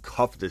just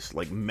cuff this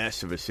like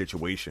mess of a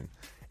situation.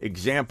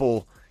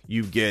 Example,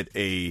 you get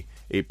a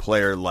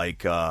player like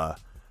trying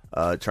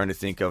to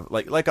think of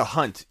like a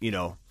Hunt.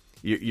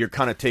 You're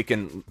kind of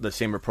taking the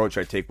same approach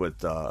I take with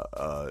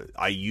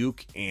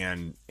Ayuk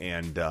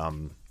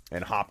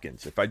and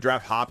Hopkins. If I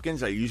draft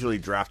Hopkins, I usually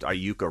draft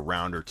Ayuk a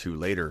round or 2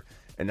 later,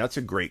 and that's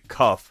a great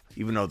cuff,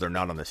 even though they're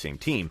not on the same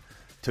team,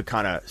 to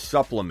kind of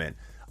supplement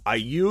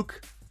Ayuk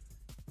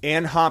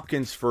and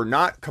Hopkins for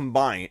not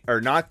combined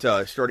or not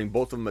starting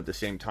both of them at the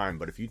same time.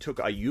 But if you took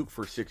Ayuk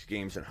for 6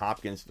 games and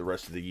Hopkins the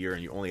rest of the year,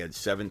 and you only had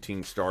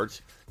 17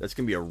 starts, that's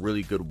going to be a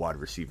really good wide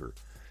receiver.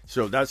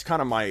 So that's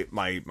kind of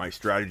my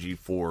strategy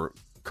for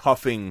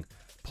cuffing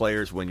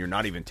players when you're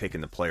not even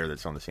taking the player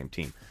that's on the same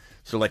team.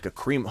 So like a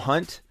Kareem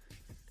Hunt,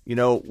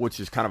 which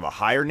is kind of a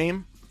higher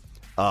name,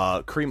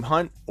 Kareem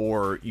Hunt,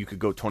 or you could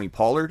go Tony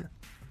Pollard.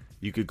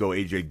 You could go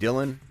A.J.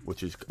 Dillon,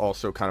 which is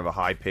also kind of a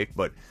high pick,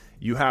 but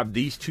you have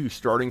these 2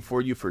 starting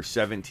for you for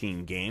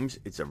 17 games.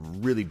 It's a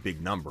really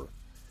big number.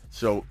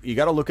 So you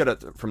got to look at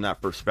it from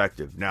that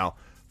perspective. Now,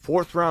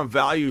 4th round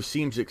value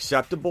seems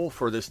acceptable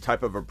for this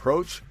type of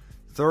approach.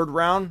 3rd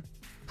round,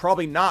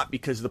 probably not,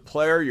 because the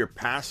player you're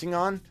passing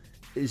on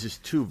is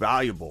just too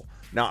valuable.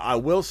 Now, I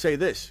will say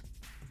this.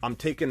 I'm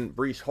taking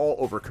Breece Hall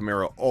over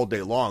Kamara all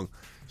day long.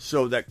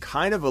 So that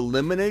kind of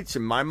eliminates,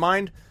 in my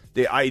mind,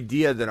 the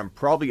idea that I'm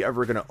probably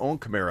ever going to own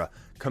Kamara.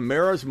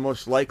 Kamara's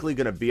most likely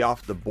going to be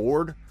off the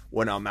board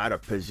when I'm at a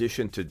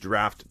position to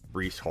draft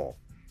Breece Hall.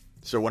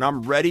 So when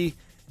I'm ready,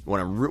 when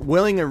I'm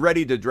willing and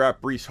ready to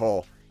draft Breece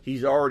Hall,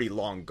 he's already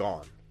long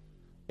gone.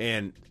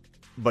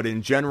 But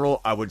in general,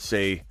 I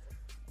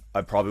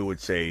probably would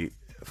say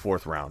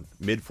 4th round.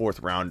 Mid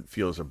 4th round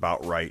feels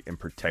about right and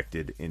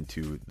protected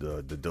into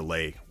the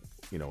delay,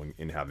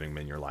 in having him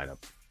in your lineup.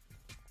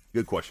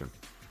 Good question.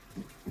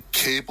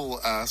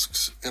 Cable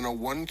asks, in a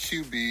 1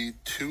 QB,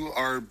 2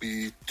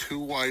 RB, 2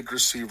 wide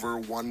receiver,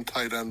 1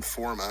 tight end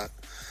format,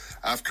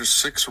 After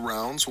 6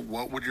 rounds,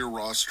 what would your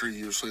roster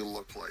usually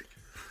look like?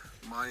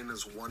 Mine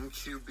is 1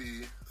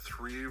 QB,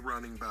 3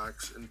 running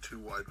backs, and 2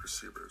 wide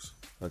receivers.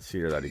 Let's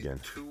hear that again.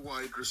 2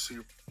 wide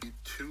receivers,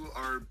 2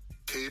 RB.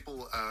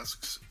 Cable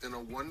asks, in a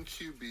 1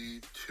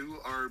 QB, 2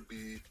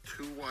 RB,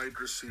 2 wide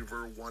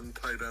receiver, 1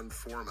 tight end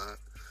format,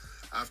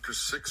 after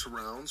 6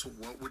 rounds,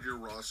 what would your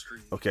roster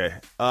use? Okay.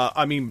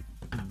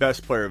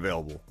 Best player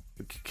available.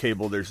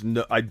 Cable,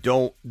 I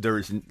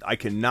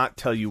cannot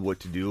tell you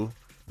what to do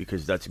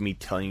because that's me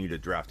telling you to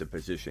draft a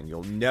position.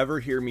 You'll never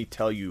hear me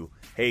tell you,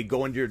 hey,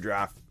 go into your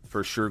draft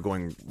for sure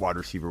going wide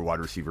receiver,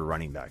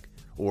 running back.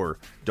 Or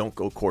don't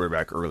go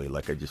quarterback early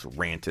like I just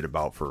ranted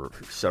about for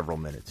several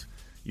minutes.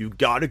 You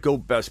got to go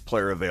best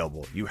player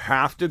available. You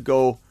have to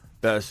go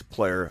best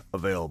player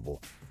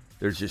available.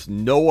 There's just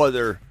no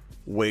other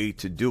way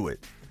to do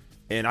it.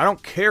 And I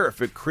don't care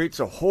if it creates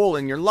a hole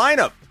in your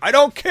lineup. I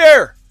don't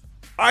care.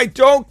 I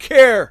don't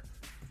care.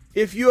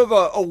 If you have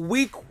a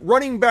weak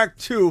running back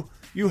 2,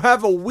 you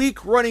have a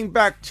weak running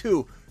back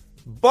 2.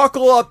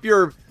 Buckle up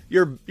your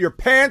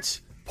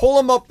pants, pull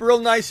them up real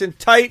nice and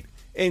tight,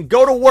 and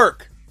go to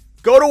work.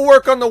 Go to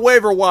work on the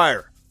waiver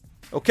wire.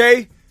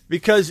 Okay?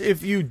 Because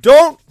if you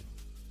don't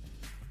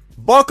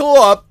buckle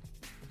up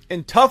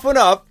and toughen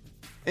up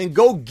and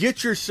go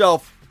get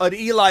yourself an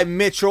Eli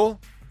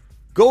Mitchell,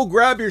 go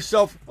grab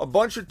yourself a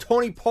bunch of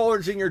Tony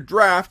Pollards in your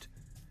draft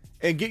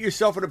and get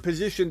yourself in a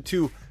position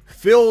to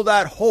fill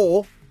that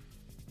hole,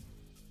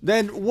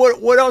 then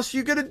what else are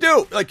you going to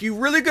do? Like, you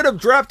really going to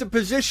draft a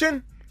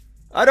position?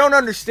 I don't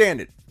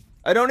understand it.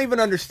 I don't even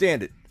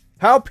understand it.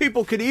 How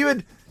people could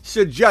even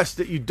suggest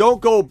that you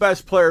don't go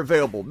best player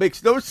available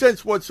makes no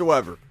sense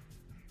whatsoever.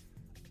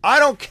 I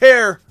don't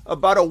care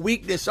about a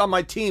weakness on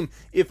my team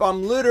if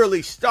I'm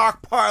literally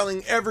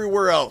stockpiling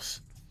everywhere else.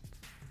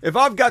 If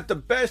I've got the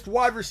best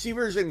wide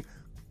receivers and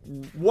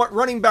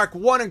running back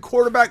 1 and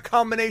quarterback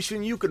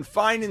combination you can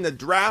find in the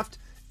draft,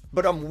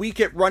 but I'm weak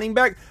at running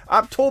back,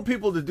 I've told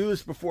people to do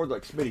this before,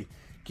 like, Smitty,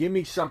 give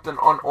me something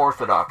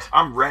unorthodox.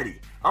 I'm ready.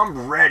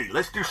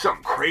 Let's do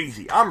something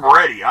crazy. I'm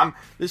ready.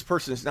 This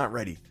person's not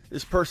ready.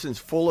 This person's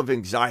full of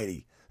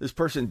anxiety. This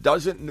person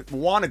doesn't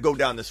want to go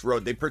down this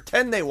road. They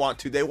pretend they want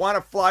to. They want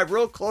to fly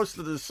real close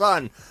to the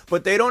sun,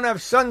 but they don't have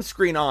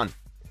sunscreen on.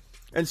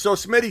 And so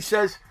Smitty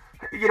says,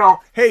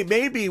 hey,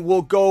 maybe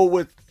we'll go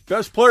with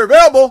best player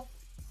available.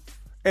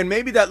 And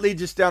maybe that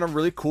leads us down a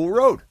really cool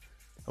road.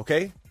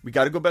 Okay? We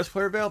got to go best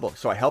player available.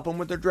 So I help them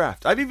with their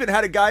draft. I've even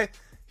had a guy,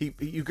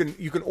 you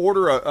can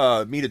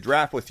order me to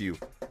draft with you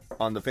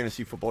on the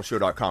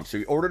fantasyfootballshow.com. So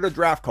he ordered a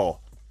draft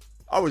call.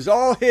 I was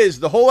all his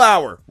the whole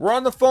hour. We're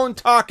on the phone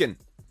talking.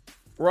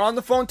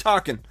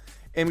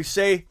 And we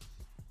say,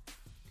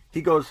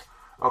 he goes,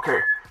 okay.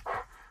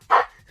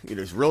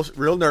 He's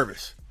real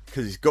nervous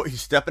because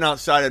he's stepping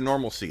outside of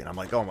normalcy. And I'm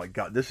like, oh my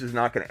God, this is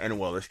not going to end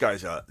well. This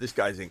guy's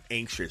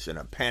anxious in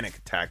a panic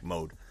attack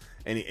mode.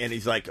 And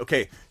he's like,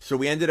 okay, so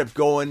we ended up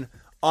going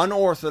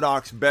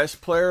unorthodox,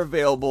 best player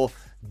available.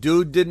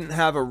 Dude didn't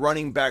have a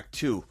running back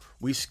 2.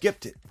 We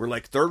skipped it. We're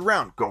like, 3rd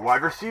round, go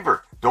wide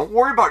receiver. Don't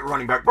worry about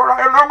running back. But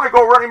I normally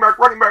go running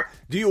back.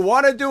 Do you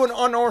want to do an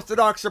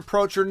unorthodox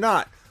approach or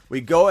not?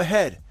 We go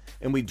ahead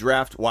and we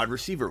draft wide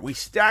receiver. We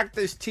stack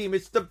this team.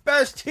 It's the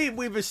best team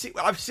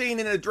I've seen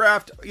in a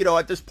draft,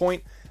 at this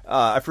point.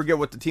 I forget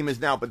what the team is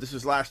now, but this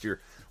was last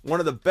year. One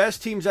of the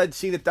best teams I'd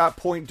seen at that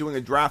point doing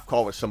a draft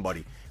call with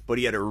somebody. But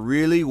he had a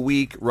really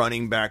weak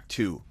running back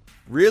 2.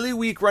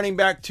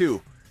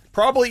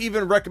 Probably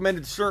even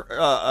recommended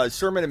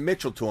Sermon and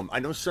Mitchell to him. I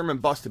know Sermon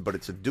busted, but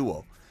it's a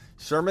duo.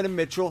 Sermon and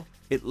Mitchell,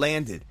 it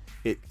landed.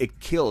 It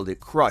killed. It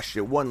crushed.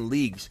 It won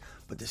leagues.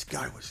 But this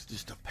guy was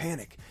just a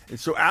panic. And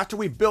so after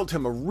we built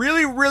him a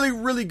really, really,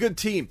 really good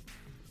team,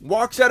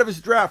 walks out of his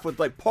draft with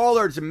like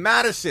Pollards and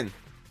Madison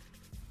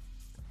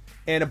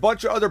and a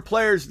bunch of other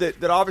players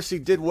that obviously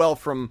did well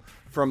from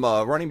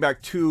a running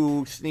back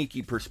 2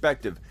 sneaky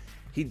perspective.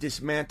 He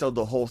dismantled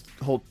the whole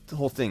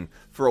thing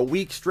for a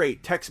week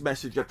straight, text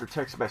message after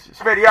text message.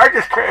 Smitty, I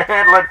just can't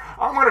handle it.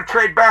 I'm going to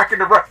trade back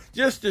into run.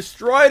 Just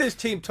destroyed his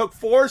team. Took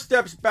 4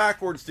 steps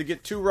backwards to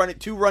get two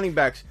running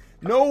backs.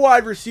 No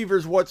wide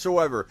receivers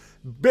whatsoever.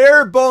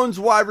 Bare bones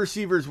wide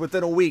receivers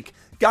within a week.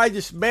 Guy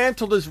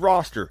dismantled his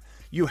roster.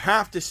 You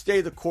have to stay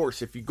the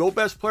course. If you go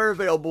best player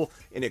available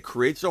and it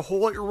creates a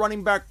hole at your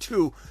running back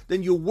 2,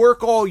 then you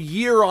work all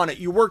year on it.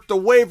 You work the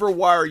waiver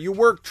wire. You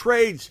work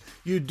trades.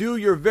 You do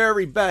your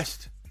very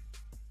best.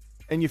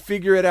 And you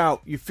figure it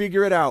out.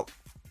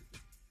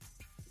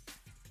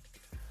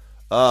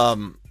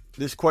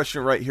 This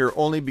question right here,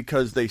 only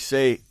because they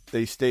say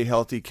they stay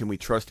healthy, can we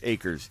trust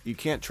Akers? You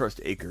can't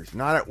trust Akers.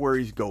 Not at where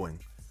he's going.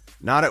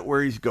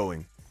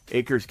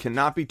 Akers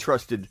cannot be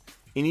trusted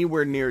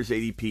anywhere near his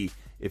ADP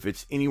if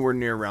it's anywhere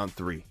near round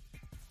 3.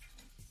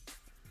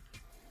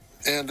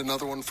 And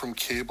another one from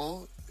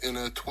Cable. In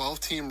a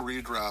 12-team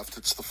redraft,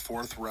 it's the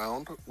 4th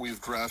round.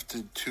 We've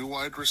drafted 2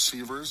 wide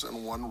receivers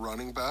and 1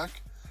 running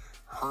back.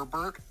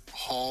 Herbert,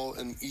 Hall,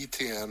 and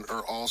Etienne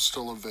are all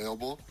still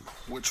available.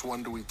 Which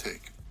one do we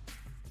take?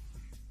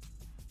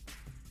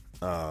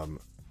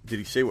 Did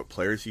he say what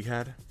players he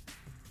had?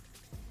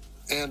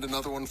 And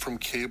another one from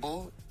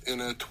Cable. In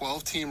a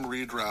 12-team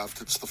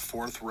redraft, it's the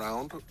 4th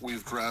round.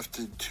 We've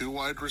drafted 2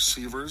 wide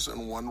receivers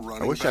and 1 running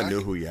back. I wish I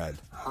knew who you had.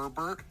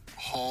 Herbert,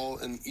 Hall,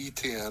 and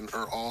Etienne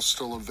are all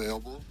still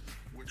available.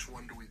 Which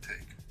one do we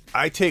take?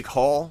 I take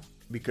Hall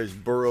because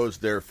Burrow's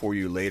there for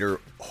you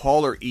later.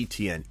 Hall or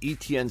Etienne.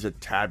 Etienne's a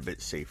tad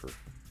bit safer.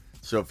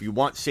 So if you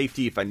want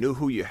safety, if I knew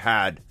who you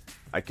had,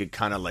 I could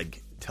kind of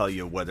like tell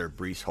you whether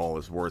Breece Hall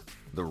is worth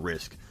the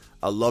risk.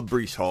 I love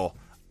Breece Hall.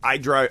 I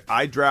draft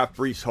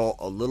Breece Hall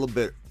a little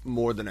bit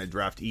more than I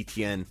draft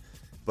Etienne,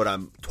 but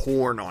I'm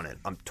torn on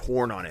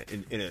it.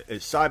 In a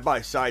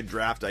side-by-side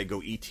draft, I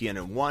go Etienne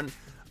in one,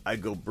 I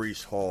go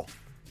Breece Hall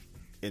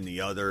in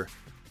the other,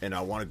 and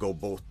I want to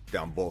go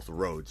down both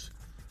roads.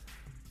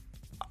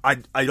 I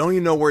don't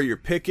even know where your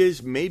pick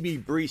is. Maybe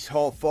Breece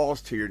Hall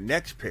falls to your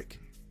next pick.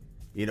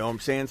 You know what I'm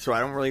saying? So I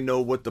don't really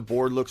know what the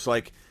board looks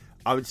like.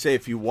 I would say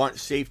if you want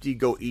safety,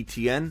 go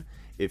Etienne.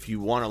 If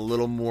you want a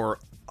little more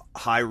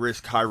high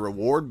risk, high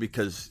reward,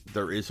 because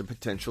there is a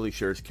potentially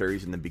shares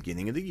carries in the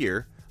beginning of the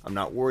year. I'm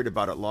not worried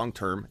about it long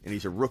term, and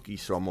he's a rookie,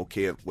 so I'm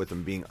okay with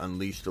him being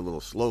unleashed a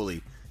little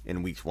slowly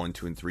in weeks 1,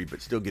 2, and 3,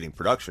 but still getting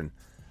production.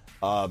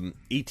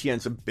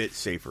 Etienne's a bit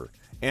safer.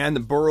 And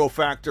the Burrow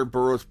factor,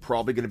 Burrow's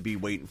probably going to be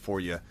waiting for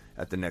you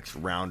at the next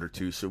round or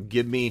two. So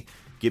give me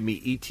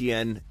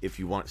Etienne if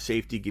you want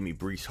safety. Give me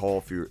Breece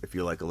Hall if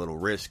you like a little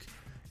risk.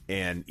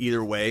 And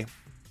either way,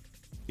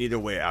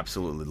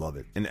 absolutely love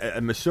it. And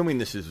I'm assuming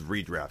this is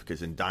redraft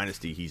because in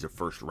Dynasty he's a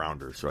first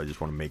rounder. So I just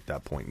want to make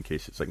that point in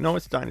case it's like, no,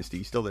 it's Dynasty.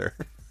 He's still there.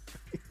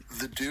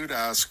 The dude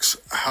asks,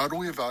 how do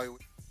we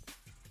evaluate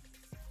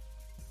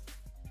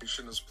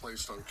is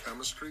placed on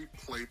chemistry?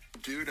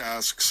 Dude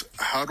asks,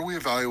 how do we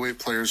evaluate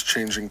players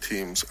changing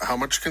teams? How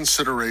much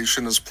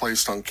consideration is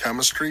placed on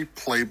chemistry,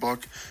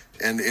 playbook,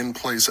 and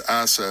in-place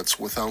assets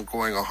without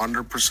going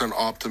 100%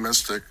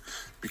 optimistic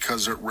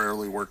because it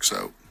rarely works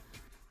out?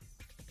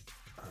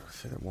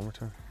 Say that one more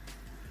time.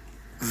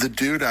 The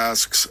dude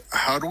asks,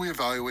 how do we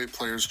evaluate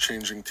players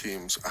changing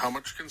teams? How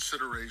much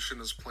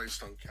consideration is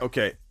placed on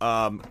chemistry?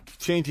 Okay,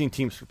 changing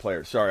teams for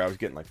players. Sorry, I was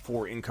getting like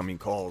 4 incoming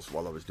calls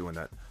while I was doing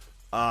that.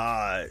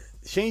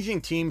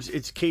 Changing teams,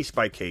 it's case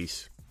by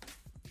case,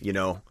 you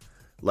know,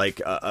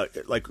 like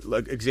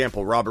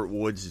example, Robert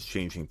Woods is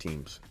changing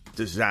teams.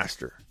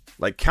 Disaster.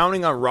 Like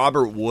counting on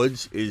Robert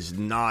Woods is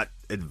not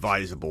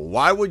advisable.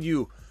 Why would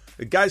you,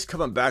 the guy's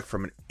coming back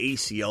from an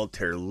ACL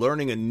tear,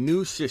 learning a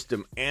new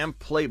system and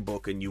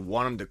playbook, and you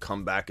want him to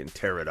come back and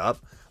tear it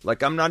up?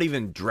 Like, I'm not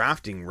even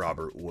drafting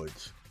Robert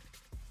Woods.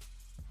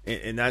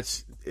 And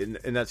that's, you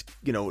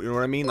know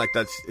what I mean? Like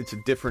it's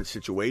a different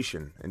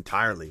situation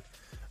entirely.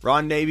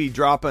 Ron Navy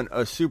dropping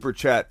a super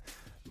chat.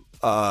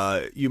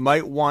 You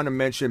might want to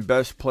mention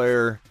best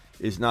player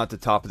is not the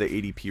top of the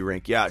ADP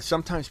rank. Yeah,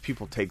 sometimes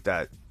people take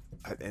that,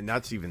 and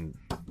that's even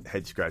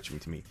head scratching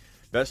to me.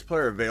 Best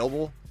player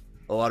available.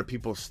 A lot of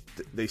people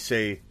they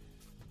say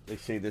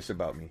this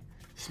about me.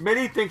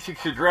 Smitty thinks he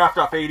should draft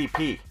off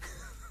ADP.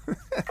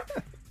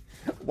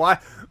 Why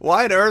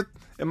on earth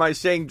am I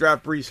saying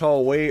draft Breece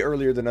Hall way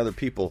earlier than other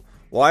people?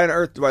 Why on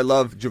earth do I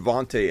love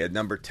Javonte at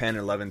number 10,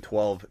 11,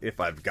 12 if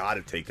I've got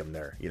to take him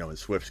there, you know, and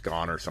Swift's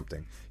gone or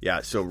something?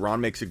 Yeah, so Ron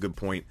makes a good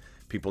point.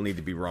 People need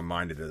to be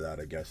reminded of that,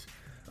 I guess.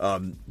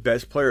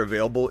 Best player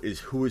available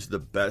is who is the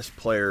best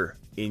player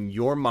in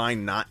your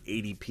mind, not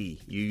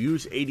ADP. You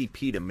use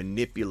ADP to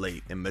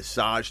manipulate and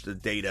massage the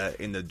data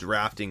in the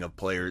drafting of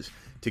players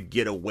to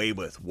get away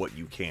with what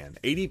you can.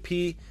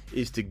 ADP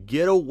is to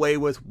get away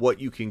with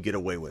what you can get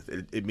away with.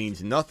 It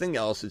means nothing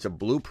else. It's a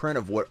blueprint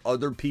of what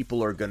other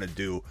people are going to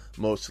do,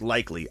 most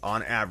likely,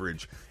 on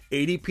average.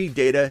 ADP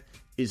data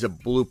is a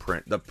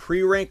blueprint. The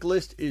pre-rank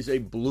list is a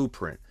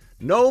blueprint.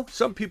 No,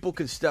 some people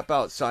can step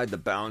outside the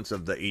bounds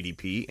of the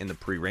ADP in the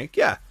pre-rank.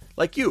 Yeah,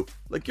 like you.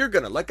 Like you're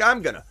going to. Like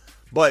I'm going to.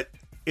 But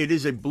it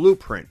is a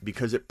blueprint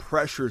because it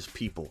pressures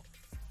people.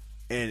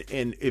 And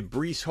if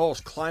Breece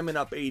Hall's climbing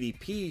up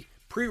ADP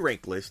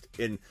pre-rank list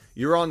and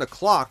you're on the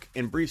clock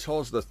and Breece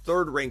Hall's the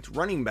 3rd ranked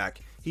running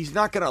back, he's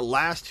not going to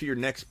last to your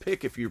next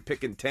pick if you're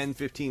picking 10,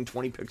 15,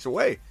 20 picks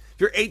away. If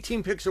you're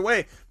 18 picks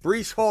away,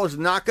 Breece Hall is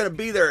not going to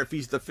be there if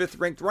he's the 5th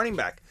ranked running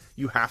back.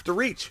 You have to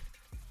reach.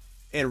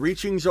 And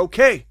reaching's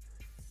okay.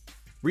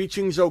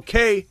 Reaching's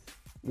okay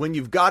when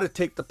you've got to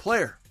take the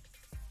player.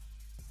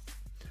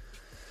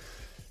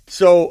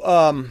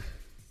 So,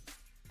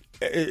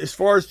 as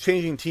far as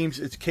changing teams,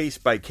 it's case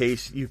by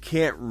case. You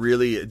can't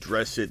really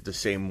address it the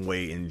same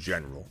way in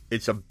general.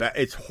 It's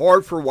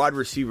hard for wide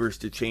receivers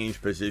to change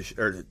position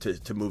or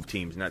to move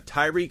teams. Now,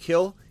 Tyreek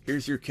Hill,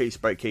 here's your case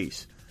by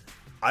case.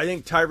 I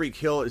think Tyreek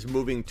Hill is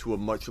moving to a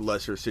much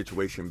lesser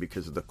situation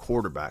because of the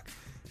quarterback,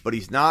 but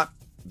he's not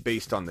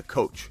based on the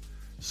coach.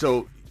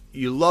 So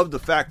you love the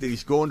fact that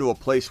he's going to a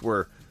place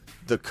where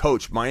the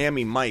coach,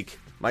 Miami Mike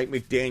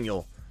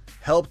McDaniel,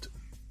 helped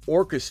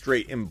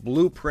orchestrate and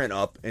blueprint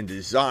up and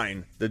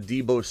design the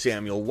Deebo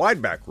Samuel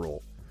wideback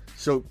role.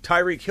 So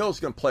Tyreek Hill is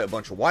going to play a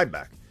bunch of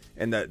wideback,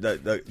 and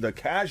the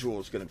casual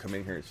is going to come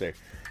in here and say,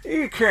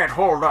 "You can't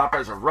hold up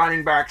as a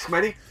running back,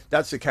 Smitty."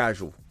 That's the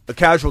casual. A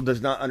casual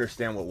does not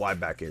understand what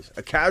wideback is.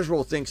 A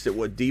casual thinks that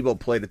what Debo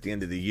played at the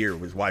end of the year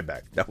was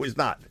wideback. That was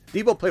not.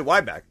 Debo played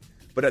wideback,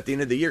 but at the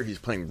end of the year, he's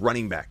playing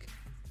running back.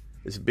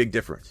 It's a big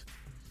difference.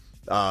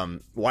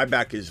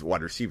 Wideback is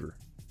wide receiver.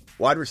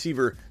 Wide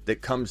receiver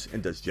that comes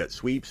and does jet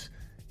sweeps,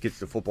 gets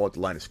the football at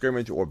the line of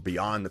scrimmage or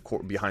behind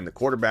the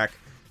quarterback,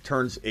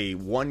 turns a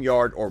 1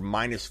 yard or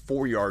minus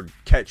 4 yard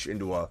catch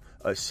into a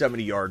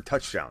 70-yard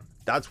touchdown.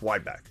 That's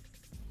wideback.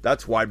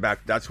 That's wideback.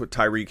 That's what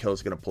Tyreek Hill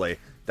is going to play.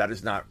 That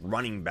is not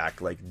running back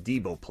like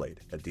Debo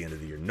played at the end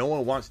of the year. No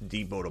one wants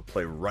Debo to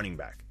play running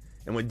back.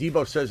 And when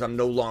Debo says, I'm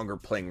no longer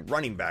playing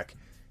running back,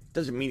 it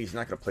doesn't mean he's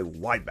not going to play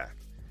wideback.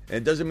 And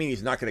it doesn't mean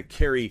he's not going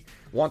to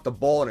want the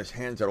ball in his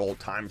hands at all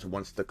times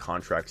once the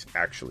contract's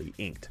actually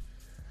inked.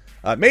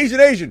 Amazing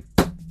Asian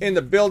in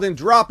the building,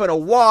 dropping a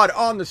wad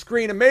on the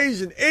screen.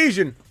 Amazing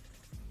Asian.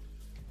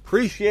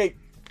 Appreciate.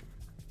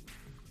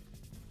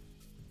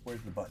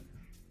 Where's the button?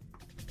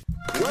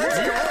 Let's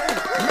go!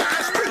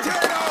 Mashed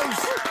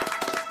potatoes!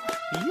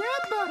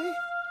 Yeah, buddy.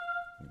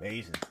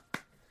 Amazing.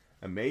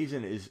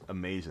 Amazing is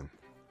amazing.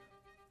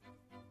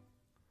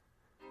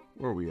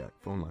 Where are we at?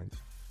 Phone lines.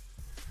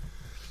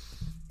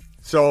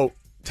 So,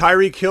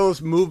 Tyreek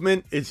Hill's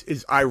movement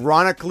is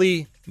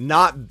ironically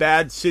not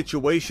bad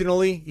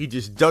situationally. He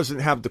just doesn't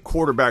have the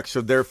quarterback,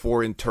 so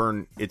therefore, in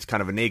turn, it's kind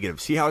of a negative.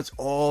 See how it's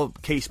all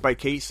case by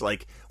case?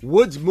 Like,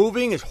 Woods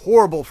moving is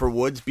horrible for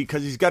Woods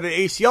because he's got an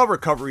ACL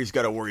recovery he's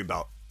got to worry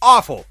about.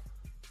 Awful.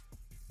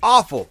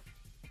 Awful.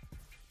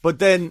 But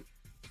then,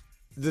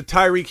 the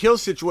Tyreek Hill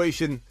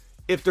situation,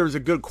 if there was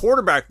a good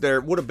quarterback there,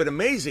 it would have been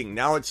amazing.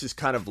 Now it's just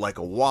kind of like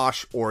a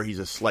wash, or he's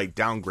a slight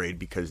downgrade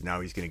because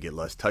now he's going to get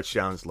less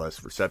touchdowns,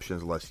 less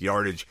receptions, less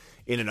yardage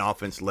in an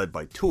offense led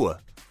by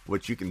Tua,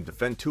 which you can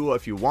defend Tua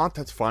if you want.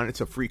 That's fine.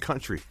 It's a free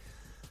country.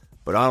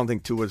 But I don't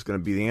think Tua is going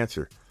to be the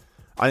answer.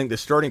 I think the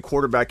starting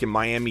quarterback in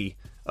Miami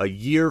a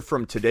year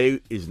from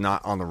today is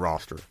not on the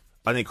roster.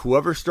 I think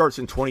whoever starts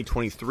in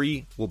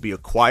 2023 will be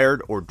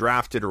acquired or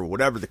drafted or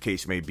whatever the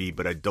case may be,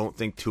 but I don't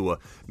think Tua.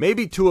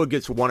 Maybe Tua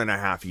gets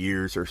 1.5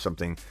 years or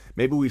something.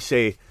 Maybe we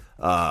say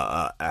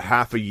a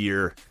half a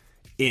year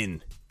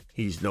in,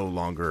 he's no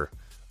longer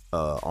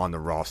on the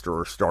roster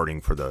or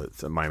starting for the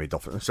Miami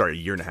Dolphins. Sorry, a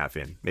year and a half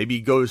in. Maybe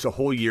he goes a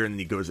whole year and then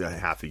he goes a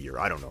half a year.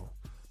 I don't know.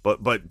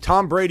 But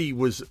Tom Brady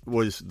was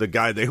the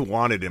guy they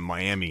wanted in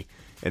Miami.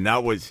 And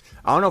that was,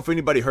 I don't know if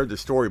anybody heard the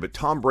story, but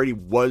Tom Brady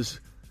was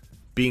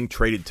being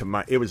traded to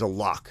Miami. It was a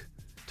lock.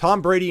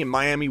 Tom Brady in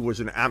Miami was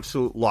an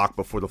absolute lock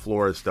before the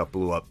Flores stuff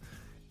blew up,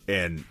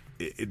 and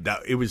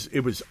it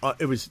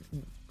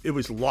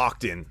was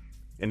locked in,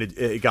 and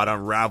it got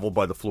unraveled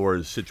by the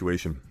Flores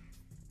situation.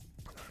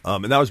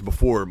 And that was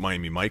before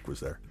Miami Mike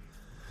was there.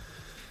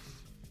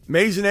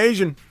 Amazing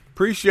Asian,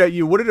 appreciate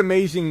you. What did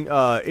Amazing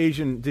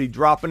Asian? Did he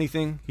drop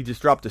anything? He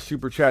just dropped a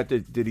super chat.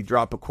 Did he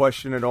drop a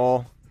question at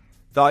all?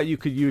 Thought you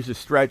could use a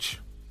stretch.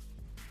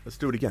 Let's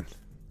do it again.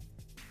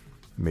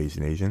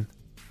 Amazing Asian.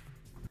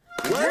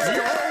 Let's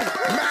go!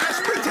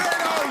 Mashed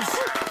potatoes!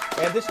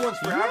 And this one's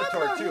for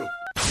Avatar, too.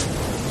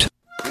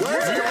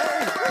 Let's go!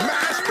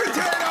 Mashed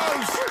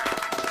potatoes!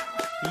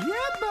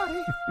 Yeah,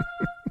 buddy.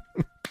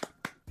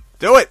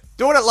 Do it!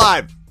 Doing it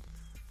live!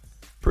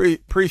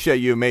 Appreciate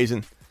you,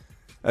 Amazing.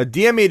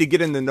 DM me to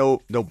get in the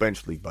no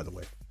bench league, by the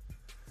way.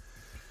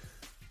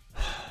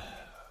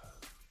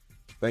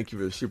 Thank you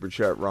for the super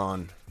chat,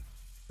 Ron.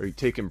 Are you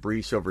taking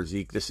Brees over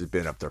Zeke? This has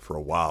been up there for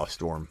a while,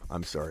 Storm.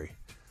 I'm sorry.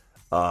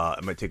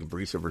 Am I taking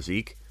Brees over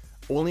Zeke?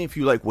 Only if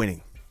you like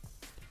winning.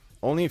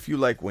 Only if you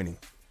like winning.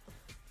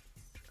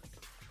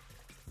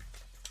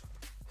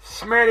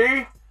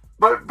 Smitty,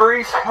 but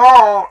Brees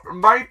Hall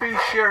might be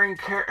sharing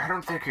care. I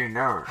don't think he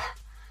knows.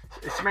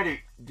 Smitty,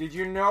 did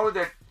you know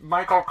that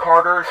Michael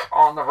Carter's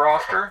on the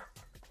roster?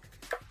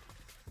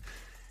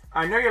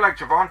 I know you like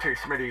Javonte,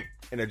 Smitty.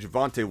 And a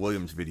Javonte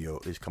Williams video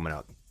is coming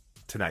out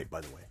tonight,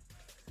 by the way.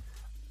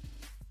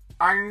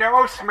 I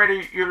know,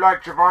 Smitty, you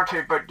like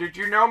Javonte, but did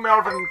you know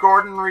Melvin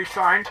Gordon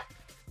re-signed?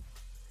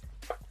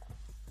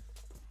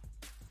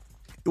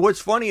 What's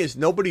funny is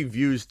nobody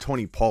views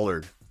Tony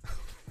Pollard.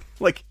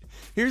 Like,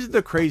 here's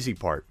the crazy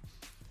part.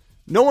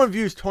 No one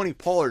views Tony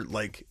Pollard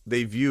like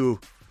they view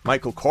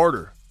Michael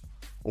Carter.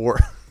 Or,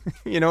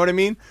 you know what I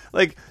mean?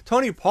 Like,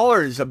 Tony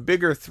Pollard is a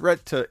bigger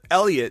threat to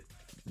Elliott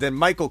than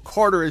Michael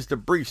Carter is to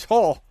Brees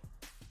Hall.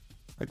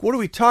 Like, what are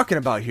we talking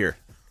about here?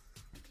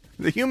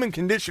 The human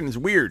condition is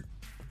weird.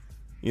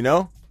 You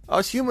know,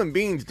 us human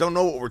beings don't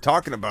know what we're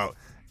talking about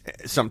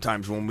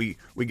sometimes when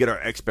we get our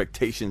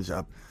expectations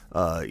up,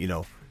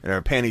 and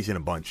our panties in a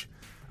bunch.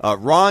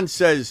 Ron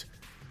says,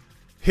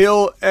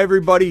 Hill,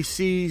 everybody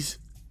sees,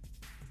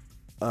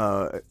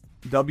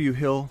 W.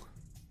 Hill,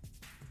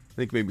 I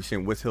think maybe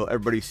saying with Hill,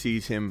 everybody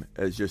sees him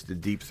as just a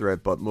deep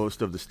threat, but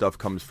most of the stuff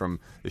comes from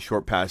the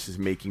short passes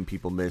making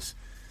people miss.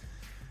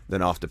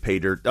 Than off the pay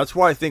dirt. That's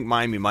why I think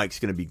Miami Mike's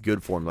going to be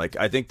good for him. Like,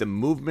 I think the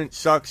movement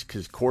sucks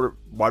because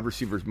wide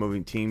receivers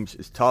moving teams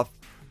is tough,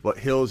 but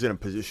Hill's in a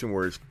position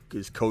where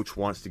his coach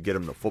wants to get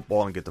him the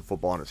football and get the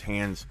football in his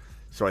hands.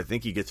 So I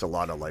think he gets a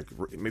lot of, like,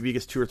 maybe he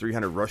gets 200 or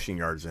 300 rushing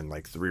yards and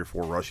like 3 or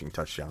 4 rushing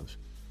touchdowns.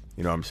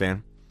 You know what I'm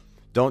saying?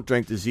 Don't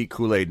drink the Zeke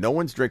Kool-Aid. No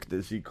one's drinking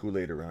the Zeke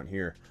Kool-Aid around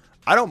here.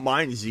 I don't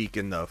mind Zeke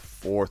in the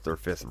 4th or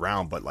 5th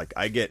round, but like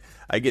I get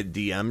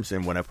DMs,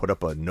 and when I put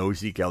up a no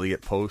Zeke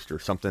Elliott post or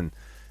something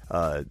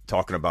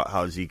talking about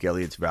how Zeke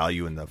Elliott's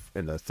value in the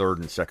 3rd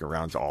and 2nd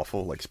rounds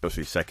awful, like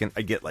especially 2nd,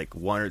 I get like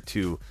 1 or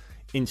 2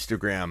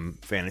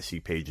 Instagram fantasy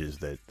pages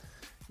that,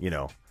 you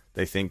know,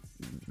 they think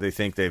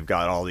they've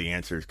got all the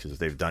answers because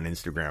they've done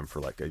Instagram for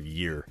like a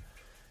year,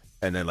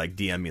 and then like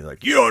DM me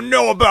like, you don't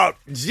know about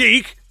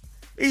Zeke,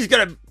 he's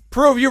gonna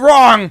prove you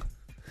wrong.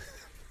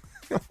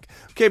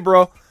 Okay,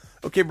 bro.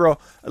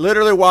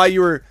 Literally, while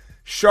you were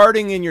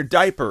sharting in your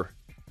diaper,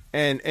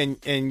 and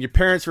your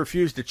parents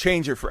refused to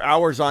change it for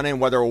hours on end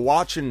while they were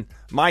watching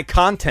my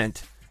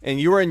content,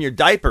 and you were in your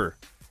diaper,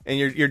 and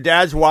your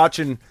dad's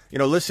watching, you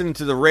know, listening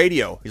to the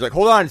radio. He's like,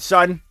 hold on,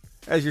 son,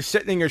 as you're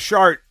sitting in your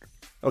shart.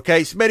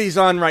 Okay, Smitty's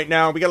on right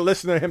now. We got to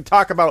listen to him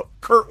talk about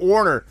Kurt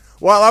Warner.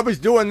 While I was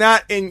doing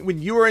that, and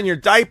when you were in your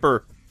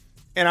diaper,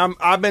 and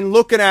I've been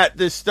looking at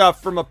this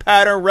stuff from a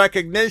pattern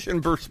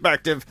recognition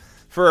perspective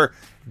for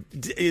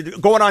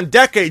going on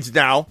decades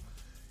now.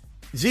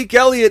 Zeke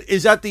Elliott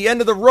is at the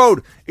end of the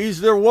road. Is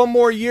there one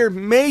more year?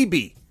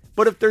 Maybe.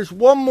 But if there's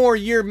one more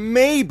year,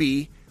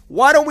 maybe,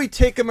 why don't we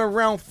take him in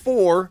round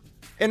 4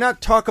 and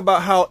not talk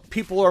about how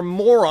people are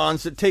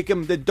morons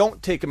that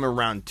don't take him in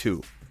round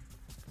 2?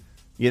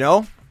 You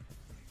know?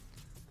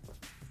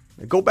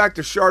 Go back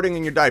to sharting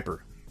in your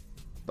diaper.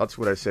 That's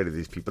what I say to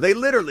these people. They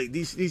literally,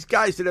 these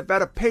guys that have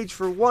had a page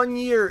for 1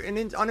 year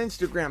on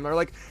Instagram, they're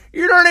like,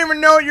 you don't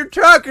even know what you're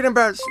talking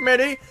about,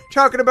 Smitty.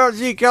 Talking about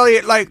Zeke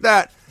Elliott like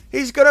that.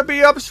 He's going to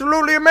be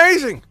absolutely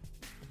amazing.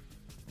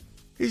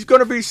 He's going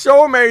to be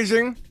so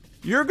amazing.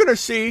 You're going to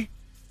see.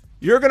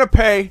 You're going to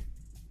pay.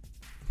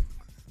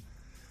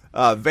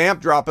 Vamp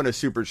dropping a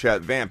super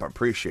chat. Vamp, I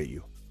appreciate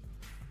you.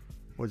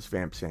 What's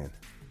Vamp saying?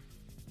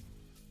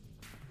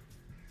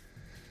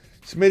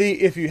 Smitty,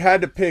 if you had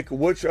to pick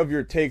which of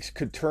your takes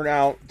could turn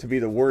out to be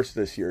the worst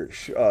this year,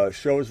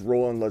 show's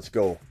rolling, let's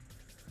go.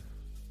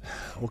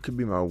 What could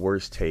be my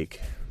worst take?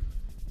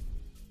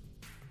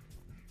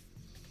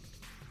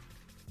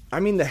 I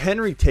mean, the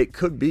Henry take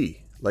could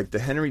be. Like, the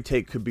Henry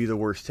take could be the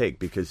worst take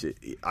because,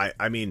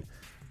 I mean,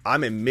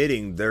 I'm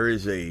admitting there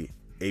is a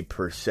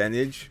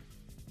percentage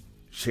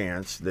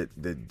chance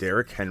that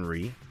Derrick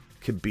Henry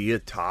could be a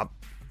top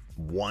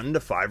 1 to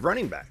 5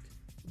 running back.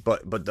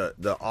 But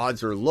the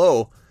odds are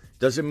low.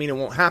 Doesn't mean it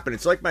won't happen.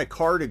 It's like my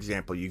card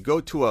example. You go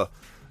to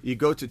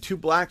 2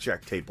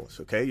 blackjack tables,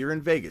 okay? You're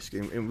in Vegas,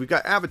 and we've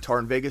got Avatar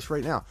in Vegas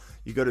right now.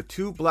 You go to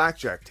 2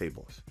 blackjack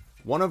tables.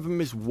 One of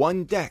them is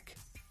 1 deck.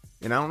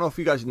 And I don't know if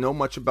you guys know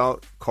much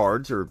about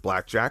cards or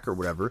blackjack or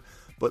whatever,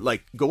 but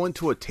like going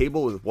to a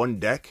table with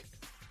 1 deck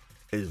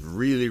is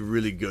really,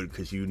 really good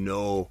because you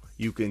know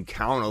you can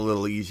count a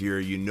little easier.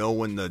 You know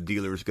when the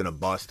dealer is going to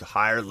bust.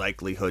 Higher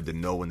likelihood to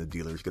know when the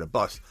dealer is going to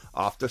bust.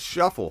 Off the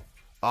shuffle.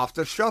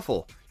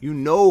 You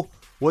know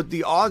what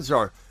the odds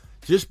are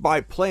just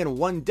by playing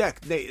 1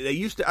 deck. They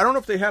used to, I don't know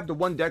if they have the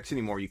 1 decks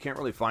anymore. You can't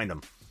really find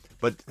them.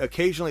 But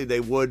occasionally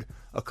they would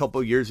a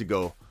couple years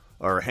ago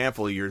or a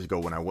handful of years ago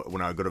when I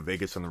would go to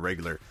Vegas on the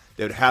regular.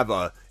 They would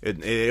have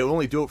they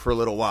only do it for a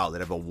little while. They'd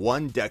have a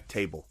 1 deck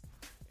table.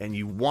 And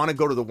you want to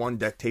go to the 1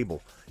 deck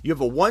table. You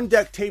have a 1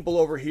 deck table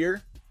over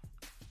here.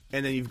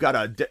 And then you've got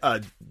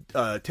a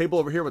table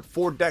over here with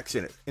 4 decks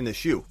in it, in the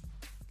shoe.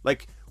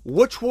 Like,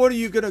 which one are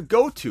you going to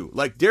go to?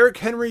 Like, Derrick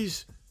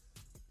Henry's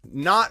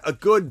not a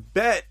good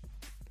bet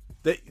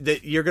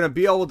that you're going to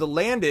be able to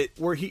land it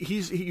where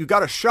you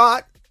got a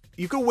shot.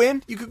 You could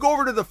win. You could go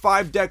over to the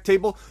 5 deck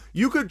table.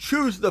 You could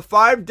choose the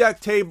 5 deck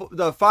table,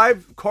 the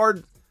 5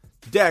 card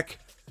deck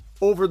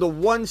over the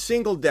 1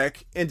 single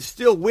deck and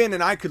still win,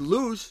 and I could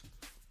lose.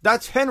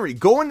 That's Henry.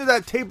 Going to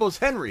that table is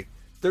Henry.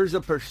 There's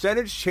a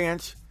percentage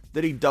chance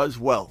that he does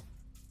well.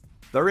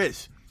 There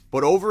is.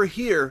 But over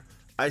here,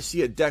 I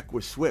see a deck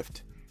with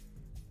Swift.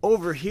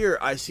 Over here,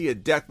 I see a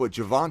deck with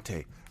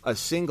Javonte, a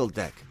single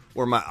deck,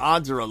 where my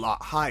odds are a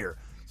lot higher.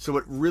 So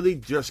it really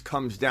just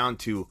comes down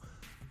to,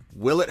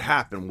 will it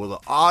happen? Will the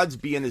odds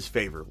be in his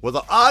favor? Will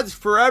the odds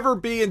forever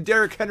be in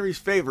Derrick Henry's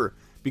favor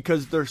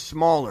because they're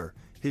smaller?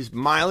 His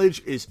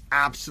mileage is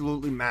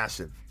absolutely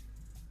massive.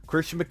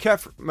 Christian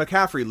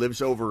McCaffrey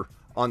lives over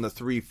on the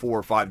 3,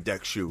 4, 5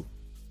 deck shoe.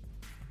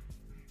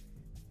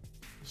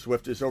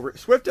 Swift is over.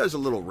 Swift has a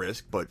little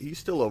risk, but he's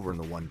still over in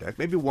the 1 deck.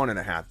 Maybe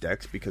 1.5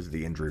 decks because of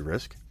the injury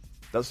risk.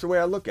 That's the way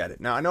I look at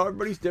it. Now, I know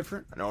everybody's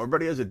different. I know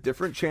everybody has a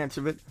different chance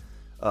of it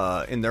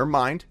in their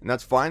mind, and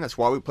that's fine. That's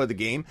why we play the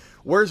game.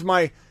 Where's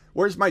my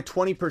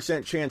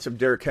 20% chance of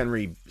Derrick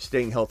Henry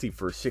staying healthy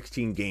for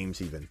 16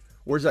 games even?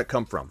 Where's that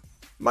come from?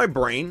 My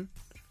brain,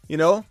 you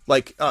know,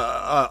 like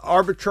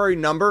arbitrary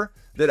number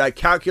that I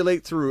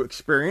calculate through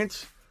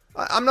experience.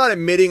 I'm not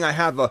admitting I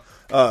have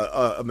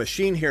a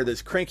machine here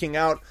that's cranking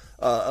out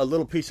a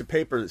little piece of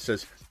paper that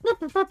says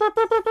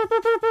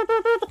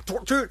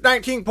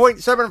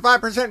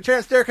 19.75%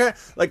 chance Derrick Henry.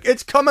 Like,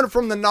 it's coming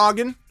from the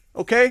noggin,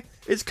 okay?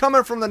 It's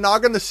coming from the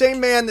noggin. The same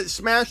man that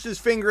smashed his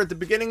finger at the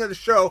beginning of the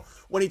show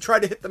when he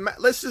tried to hit the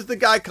this is the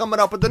guy coming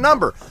up with the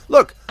number.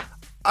 Look,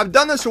 I've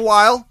done this a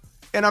while,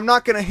 and I'm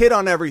not going to hit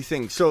on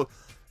everything. So,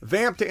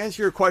 Vamp, to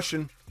answer your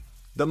question,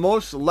 the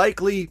most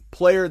likely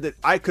player that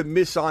I could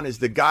miss on is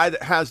the guy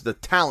that has the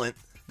talent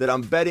that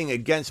I'm betting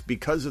against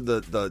because of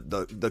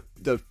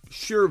the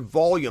sheer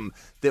volume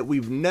that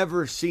we've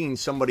never seen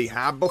somebody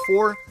have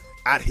before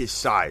at his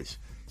size.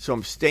 So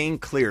I'm staying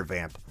clear,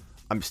 Vamp.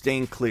 I'm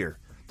staying clear.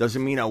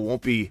 Doesn't mean I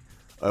won't be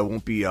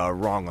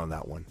wrong on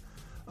that one.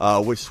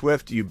 With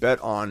Swift, you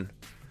bet on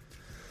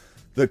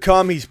the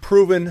he's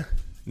proven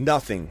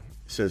nothing,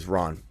 says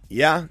Ron.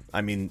 Yeah,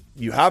 I mean,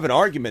 you have an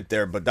argument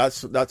there, but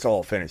that's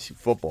all fantasy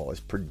football is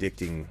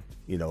predicting,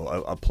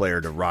 a player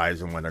to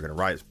rise and when they're going to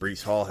rise.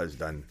 Breece Hall has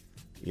done,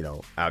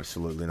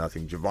 absolutely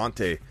nothing.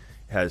 Javonte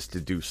has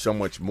to do so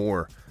much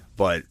more,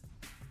 but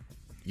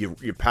you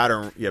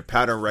pattern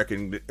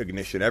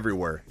recognition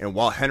everywhere. And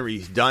while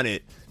Henry's done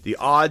it, the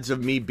odds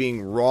of me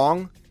being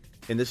wrong,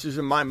 and this is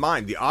in my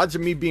mind, the odds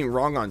of me being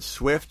wrong on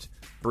Swift,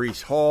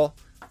 Breece Hall,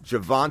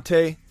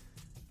 Javonte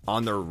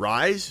on their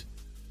rise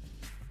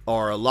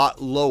are a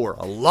lot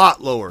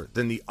lower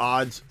than the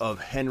odds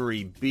of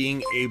Henry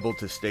being able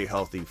to stay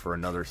healthy for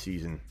another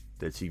season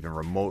that's even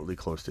remotely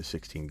close to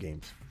 16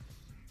 games.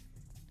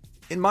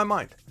 In my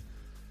mind.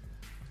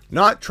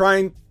 Not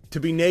trying to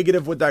be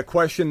negative with that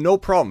question. No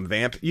problem,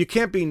 Vamp. You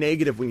can't be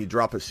negative when you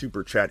drop a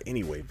super chat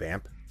anyway,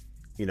 Vamp.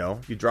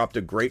 You dropped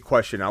a great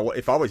question.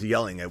 If I was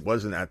yelling, it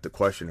wasn't at the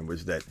question. It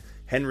was that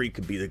Henry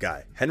could be the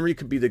guy. Henry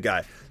could be the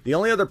guy. The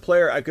only other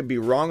player I could be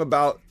wrong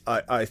about,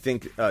 I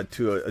think,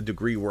 to a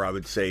degree where I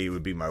would say it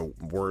would be my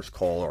worst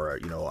call, or I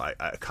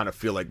kind of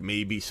feel like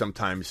maybe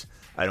sometimes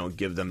I don't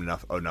give them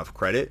enough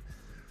credit,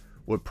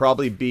 would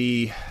probably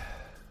be,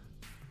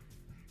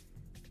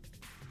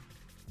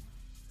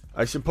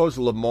 I suppose,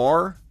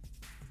 Lamar,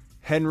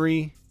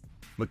 Henry,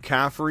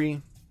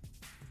 McCaffrey,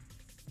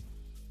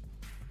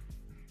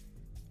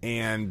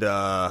 and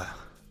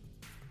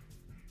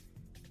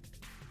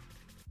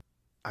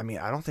I mean,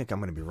 I don't think I'm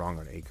going to be wrong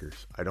on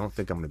Akers.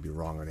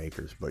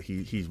 But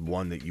he's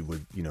one that you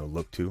would,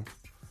 look to.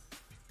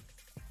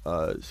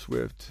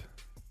 Swift.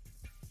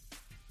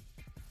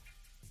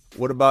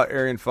 What about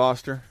Arian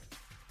Foster?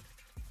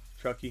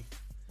 Chucky?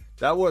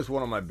 That was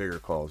one of my bigger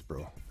calls,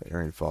 bro. The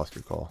Arian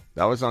Foster call.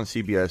 That was on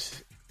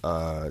CBS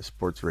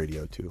Sports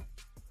Radio, too.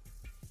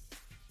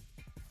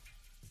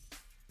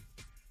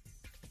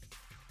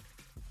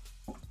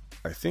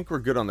 I think we're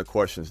good on the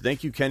questions.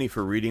 Thank you, Kenny,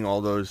 for reading all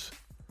those.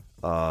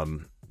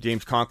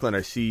 James Conklin,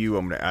 I see you.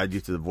 I'm going to add you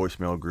to the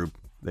voicemail group.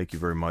 Thank you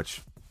very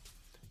much.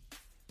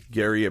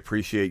 Gary,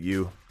 appreciate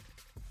you.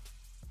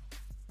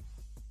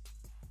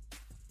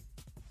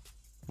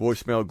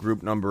 Voicemail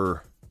group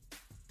number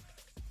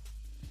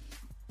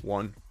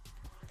 1.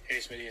 Hey,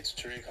 Smitty, it's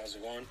Tariq. How's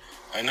it going?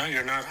 I know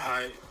you're not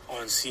high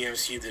on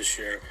CMC this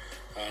year.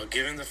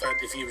 Given the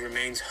fact if he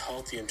remains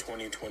healthy in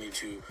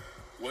 2022,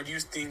 what do you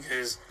think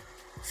his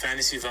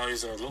fantasy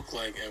values are look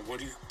like, and what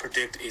do you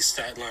predict a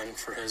stat line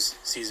for his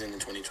season in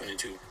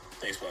 2022?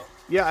 Thanks, Will.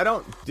 Yeah, I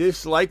don't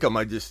dislike him.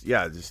 Just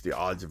the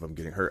odds of him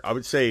getting hurt. I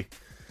would say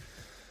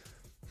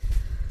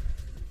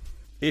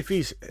if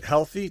he's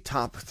healthy,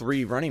 top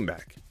 3 running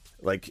back.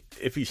 Like,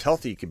 if he's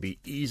healthy, he could be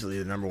easily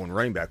the number 1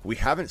 running back. We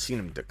haven't seen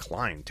him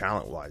decline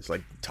talent-wise.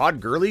 Like,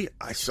 Todd Gurley,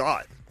 I saw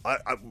it.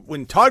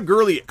 When Todd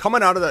Gurley,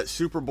 coming out of that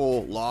Super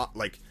Bowl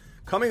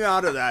coming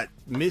out of that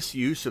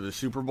misuse of the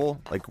Super Bowl,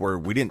 like where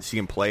we didn't see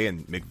him play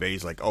and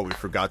McVay's like, oh, we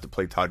forgot to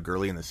play Todd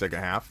Gurley in the second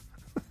half.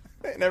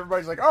 And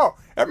everybody's like, oh,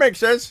 that makes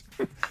sense.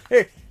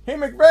 Hey,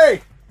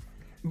 McVay.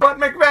 But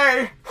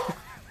McVay,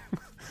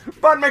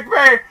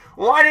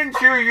 why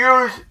didn't you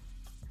use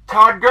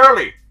Todd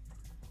Gurley?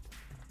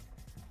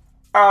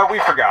 We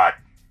forgot.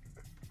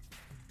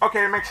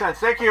 Okay, it makes sense.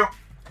 Thank you.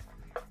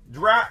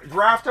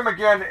 Draft him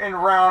again in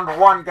round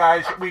 1,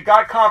 guys. We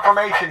got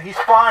confirmation. He's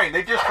fine.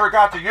 They just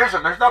forgot to use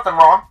him. There's nothing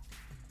wrong.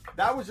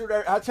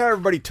 That's how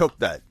everybody took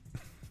that.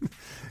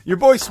 Your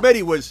boy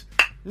Smitty was,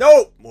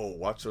 no. Whoa,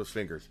 watch those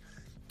fingers.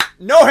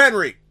 No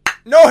Henry.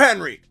 Your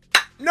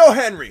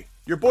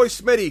boy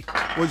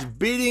Smitty was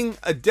beating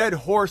a dead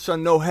horse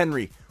on no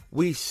Henry.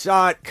 We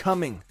saw it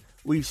coming.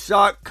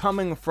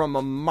 From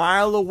a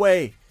mile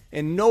away,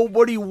 and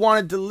nobody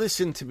wanted to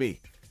listen to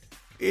me.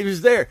 It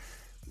was there.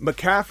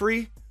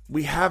 McCaffrey,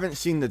 we haven't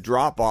seen the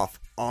drop-off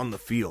on the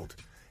field.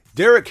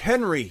 Derrick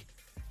Henry,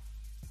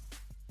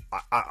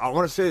 I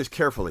want to say this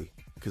carefully,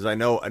 because I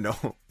know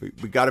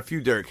we got a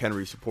few Derrick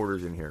Henry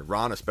supporters in here,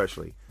 Ron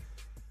especially.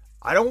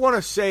 I don't want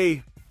to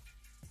say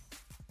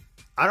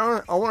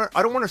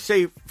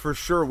for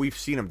sure we've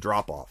seen him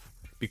drop off,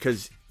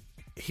 because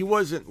he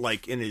wasn't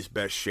in his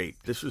best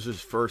shape. This was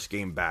his first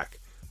game back,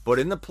 but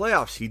in the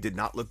playoffs he did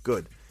not look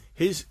good.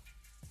 His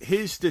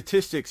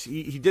statistics,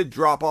 he did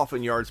drop off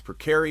in yards per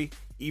carry,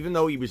 even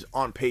though he was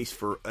on pace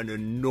for an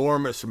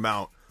enormous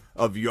amount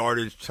of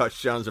yardage,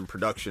 touchdowns, and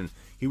production.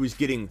 He was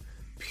getting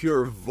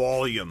pure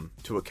volume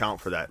to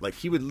account for that. Like,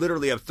 he would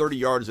literally have 30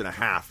 yards and a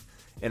half,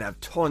 and have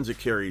tons of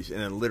carries and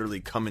then literally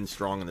come in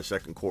strong in the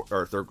second quarter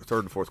or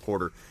third and fourth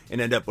quarter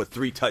and end up with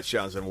 3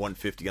 touchdowns and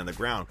 150 on the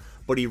ground.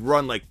 But he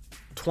run like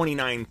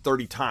 29,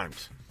 30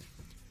 times.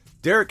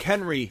 Derrick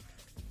Henry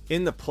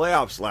in the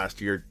playoffs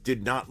last year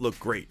did not look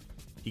great.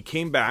 He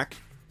came back.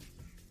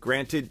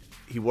 Granted,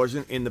 he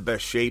wasn't in the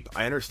best shape.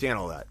 I understand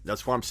all that.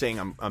 That's why I'm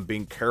saying I'm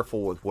being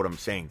careful with what I'm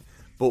saying.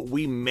 But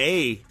we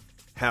may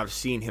have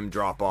seen him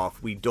drop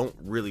off. We don't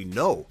really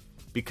know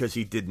because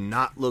he did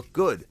not look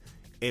good.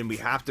 And we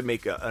have to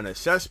make an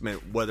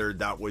assessment whether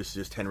that was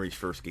just Henry's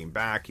first game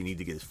back. He needed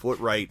to get his foot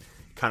right.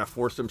 Kind of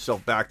forced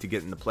himself back to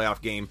get in the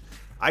playoff game.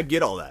 I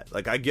get all that.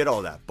 I get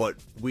all that. But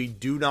we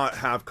do not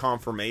have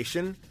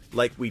confirmation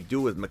like we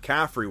do with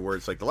McCaffrey, where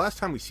it's like the last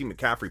time we see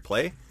McCaffrey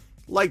play,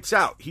 lights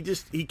out. He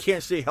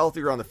can't stay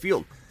healthier on the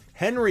field.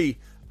 Henry,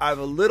 I have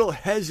a little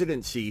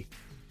hesitancy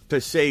to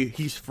say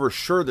he's for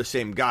sure the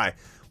same guy.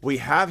 We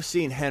have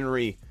seen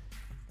Henry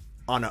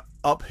on an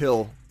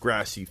uphill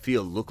grassy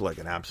field look like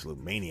an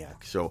absolute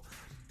maniac. So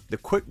the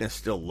quickness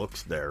still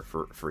looks there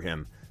for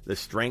him. The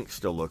strength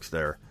still looks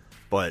there.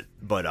 But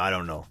I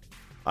don't know.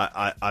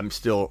 I'm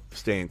still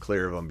staying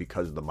clear of him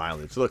because of the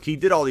mileage. Look, he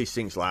did all these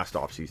things last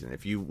offseason.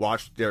 If you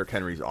watched Derrick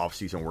Henry's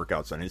offseason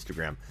workouts on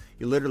Instagram,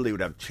 he literally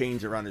would have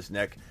chains around his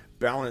neck,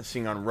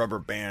 balancing on rubber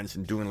bands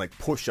and doing like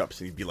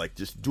push-ups. And he'd be like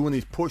just doing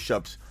these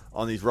push-ups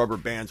on these rubber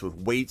bands with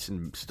weights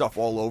and stuff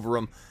all over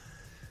him.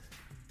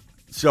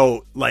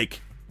 So,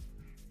 like,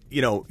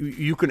 you know,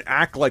 you can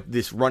act like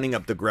this running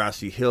up the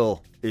grassy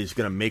hill is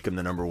going to make him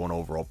the number 1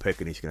 overall pick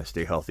and he's going to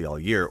stay healthy all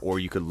year. Or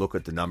you could look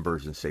at the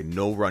numbers and say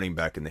no running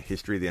back in the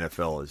history of the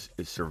NFL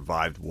has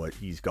survived what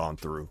he's gone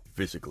through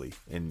physically,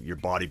 and your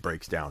body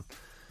breaks down.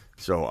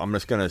 So I'm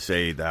just going to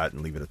say that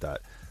and leave it at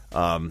that.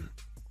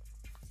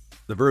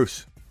 The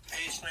Bruce.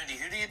 Hey, Smitty,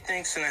 who do you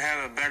think's going to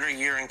have a better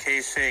year in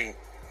KC?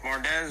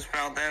 Marquez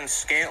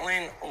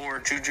Valdes-Scantling or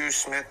Juju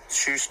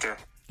Smith-Schuster?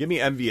 Give me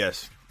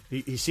MVS.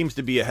 He seems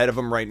to be ahead of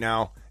him right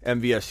now.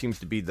 MVS seems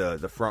to be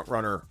the front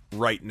runner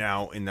right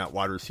now in that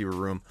wide receiver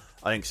room.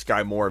 I think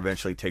Sky Moore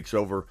eventually takes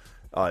over.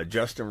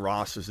 Justin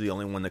Ross is the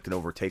only one that can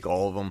overtake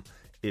all of them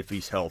if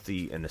he's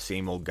healthy and the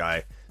same old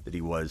guy that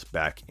he was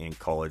back in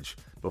college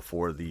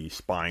before the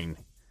spine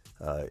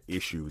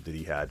issue that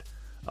he had,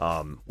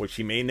 which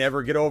he may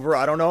never get over.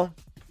 I don't know.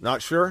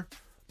 Not sure.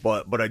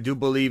 But I do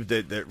believe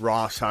that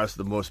Ross has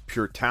the most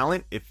pure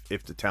talent if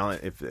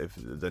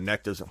the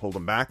neck doesn't hold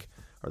him back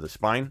or the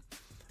spine.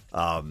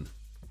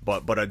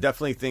 But I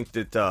definitely think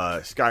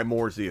that Sky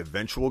Moore is the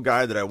eventual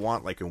guy that I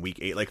want, like in week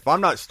 8. Like if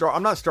I'm not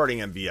starting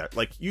MVS.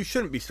 Like you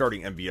shouldn't be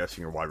starting MVS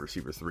in your wide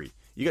receiver 3.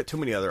 You got too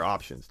many other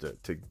options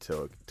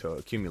to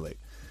accumulate.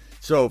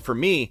 So for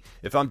me,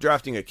 if I'm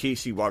drafting a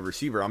KC wide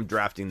receiver, I'm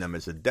drafting them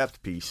as a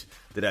depth piece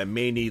that I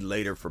may need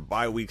later for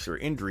bye weeks or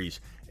injuries,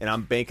 and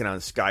I'm banking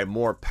on Sky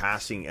Moore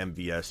passing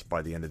MVS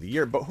by the end of the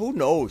year. But who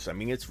knows? I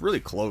mean, it's really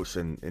close,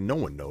 and no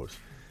one knows.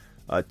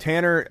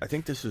 Tanner, I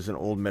think this is an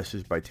old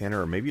message by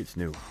Tanner, or maybe it's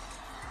new.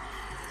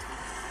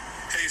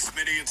 Hey,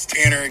 Smitty, it's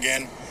Tanner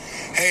again.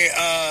 Hey,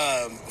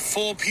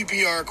 full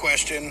PPR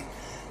question.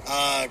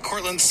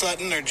 Cortland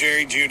Sutton or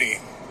Jerry Jeudy?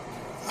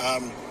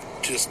 I'm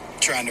just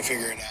trying to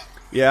figure it out.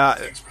 Yeah,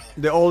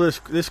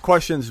 this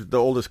question's the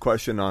oldest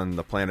question on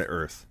the planet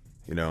Earth.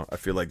 You know, I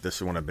feel like this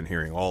is one I've been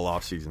hearing all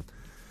off season.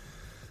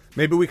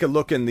 Maybe we could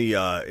look in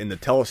the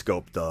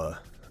telescope, the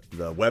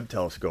Webb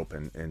telescope,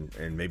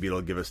 and maybe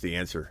it'll give us the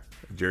answer.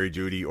 Jerry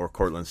Jeudy or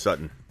Cortland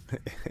Sutton.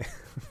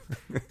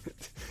 Can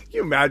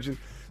you imagine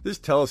this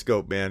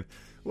telescope, man?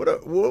 What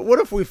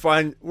if we're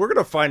going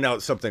to find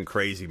out something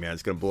crazy, man?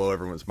 It's going to blow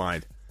everyone's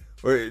mind.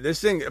 This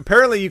thing,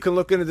 apparently you can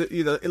look into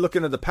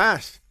the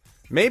past.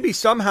 Maybe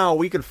somehow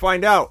we can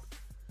find out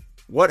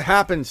what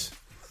happens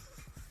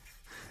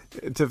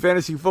to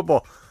fantasy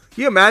football.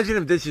 Can you imagine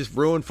if this just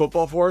ruined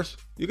football for us?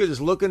 You could just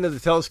look into the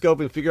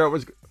telescope and figure out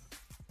what's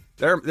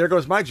there. There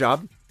goes my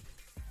job.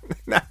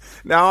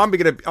 Now I'm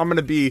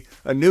gonna be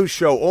a news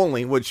show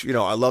only, which, you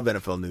know, I love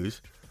NFL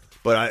news,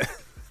 but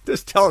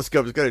this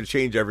telescope is gonna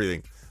change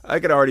everything. I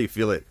can already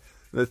feel it.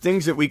 The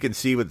things that we can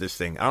see with this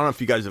thing. I don't know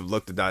if you guys have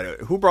looked at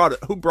that. Who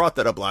brought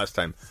that up last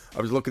time?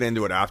 I was looking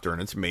into it after,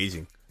 and it's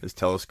amazing. This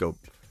telescope,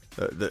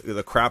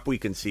 the crap we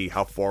can see,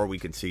 how far we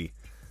can see,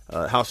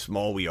 how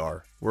small we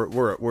are.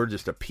 We're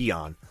just a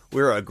peon.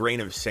 We're a grain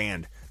of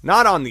sand,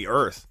 not on the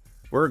Earth.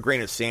 We're a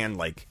grain of sand,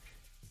 like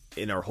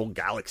in our whole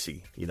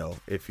galaxy. You know,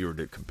 if you were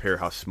to compare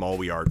how small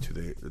we are to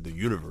the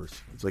universe,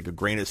 it's like a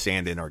grain of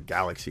sand in our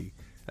galaxy.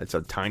 That's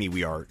how tiny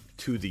we are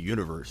to the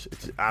universe.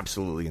 It's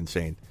absolutely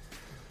insane.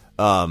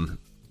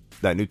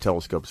 That new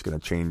telescope is going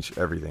to change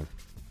everything.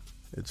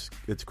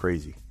 It's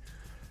crazy.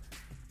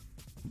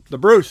 The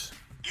Bruce.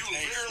 You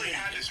literally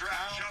had to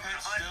draft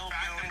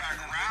back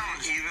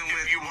rounds, even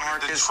with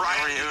Marcus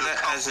Mariota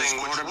as his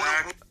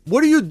quarterback.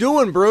 What are you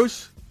doing,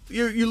 Bruce?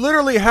 You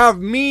literally have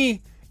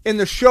me in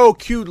the show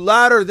queued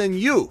louder than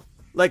you.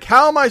 Like,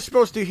 how am I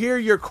supposed to hear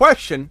your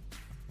question?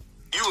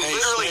 You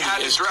literally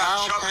had to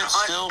draft Chuck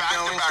Hunt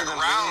back-to-back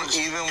rounds,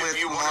 even with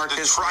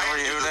Marcus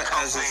Mariota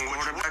as his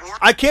quarterback.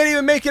 I can't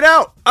even make it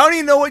out. I don't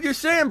even know what you're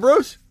saying,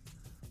 Bruce.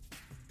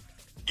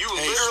 You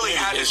literally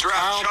had to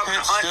draft Chuck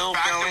Hunt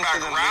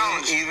back-to-back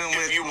rounds even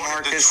with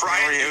Marcus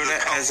Mariota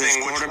as his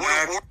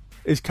quarterback.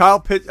 Is Kyle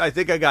Pitts... I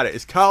think I got it.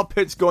 Is Kyle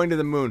Pitts going to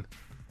the moon?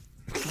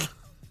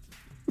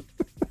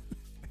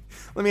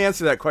 Let me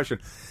answer that question.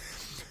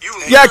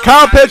 Yeah,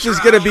 Kyle Pitts is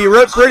going to be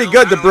pretty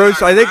good to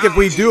Bruce. I think if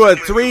we do a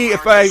 3,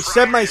 if I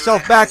send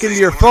myself back into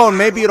your phone,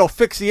 maybe it'll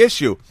fix the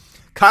issue.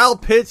 Kyle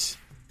Pitts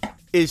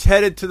is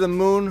headed to the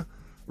moon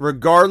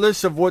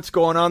regardless of what's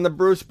going on,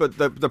 Bruce, but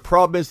the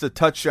problem is the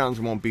touchdowns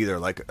won't be there.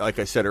 Like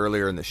I said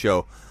earlier in the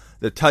show,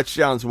 the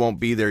touchdowns won't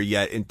be there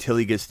yet until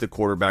he gets the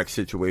quarterback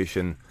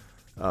situation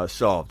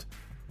solved.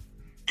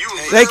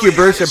 Thank you,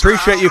 Bruce. I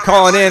appreciate you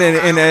calling in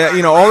and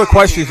you know, all the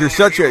questions. You're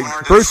such a...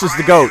 Bruce is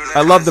the GOAT.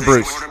 I love the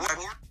Bruce.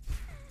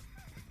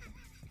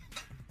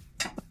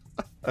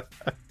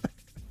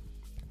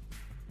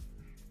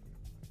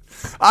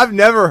 I have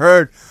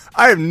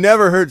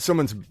never heard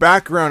someone's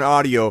background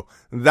audio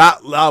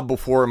that loud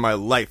before in my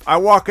life.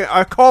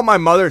 I call my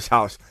mother's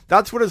house.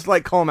 That's what it's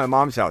like calling my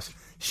mom's house.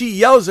 She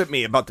yells at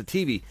me about the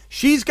TV.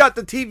 She's got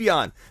the TV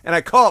on. And I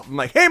call up. I'm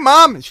like, hey,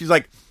 Mom. And she's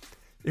like,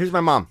 here's my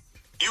mom.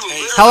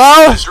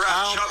 Hello?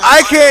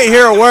 I can't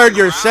hear a word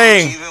you're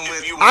saying.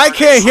 I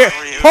can't hear.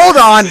 Hold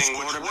on.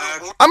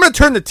 I'm going to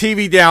turn the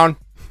TV down.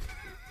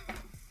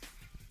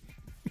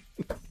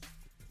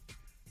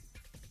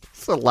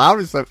 It's the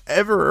loudest I've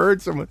ever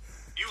heard someone.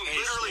 You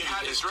literally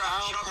had to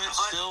draft Chuck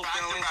Hunt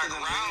back-to-back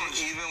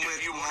rounds even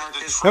with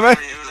Marcus Am I-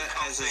 Mariota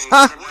as his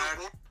quarterback.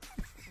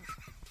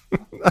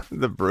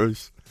 The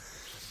Bruce.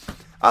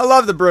 I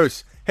love the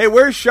Bruce. Hey,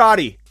 where's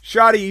Shoddy?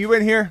 Shoddy, you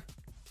in here?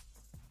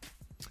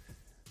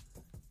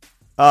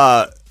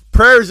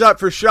 Prayers up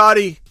for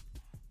Shoddy.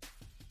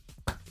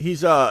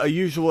 He's a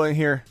usual in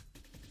here.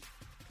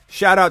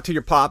 Shout out to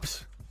your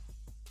pops.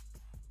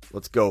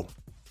 Let's go.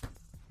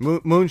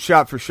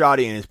 Moonshot for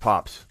Shoddy and his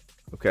pops.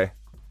 Okay.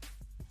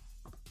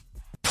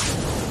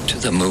 To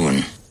the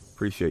moon.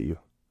 Appreciate you.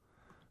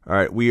 All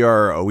right, we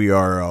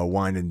are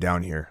winding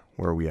down here.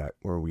 Where are we at?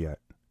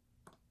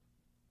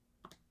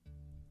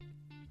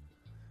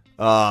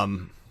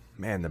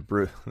 Man, the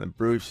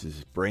Bruce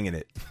is bringing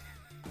it.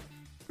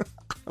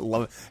 I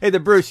love it. Hey, the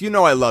Bruce, you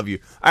know I love you.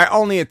 I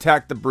only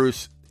attack the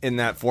Bruce in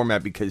that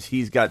format because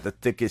he's got the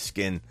thickest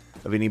skin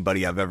of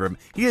anybody I've ever.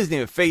 He doesn't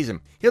even faze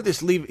him. He'll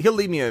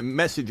leave me a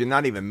message and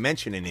not even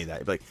mention any of that.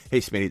 He'll be like, hey,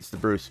 Smitty, it's the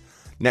Bruce.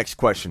 Next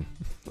question.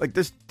 Like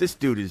this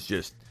dude is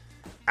just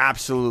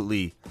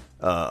absolutely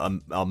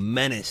a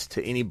menace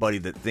to anybody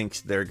that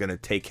thinks they're gonna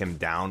take him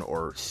down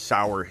or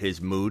sour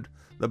his mood.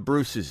 The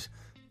Bruce has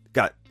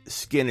got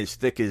skin as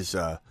thick as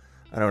I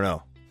don't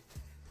know.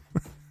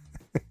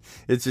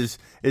 It's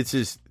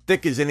as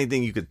thick as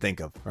anything you could think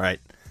of. All right.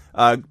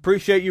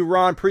 Appreciate you,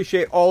 Ron.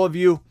 Appreciate all of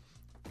you.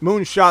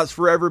 Moonshots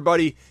for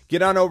everybody.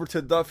 Get on over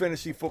to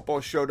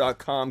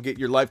thefantasyfootballshow.com. Get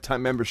your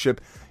lifetime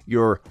membership,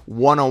 your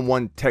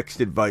one-on-one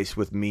text advice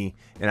with me,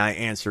 and I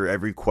answer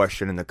every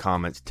question in the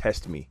comments.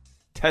 Test me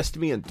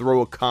and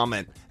throw a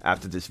comment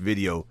after this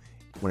video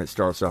when it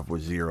starts off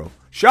with 0.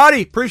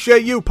 Shoddy,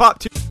 appreciate you. Pop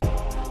 2.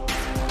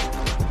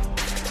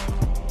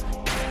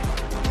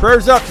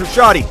 Prayers up for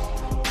Shoddy.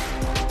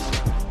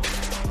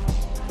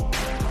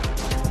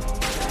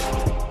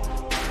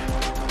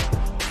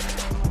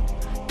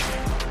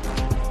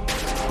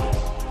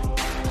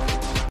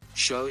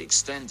 Show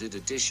extended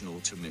additional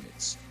 2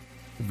 minutes.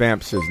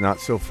 Vamp says, not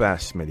so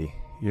fast, Smitty.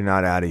 You're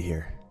not out of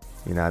here.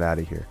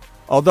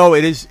 Although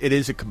it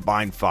is a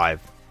combined 5.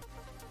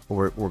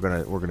 We're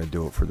gonna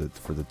do it for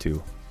the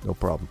 2. No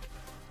problem.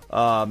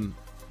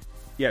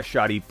 Yeah,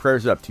 Shoddy,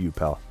 prayers up to you,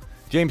 pal.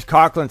 James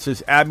Coughlin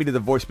says, add me to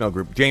the voicemail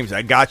group. James,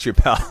 I got you,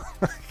 pal.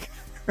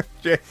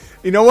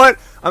 You know what?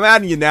 I'm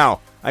adding you now.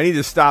 I need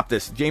to stop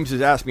this. James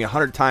has asked me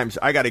 100 times.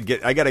 I gotta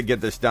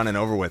get this done and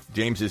over with.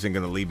 James isn't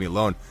gonna leave me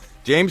alone.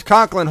 James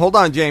Conklin, hold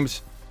on,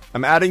 James.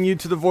 I'm adding you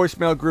to the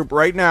voicemail group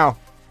right now.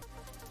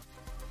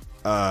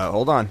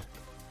 Hold on.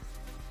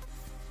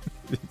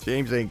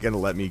 James ain't gonna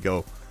let me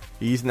go.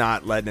 He's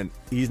not letting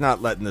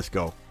this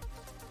go.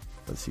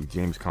 Let's see,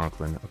 James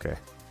Conklin. Okay.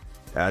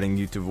 Adding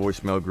you to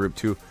voicemail group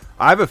too.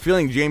 I have a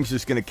feeling James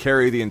is gonna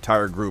carry the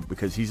entire group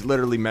because he's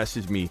literally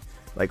messaged me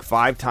like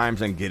 5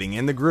 times on getting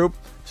in the group.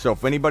 So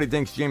if anybody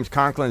thinks James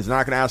Conklin is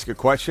not gonna ask a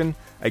question,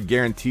 I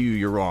guarantee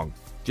you're wrong.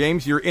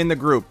 James, you're in the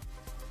group.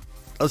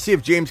 Let's see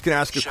if James can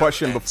ask a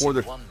question before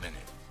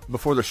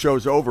the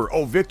show's over.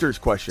 Oh, Victor's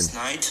question.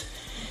 Tonight,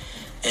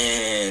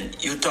 and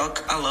you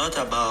talk a lot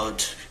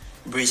about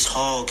Breece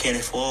Hall,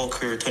 Kenneth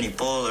Walker, Tony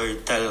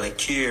Pollard, Tyler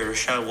Lockett,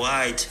 Rashad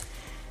White,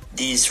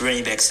 these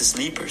running backs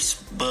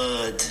sleepers.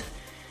 But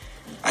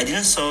I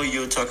didn't saw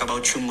you talk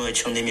about too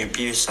much on Dameon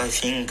Pierce. I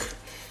think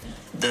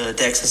the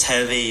Texans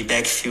have a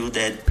backfield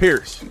that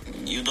Pierce.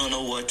 You don't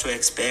know what to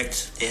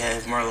expect. They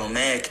have Marlon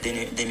Mack,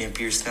 Dameon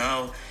Pierce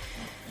now.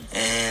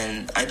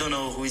 And I don't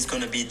know who is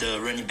going to be the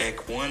running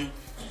back 1,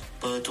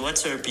 but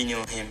what's your opinion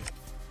on him?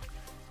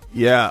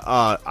 Yeah,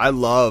 I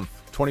love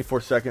 24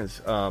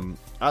 seconds.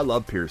 I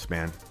love Pierce,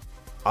 man.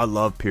 I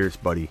love Pierce,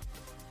 buddy.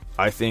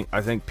 I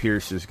think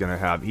Pierce is going to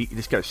have...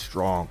 This guy's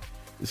strong.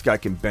 This guy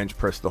can bench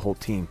press the whole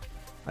team,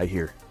 I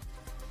hear.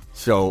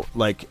 So,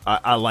 like,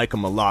 I like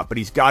him a lot, but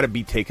he's got to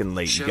be taken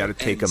late. You got to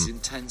take him in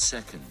 10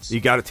 seconds. You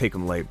got to take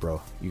him late,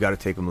 bro. You got to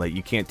take him late.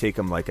 You can't take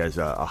him like as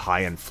a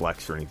high-end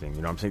flex or anything.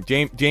 You know what I'm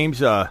saying? James.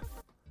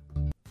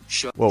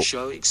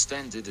 Show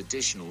extended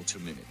additional 2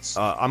 minutes.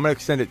 I'm gonna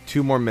extend it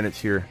 2 more minutes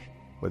here,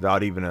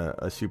 without even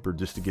a super,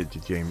 just to get to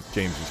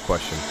James's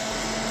question.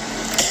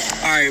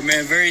 All right,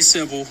 man. Very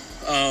simple.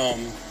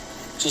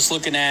 Just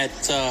looking at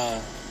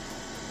the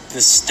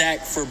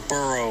stack for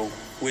Burrow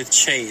with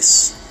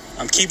Chase.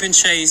 I'm keeping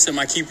Chase in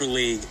my keeper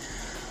league.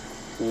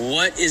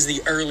 What is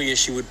the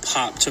earliest you would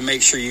pop to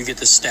make sure you get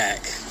the stack?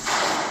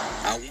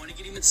 I want to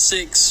get him at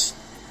 6,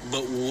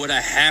 but would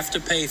I have to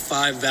pay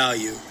 5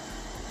 value?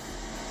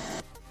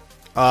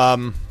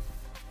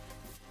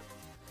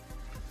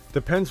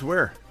 Depends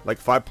where.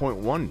 Like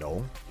 5.1,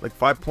 no. Like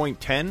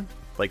 5.10,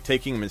 like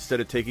taking him instead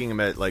of taking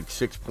him at like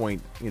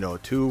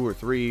 6.2 or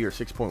 3 or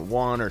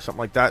 6.1 or something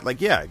like that.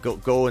 Like, yeah,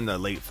 go in the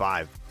late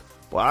 5.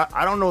 Well,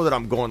 I don't know that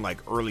I'm going like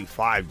early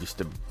 5 just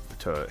to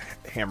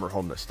hammer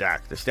home the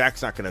stack. The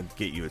stack's not going to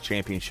get you a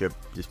championship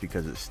just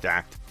because it's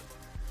stacked.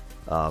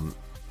 It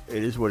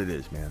is what it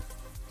is, man.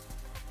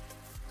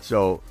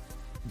 So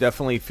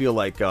definitely feel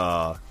like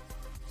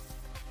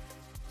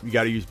you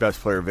got to use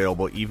best player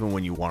available even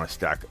when you want to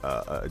stack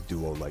a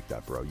duo like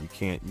that, bro. You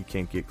can't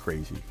get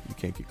crazy. You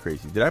can't get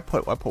crazy. I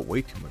put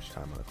way too much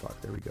time on the clock.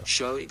 There we go.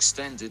 Show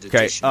extended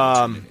additional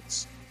 2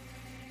 minutes.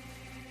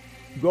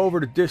 Go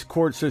over to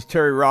Discord, says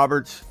Terry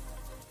Roberts.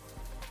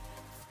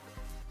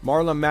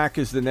 Marlon Mack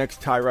is the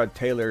next Tyrod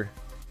Taylor.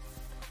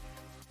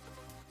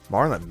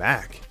 Marlon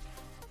Mack?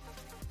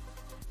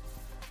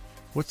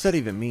 What's that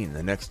even mean,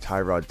 the next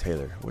Tyrod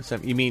Taylor? What's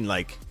that? You mean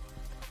like,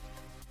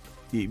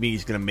 you mean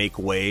he's going to make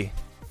way?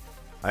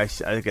 I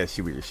think I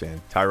see what you're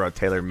saying. Tyrod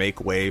Taylor make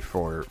way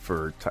for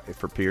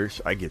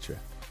Pierce. I get you.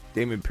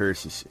 Dameon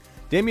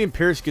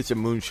Pierce gets a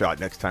moonshot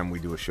next time we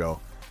do a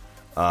show.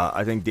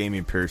 I think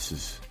Dameon Pierce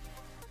is,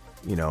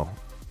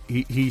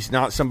 he's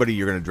not somebody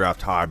you're going to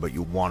draft high, but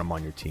you want him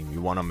on your team.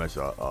 You want him as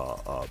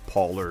a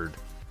Pollard,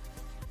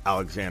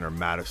 Alexander,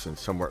 Madison,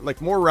 somewhere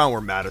like more around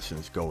where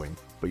Madison's going.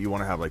 But you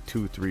want to have like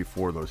 2, 3,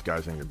 4 of those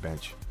guys on your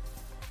bench.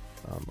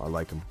 I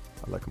like him.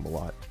 I like him a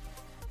lot.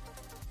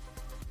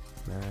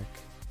 Mac.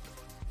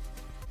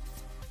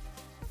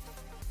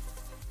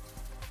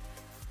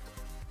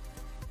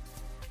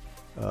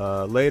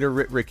 Later,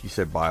 Ricky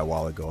said bye a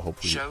while ago.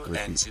 Hopefully, show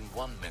ends in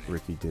 1 minute.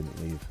 Ricky didn't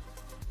leave.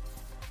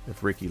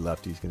 If Ricky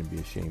left, he's going to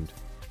be ashamed.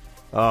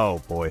 Oh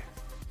boy,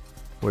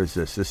 what is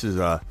this? This is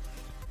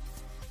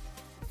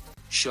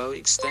show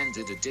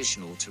extended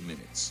additional 2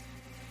 minutes.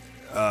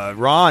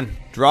 Ron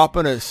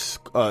dropping a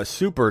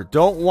super.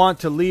 Don't want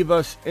to leave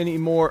us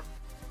anymore.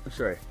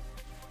 Sorry,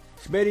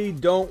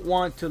 Smitty don't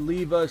want to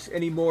leave us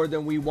any more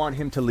than we want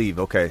him to leave.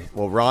 Okay,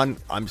 well, Ron,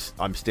 I'm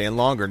staying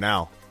longer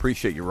now.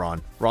 Appreciate you,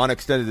 Ron. Ron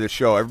extended the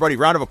show. Everybody,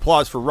 round of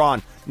applause for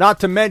Ron. Not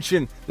to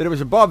mention that it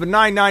was above a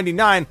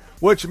 $9.99,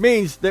 which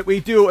means that we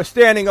do a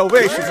standing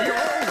ovation.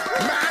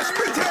 Mashed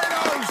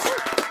potatoes!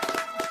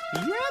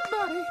 Yeah,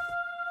 buddy.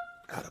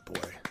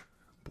 Attaboy.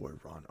 Boy,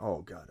 Ron.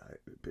 Oh, God.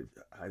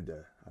 I had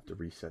to have to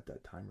reset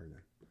that timer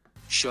then.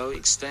 Show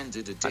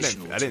extended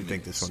additional I didn't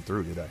think this one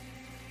through, did I?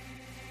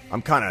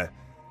 I'm kind of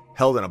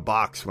held in a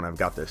box when I've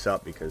got this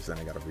up because then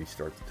I got to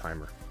restart the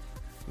timer.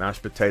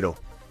 Mashed potato.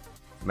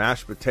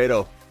 Mashed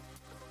potato.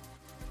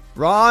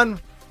 Ron,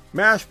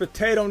 mashed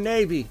potato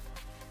Navy.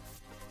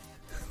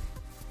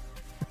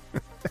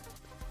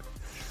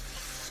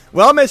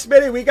 Well, Miss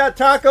Smitty, we got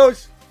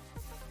tacos.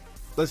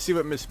 Let's see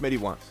what Miss Smitty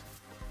wants.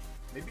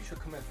 Maybe she'll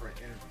come in for an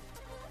interview.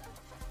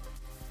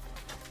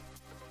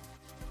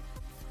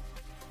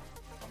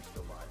 I'm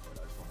still live,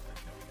 but I just want to let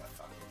you know we got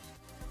tacos.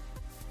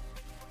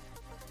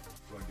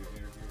 You want to do an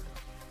interview?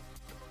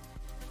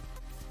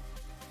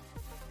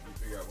 Or we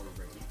figure out what we're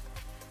going to eat.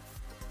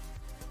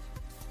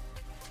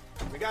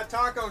 We got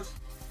tacos.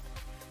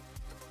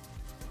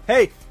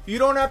 Hey, you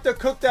don't have to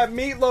cook that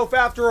meatloaf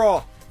after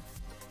all.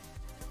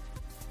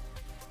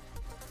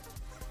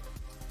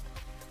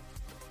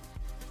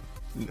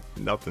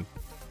 Nothing.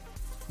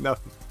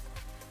 Nothing.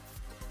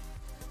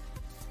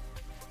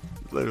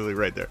 Literally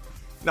right there.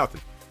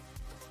 Nothing.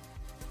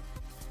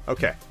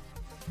 Okay.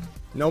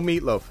 No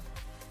meatloaf.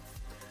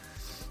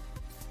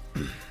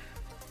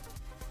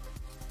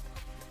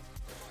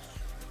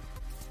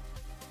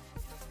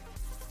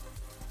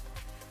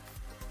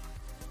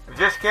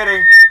 Just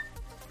kidding.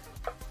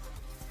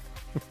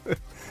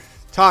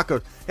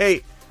 Tacos.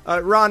 Hey,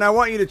 Ron, I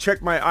want you to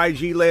check my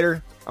IG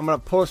later. I'm going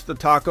to post the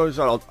tacos.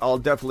 I'll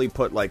definitely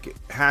put like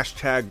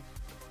hashtag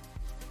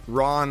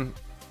Ron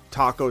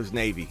Tacos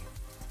Navy.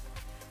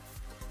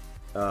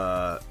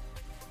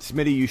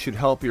 Smitty, you should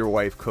help your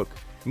wife cook.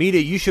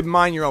 Media, you should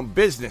mind your own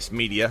business,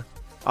 Media.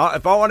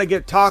 If I want to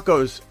get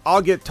tacos,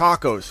 I'll get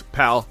tacos,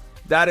 pal.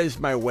 That is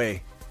my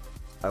way.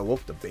 I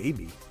woke the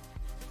baby.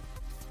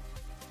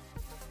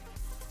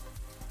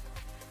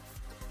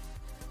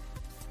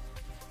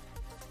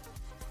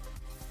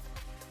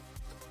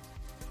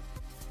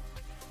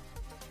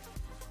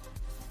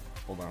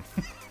 Hold on.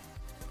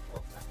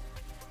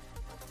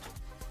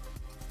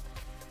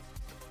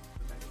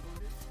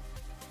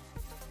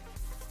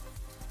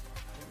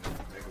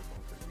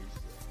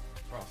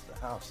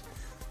 house.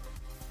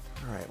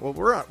 All right. Well,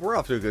 we're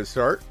off to a good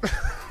start.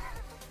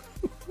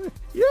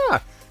 Yeah.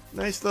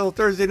 Nice little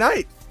Thursday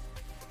night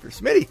for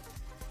Smitty.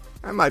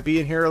 I might be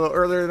in here a little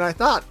earlier than I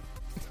thought.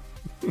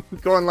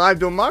 Going live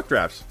doing mock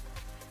drafts.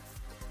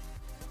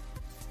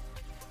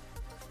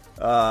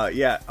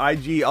 Yeah,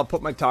 IG. I'll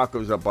put my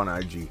tacos up on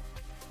IG.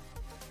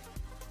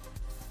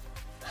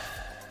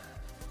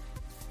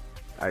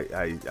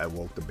 I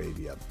woke the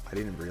baby up. I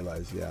didn't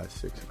realize. Yeah,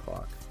 6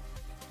 o'clock.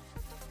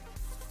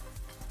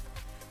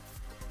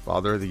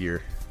 Father of the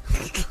year.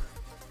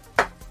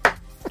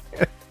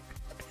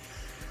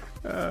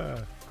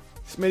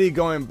 Smitty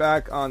going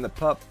back on the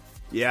pup.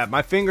 Yeah,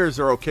 my fingers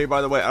are okay,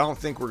 by the way. I don't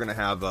think we're going to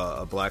have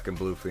a black and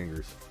blue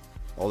fingers.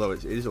 Although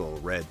it is a little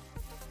red.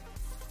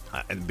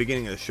 At the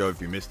beginning of the show,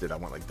 if you missed it, I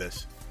went like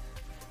this.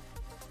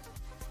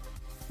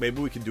 Maybe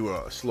we could do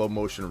a slow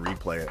motion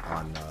replay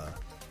on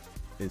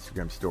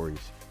Instagram stories.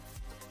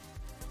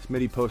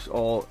 Smitty posts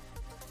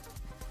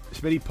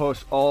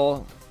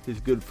all his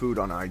good food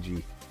on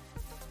IG.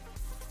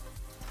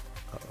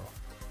 Uh-oh.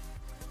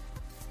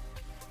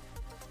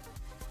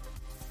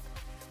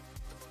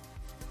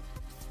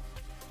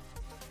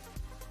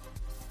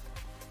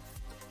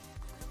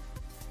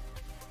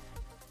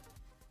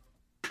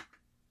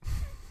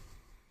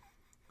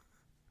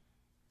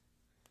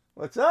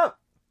 What's up?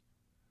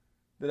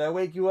 Did I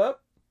wake you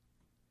up?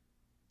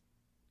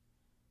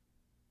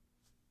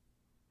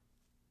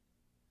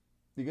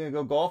 You gonna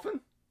go golfing?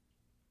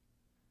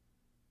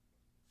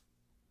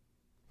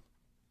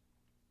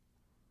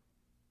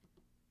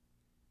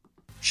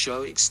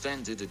 Show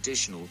extended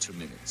additional 2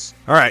 minutes.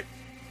 All right.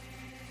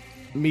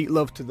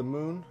 Meatloaf to the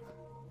moon.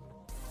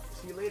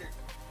 See you later.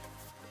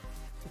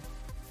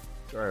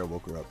 Sorry, I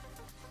woke her up.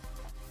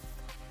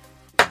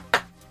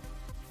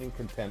 In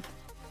contempt.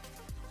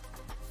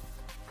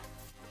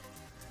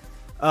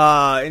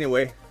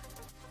 Anyway.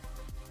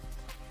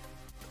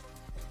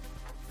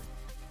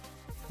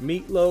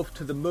 Meatloaf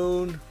to the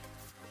moon.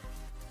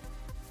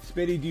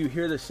 Smitty, do you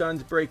hear the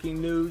Suns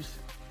breaking news?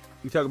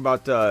 You talk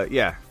about,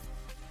 yeah.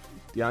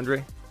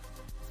 DeAndre.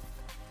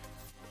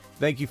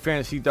 Thank you,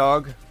 Fantasy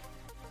Dog.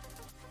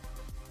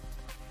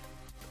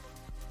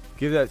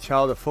 Give that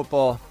child a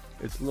football.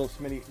 It's little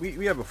Smitty.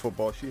 We have a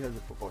football. She has a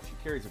football. She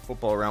carries a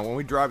football around. When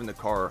we drive in the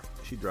car,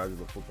 she drives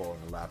with a football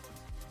in her lap.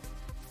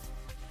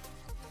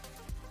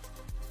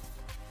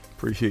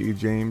 Appreciate you,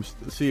 James.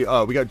 Let's see.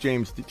 We got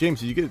James. James,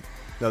 did you get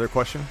another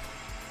question?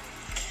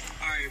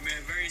 All right,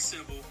 man. Very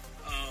simple.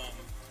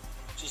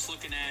 Just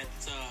looking at...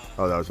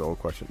 Oh, that was an old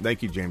question.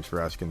 Thank you, James,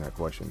 for asking that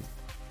question.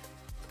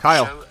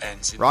 Kyle,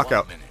 rock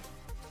out.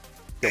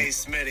 Hey,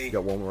 Smitty,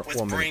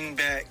 let's bring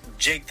back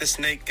Jake the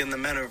Snake in the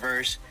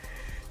Metaverse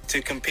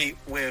to compete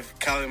with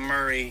Kyler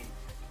Murray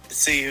to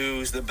see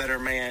who's the better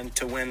man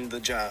to win the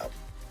job.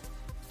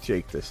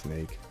 Jake the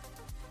Snake.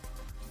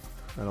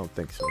 I don't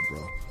think so,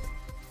 bro.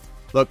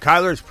 Look,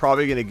 Kyler's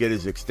probably going to get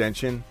his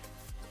extension.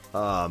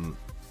 Probably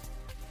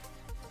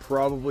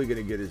going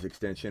to get his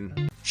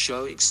extension.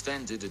 Show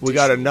extended. We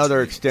got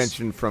another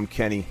extension from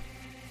Kenny.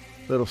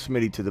 Little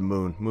Smitty to the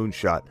moon.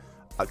 Moonshot.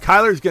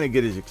 Kyler's going to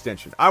get his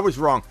extension. I was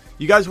wrong.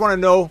 You guys want to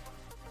know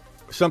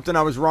something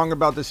I was wrong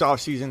about this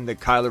offseason? That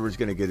Kyler was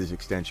going to get his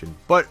extension.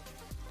 But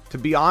to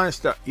be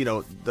honest,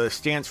 the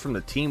stance from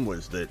the team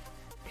was that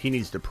he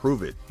needs to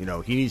prove it.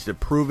 He needs to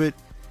prove it.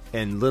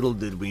 And little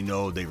did we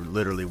know they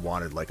literally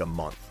wanted like a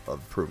month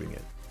of proving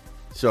it.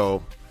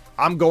 So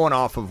I'm going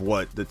off of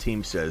what the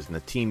team says. And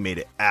the team made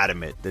it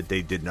adamant that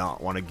they did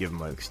not want to give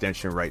him an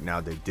extension right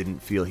now. They didn't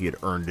feel he had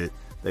earned it.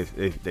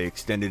 They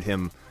extended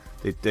him.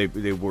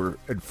 They were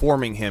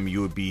informing him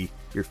your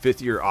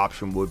fifth-year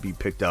option would be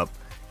picked up,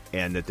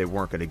 and that they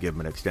weren't going to give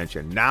him an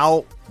extension.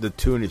 Now the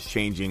tune is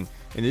changing,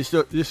 and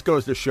this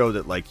goes to show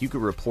that like you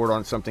could report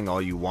on something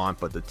all you want,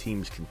 but the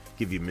teams can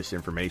give you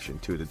misinformation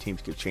too. The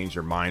teams could change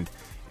their mind,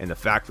 and the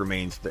fact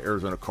remains the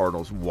Arizona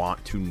Cardinals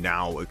want to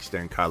now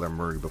extend Kyler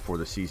Murray before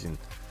the season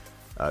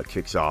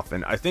kicks off,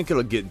 and I think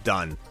it'll get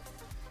done.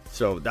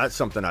 So that's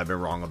something I've been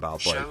wrong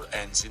about. But show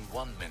ends in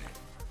 1 minute.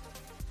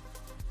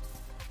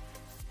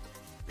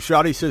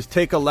 Shoddy says,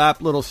 take a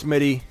lap, little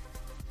Smitty.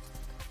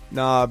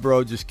 Nah,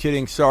 bro, just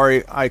kidding.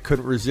 Sorry, I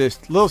couldn't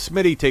resist. Little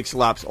Smitty takes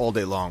laps all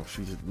day long.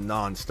 She's a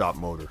non-stop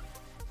motor.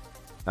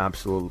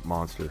 Absolute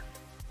monster.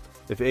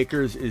 If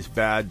Akers is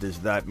bad, does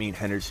that mean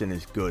Henderson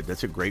is good?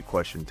 That's a great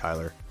question,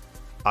 Tyler.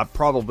 I'd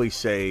probably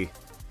say,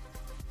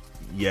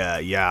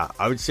 yeah.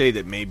 I would say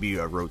that maybe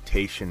a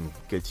rotation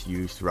gets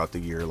used throughout the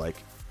year. Like,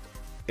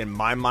 in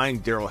my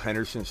mind, Darrell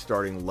Henderson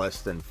starting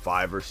less than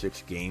 5 or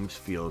 6 games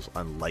feels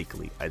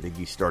unlikely. I think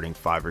he's starting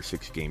 5 or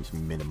 6 games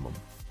minimum.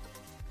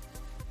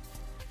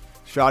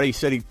 Shoddy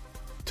said he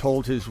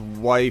told his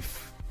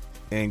wife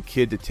and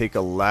kid to take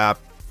a lap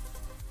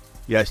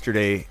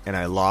yesterday, and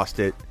I lost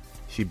it.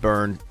 She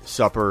burned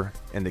supper,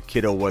 and the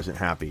kiddo wasn't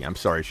happy. I'm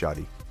sorry,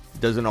 Shoddy. It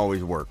doesn't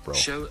always work, bro.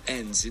 Show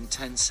ends in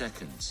 10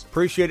 seconds.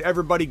 Appreciate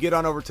everybody. Get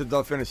on over to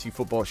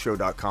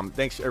thefantasyfootballshow.com.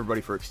 Thanks, everybody,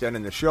 for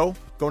extending the show.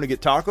 Going to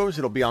get tacos.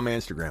 It'll be on my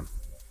Instagram.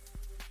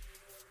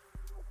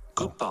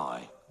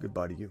 Goodbye.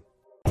 Goodbye to you.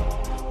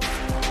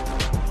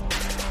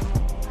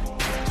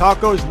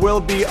 Tacos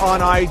will be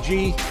on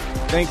IG.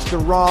 Thanks to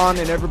Ron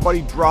and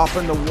everybody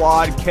dropping the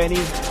wad.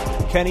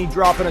 Kenny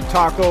dropping a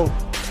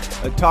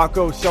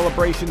taco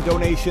celebration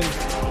donation.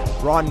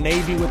 Ron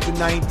Navy with the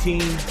 19.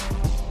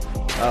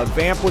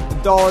 Vamp with the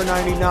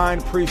 $1.99.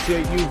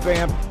 Appreciate you,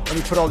 Vamp. Let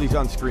me put all these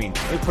on screen.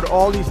 Let me put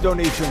all these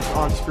donations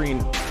on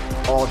screen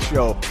all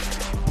show.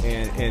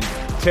 And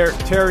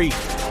Terry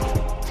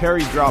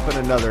dropping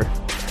another.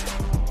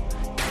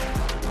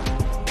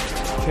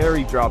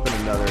 Terry dropping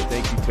another.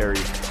 Thank you, Terry.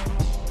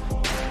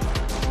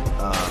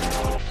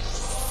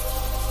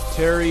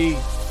 Terry,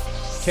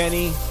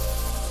 Kenny,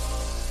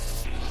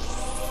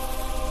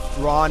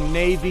 Ron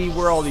Navy.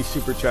 Where are all these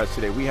super chats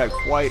today? We had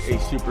quite a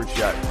super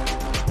chat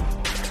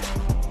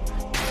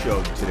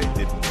show today,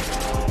 didn't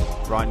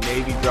we? Ron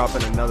Navy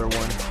dropping another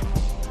one.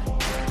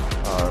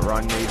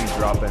 Ron Navy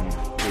dropping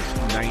this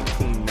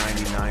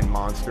 $19.99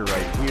 monster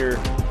right here.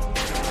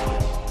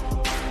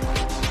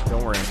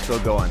 Don't worry, I'm still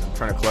going. I'm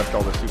trying to collect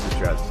all the super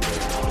chats today.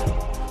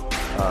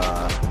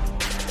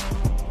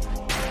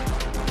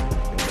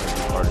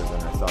 Harder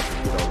than I thought to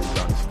get all these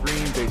on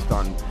screen based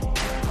on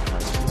my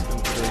system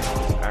today.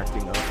 It's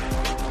acting up.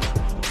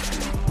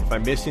 If I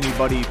miss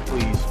anybody,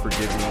 please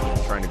forgive me.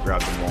 I'm trying to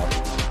grab them all.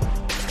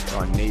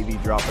 Ron Navy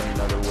dropping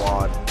another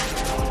wad.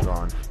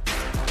 Ron.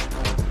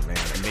 Oh, man,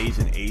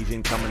 Amazing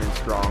Asian coming in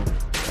strong.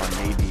 Ron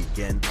Navy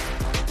again.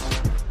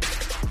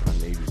 Ron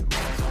Navy's a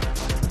monster.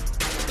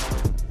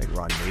 I think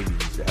Ron Navy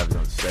needs to have his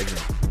own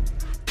segment.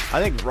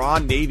 I think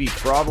Ron Navy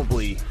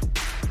probably...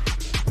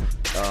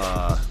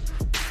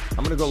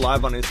 I'm going to go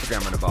live on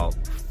Instagram in about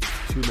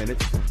 2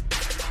 minutes.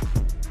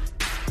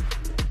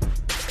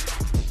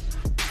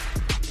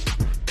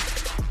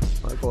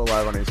 I'll go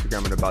live on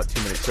Instagram in about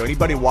 2 minutes. So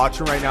anybody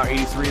watching right now,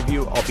 83 of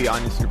you, I'll be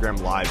on Instagram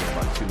live in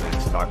about 2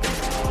 minutes talking.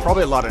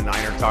 Probably a lot of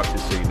Niner talk,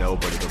 just so you know,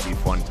 but it'll be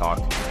fun talk.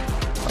 We do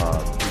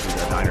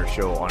the Niner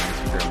show on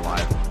Instagram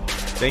live.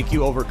 Thank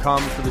you,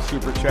 Overcome, for the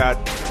super chat.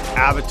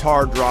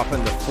 Avatar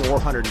dropping the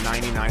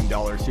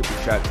 $499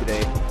 super chat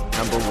today.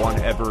 Number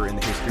one ever in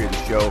the history of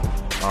the show.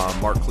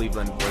 Mark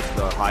Cleveland was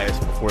the highest.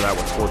 Before that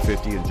was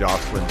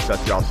 $450, and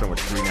Seth Jocelyn was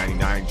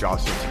 $399.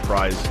 Jocelyn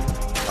surprise.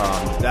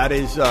 That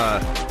is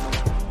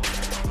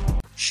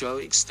show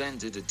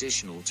extended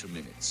additional 2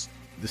 minutes.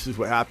 This is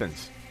what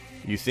happens.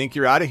 You think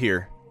you're out of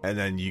here, and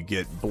then you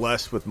get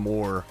blessed with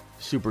more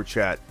super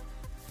chat.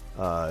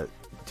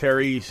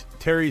 Terry's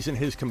and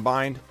his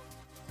combined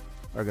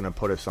are going to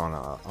put us on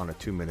a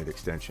 2 minute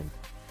extension.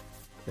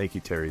 Thank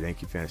you, Terry.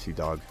 Thank you, Fantasy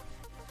Dog.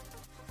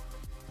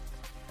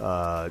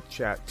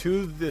 Chat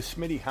to the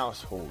Smitty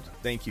household.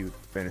 Thank you,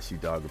 Fantasy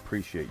Dog.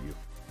 Appreciate you.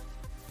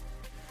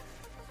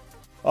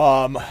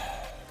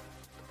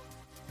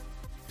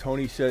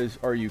 Tony says,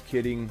 "Are you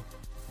kidding?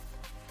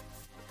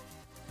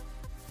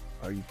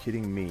 Are you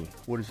kidding me?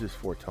 What is this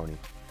for, Tony?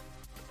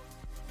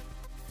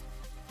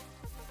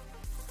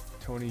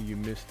 Tony, you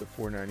missed the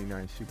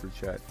 $4.99 super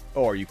chat.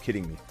 Oh, are you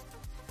kidding me?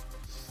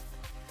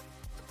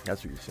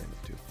 That's what you're saying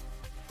too.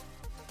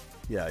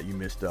 Yeah, you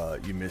missed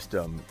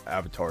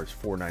Avatar's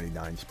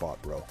 $4.99 spot,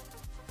 bro.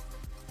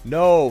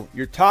 No,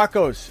 your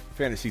tacos,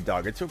 Fantasy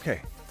Dog. It's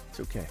okay.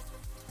 It's okay.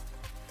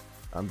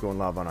 I'm going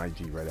live on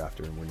IG right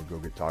after, and we're going to go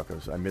get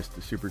tacos. I missed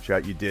the super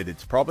chat you did.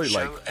 It's probably Show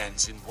like...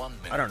 ends in 1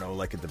 minute. I don't know,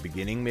 like at the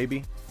beginning,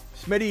 maybe?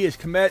 Smitty, is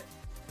Komet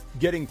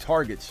getting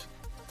targets?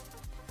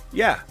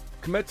 Yeah,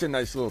 Komet's a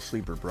nice little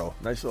sleeper, bro.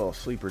 Nice little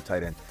sleeper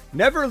tight end.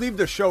 Never leave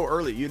the show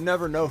early. You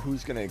never know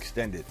who's going to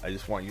extend it. I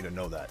just want you to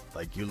know that.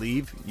 Like, you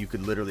leave, you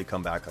could literally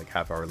come back like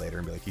half hour later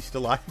and be like, he's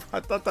still live?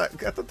 I thought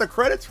the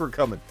credits were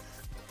coming.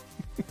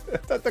 I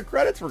thought the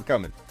credits were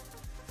coming.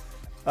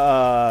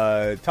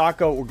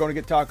 Taco, we're going to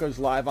get tacos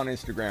live on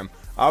Instagram.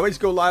 I always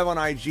go live on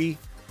IG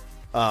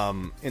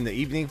in the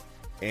evening,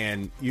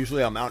 and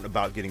usually I'm out and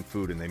about getting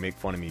food, and they make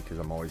fun of me because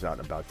I'm always out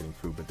and about getting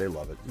food, but they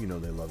love it. You know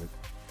they love it.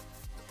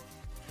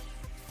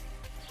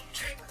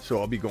 So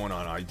I'll be going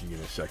on IG in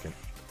a second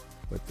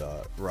with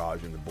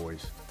Raj and the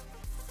boys.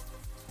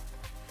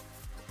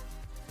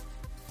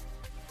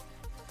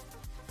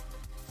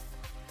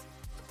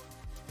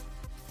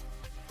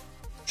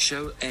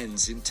 Show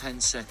ends in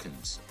 10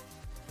 seconds.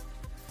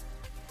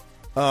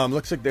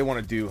 Looks like they want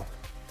to do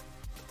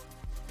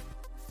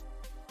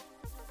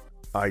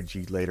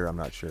IG later. I'm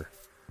not sure.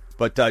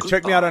 But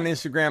check me out on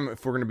Instagram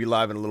if we're going to be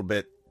live in a little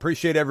bit.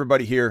 Appreciate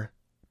everybody here.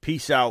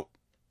 Peace out.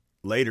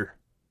 Later.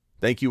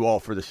 Thank you all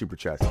for the super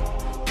chats.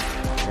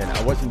 And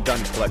I wasn't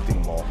done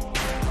collecting them all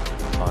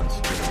on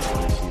screen.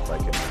 Let me see if I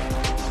can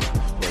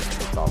go to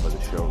the top of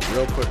the show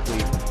real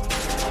quickly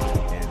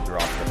and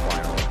drop the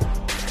final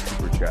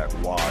super chat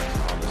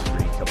wads on the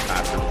screen.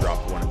 Kilpatrick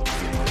dropped one at the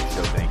beginning of the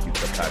show. Thank you,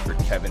 Kilpatrick.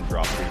 Kevin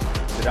dropped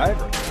his. Did I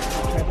ever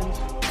answer Kevin's?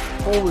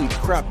 Holy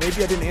crap.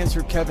 Maybe I didn't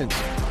answer Kevin's.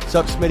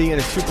 Sup, Smitty, in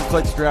a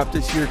Superflex draft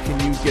this year, can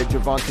you get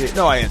Javonte?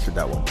 No, I answered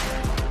that one.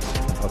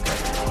 Okay.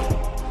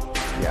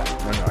 Yeah.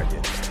 No, I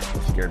did.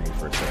 It scared me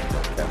for a second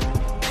there, Kevin.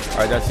 All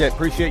right, that's it.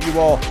 Appreciate you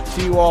all.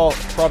 See you all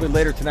probably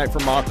later tonight for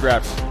mock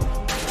drafts.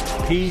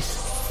 Peace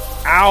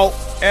out,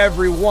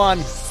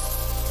 everyone.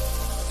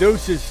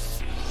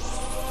 Deuces.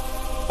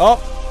 Up.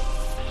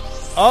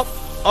 Up,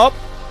 up,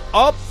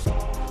 up.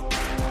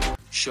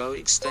 Show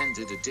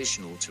extended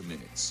additional 2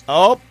 minutes.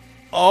 Up,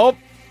 up,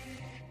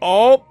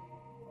 up.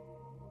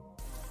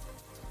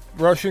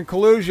 Russian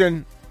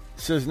collusion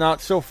says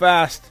not so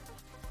fast.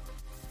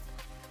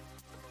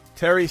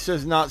 Terry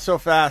says not so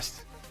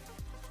fast.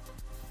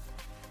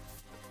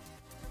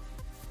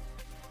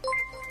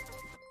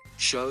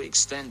 Show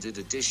extended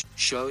additional.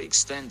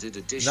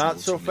 Not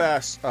so 2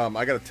 fast.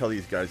 I got to tell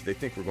these guys, they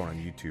think we're going on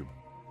YouTube.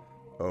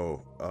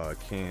 Oh,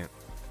 can't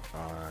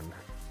on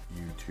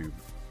YouTube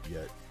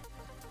yet.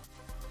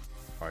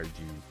 IG.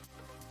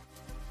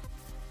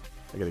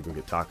 I got to go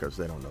get tacos.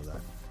 They don't know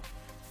that.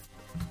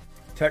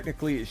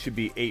 Technically, it should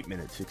be 8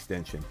 minutes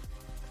extension.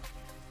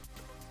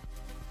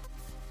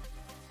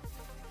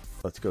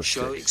 Let's go.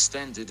 Show 6.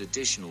 extended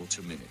additional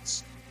 2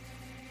 minutes.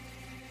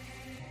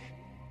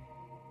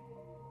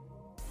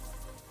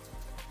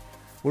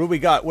 What do we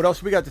got? What else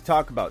do we got to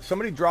talk about?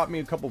 Somebody dropped me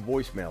a couple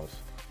voicemails.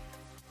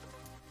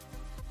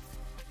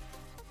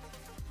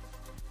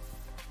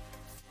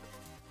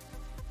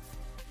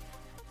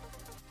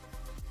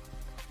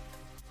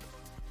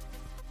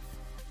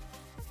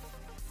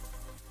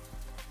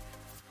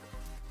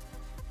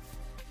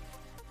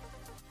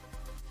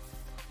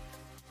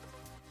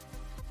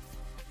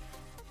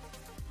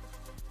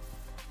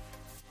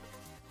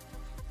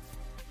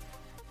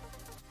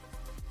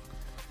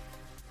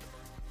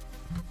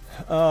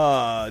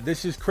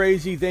 This is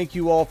crazy. Thank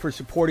you all for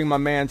supporting my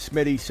man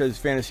Smitty, says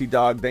Fantasy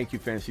Dog. Thank you,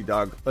 Fantasy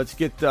Dog. Let's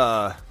get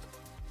to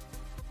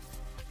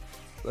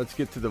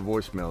the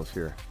voicemails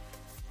here.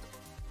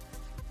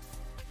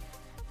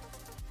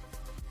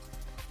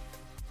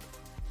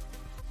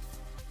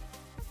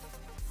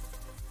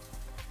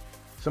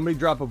 Somebody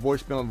drop a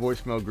voicemail in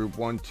voicemail group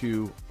 1,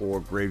 2,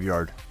 or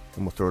Graveyard,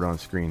 and we'll throw it on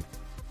screen.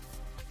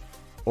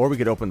 Or we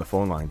could open the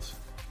phone lines.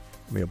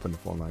 Let me open the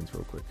phone lines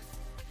real quick.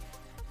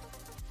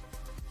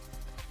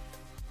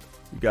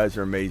 You guys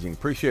are amazing.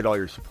 Appreciate all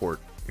your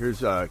support. Here's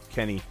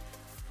Kenny.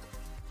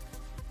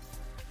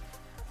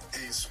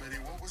 Hey,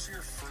 Smitty, what was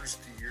your first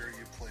year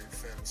you played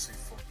fantasy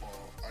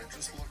football? I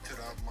just looked it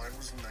up. Mine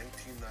was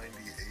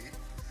 1998.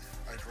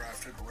 I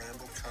drafted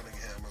Randall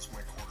Cunningham as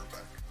my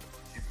quarterback.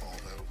 He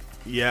balled out.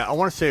 Yeah, I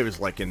want to say it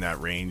was like in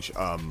that range.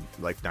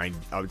 Like 90,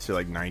 I would say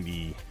like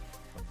 90,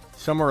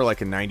 somewhere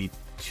like a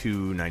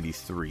 92,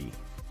 93.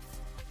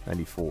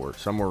 94,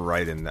 somewhere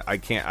right in the, I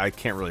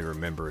can't really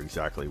remember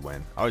exactly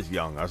when. I was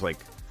young. I was like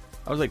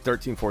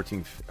 13,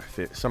 14,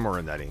 15, somewhere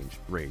in that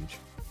range.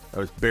 I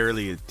was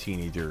barely a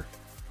teenager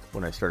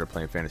when I started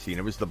playing fantasy, and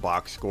it was the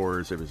box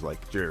scores. It was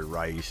like Jerry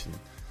Rice, and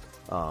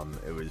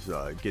it was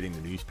getting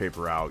the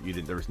newspaper out.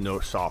 There was no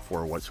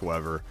software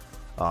whatsoever.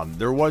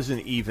 There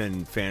wasn't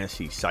even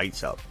fantasy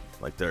sites up.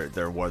 Like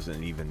there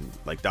wasn't even,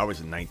 like, that was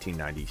in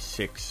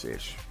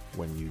 1996-ish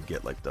when you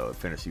get like the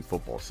fantasy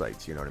football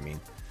sites. You know what I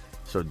mean?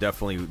 So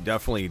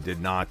definitely did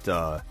not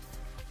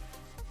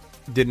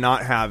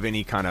have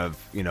any kind of,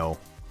 you know,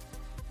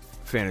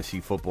 fantasy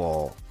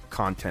football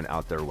content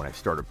out there when I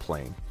started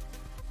playing.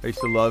 I used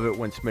to love it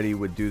when Smitty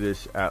would do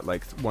this at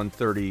like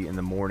 1:30 in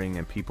the morning,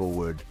 and people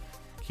would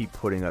keep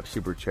putting up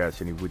super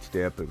chats, and he would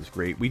stay up. It was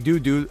great. We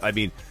do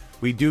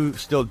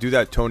still do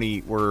that,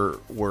 Tony. We're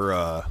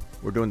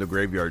doing the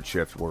graveyard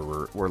shift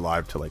where we're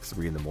live till like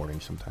 3 in the morning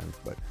sometimes.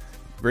 But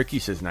Ricky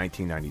says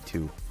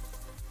 1992.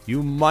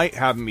 You might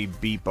have me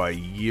beat by a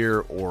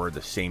year or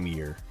the same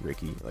year,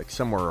 Ricky. Like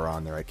somewhere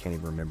around there. I can't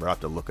even remember. I'll have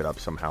to look it up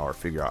somehow or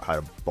figure out how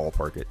to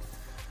ballpark it.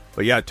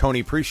 But yeah, Tony,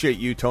 appreciate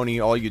you, Tony,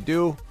 all you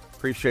do.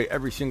 Appreciate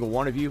every single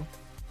one of you.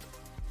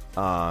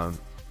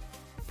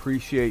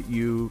 Appreciate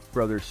you,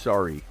 brother.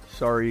 Sorry,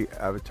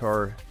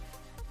 Avatar.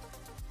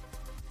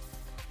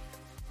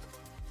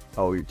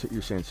 Oh,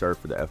 you're saying sorry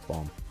for the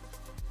F-bomb.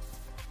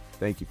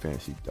 Thank you,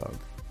 Fantasy Dog.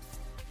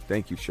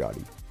 Thank you,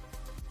 Shoddy.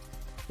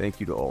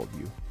 Thank you to all of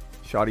you.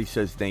 Shoddy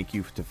says thank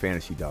you to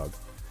Fantasy Dog.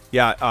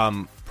 Yeah,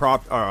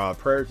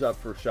 prayers up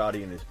for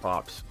Shoddy and his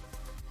pops.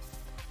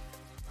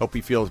 Hope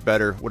he feels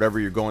better. Whatever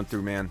you're going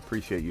through, man.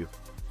 Appreciate you.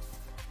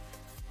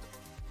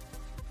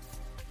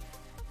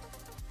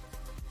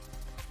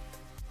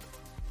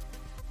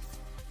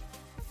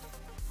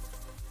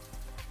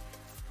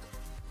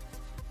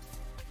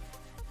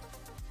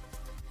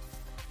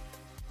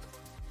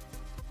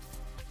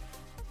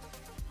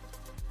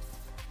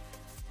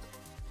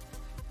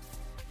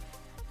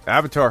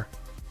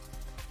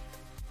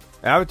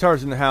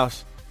 Avatar's in the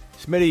house.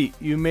 Smitty,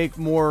 you make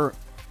more.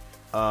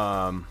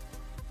 Smitty,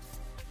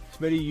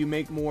 you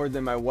make more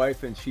than my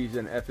wife, and she's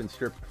an effing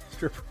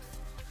stripper.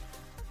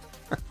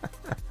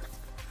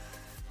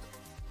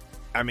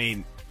 I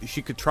mean,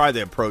 she could try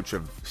the approach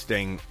of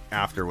staying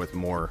after with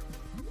more.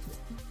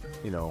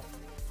 You know,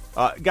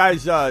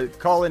 guys,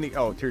 call in.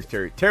 Oh, here's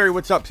Terry. Terry,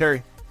 what's up,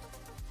 Terry?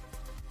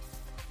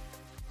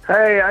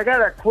 Hey, I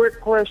got a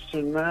quick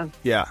question, man.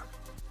 Yeah.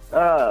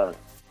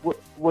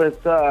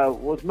 With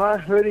my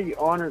hoodie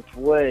on its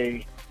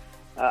way,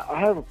 I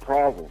have a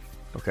problem.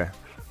 Okay.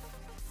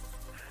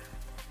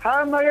 How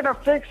am I gonna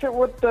fix it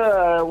with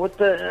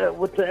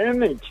the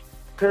image?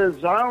 Because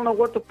I don't know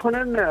what to put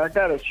in there. I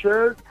got a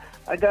shirt,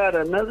 I got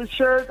another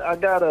shirt. I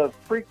got a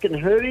freaking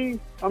hoodie.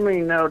 I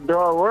mean, now do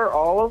I wear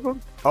all of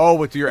them? Oh,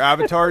 with your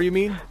avatar, you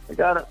mean? I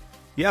got a.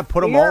 Yeah,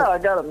 put them all. Yeah, I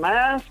got a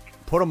mask.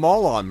 Put them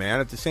all on, man.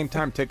 At the same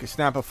time,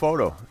 snap a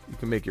photo. You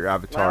can make your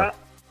avatar.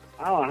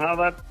 I don't know how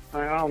that.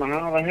 I don't know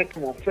how the heck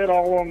I'm gonna fit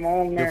all of them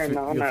on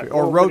there.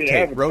 Or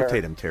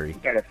rotate them, Terry.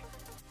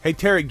 Hey,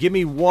 Terry, give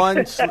me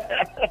one.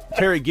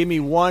 Terry, give me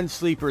one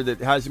sleeper that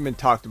hasn't been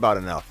talked about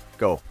enough.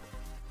 Go.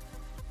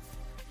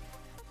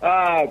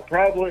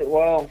 Probably.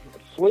 Well,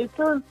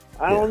 sleeper.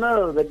 I don't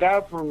know. The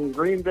guy from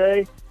Green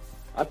Bay.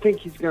 I think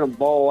he's gonna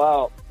ball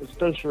out,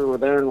 especially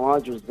with Aaron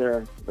Rodgers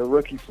there, the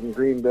rookie from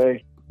Green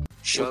Bay.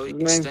 Show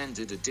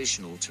extended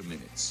additional 2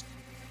 minutes.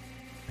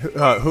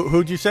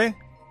 Who'd you say?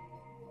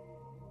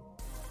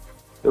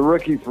 The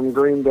rookie from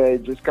Green Bay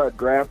just got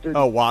drafted.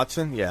 Oh,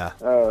 Watson? Yeah.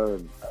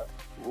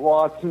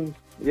 Watson?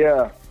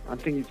 Yeah. I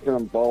think he's going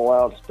to ball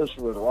out,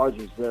 especially with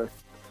Rodgers there.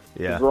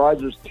 Yeah.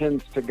 Rodgers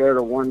tends to go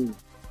to one.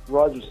 To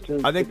go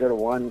to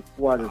one.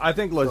 I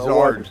think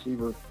Lazard.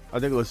 I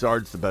think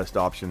Lazard's the best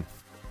option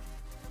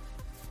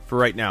for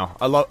right now.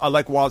 I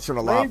like Watson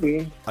a lot.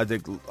 Maybe. I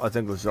think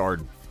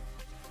Lazard.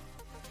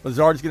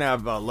 Lazard's going to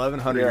have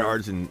 1,100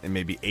 yards and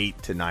maybe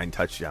 8 to 9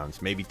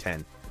 touchdowns, maybe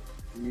 10.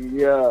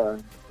 Yeah.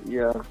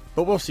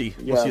 But we'll see.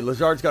 We'll see.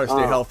 Lazard's got to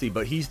stay healthy,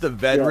 but he's the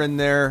veteran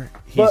there.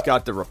 He's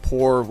got the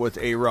rapport with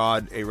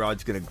A-Rod.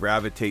 A-Rod's going to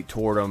gravitate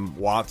toward him.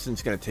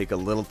 Watson's going to take a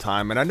little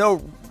time. And I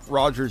know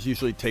Rodgers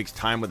usually takes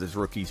time with his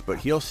rookies, but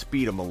he'll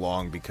speed them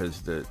along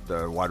because the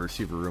wide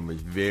receiver room is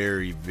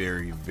very,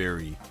 very,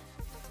 very,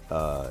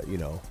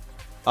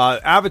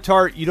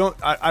 Avatar, you don't.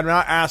 I'm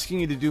not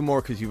asking you to do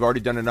more because you've already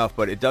done enough,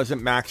 but it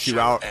doesn't max you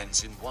out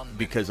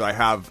because I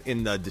have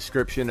in the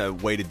description a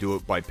way to do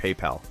it by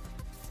PayPal.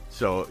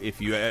 So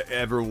if you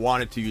ever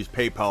wanted to use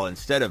PayPal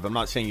instead of, I'm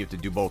not saying you have to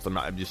do both.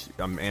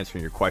 I'm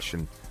answering your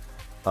question.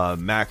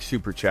 Max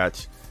Super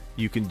Chats,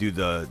 you can do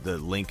the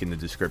link in the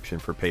description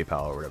for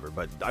PayPal or whatever.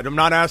 But I'm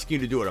not asking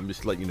you to do it. I'm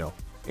just letting you know.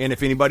 And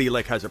if anybody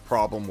has a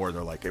problem where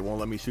they're like, it won't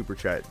let me Super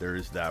Chat, there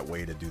is that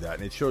way to do that,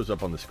 and it shows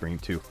up on the screen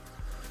too.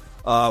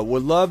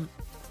 Would love.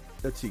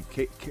 Let's see,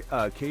 Kate.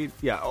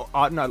 Yeah,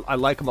 Otten. I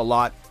like him a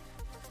lot.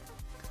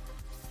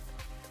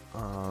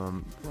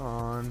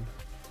 On.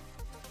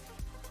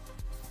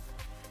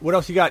 What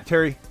else you got,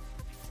 Terry?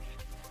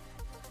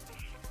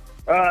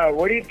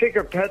 What do you think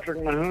of Patrick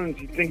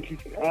Mahomes? You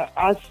think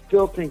I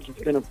still think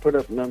he's going to put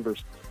up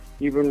numbers,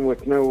 even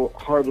with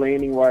hardly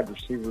any wide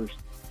receivers.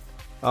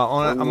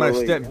 I'm going to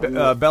extend.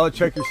 Bella,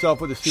 check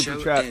yourself with a super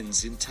Show chat.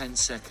 Ends in 10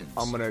 seconds.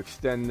 I'm going to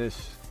extend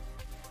this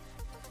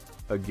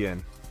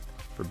again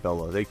for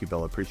Bella. Thank you,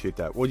 Bella. Appreciate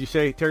that. What'd you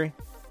say, Terry?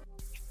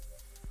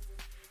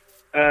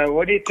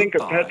 What do you think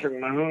of Patrick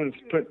Mahomes?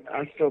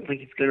 I still think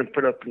he's going to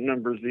put up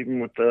numbers, even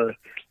with the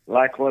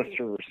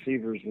lackluster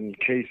receivers in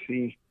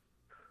KC.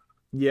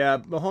 Yeah,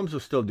 Mahomes will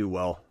still do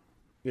well.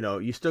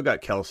 You still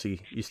got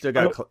Kelsey. You still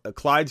got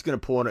Clyde's going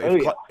to pull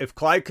in. If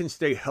Clyde can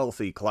stay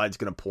healthy, Clyde's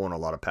going to pull in a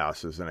lot of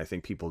passes, and I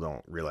think people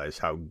don't realize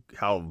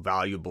how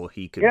valuable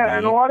he could be. Yeah,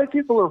 and a lot of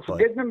people are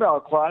forgetting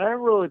about Clyde. I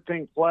really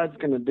think Clyde's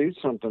going to do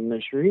something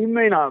this year. He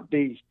may not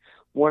be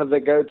one of the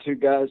go-to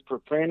guys for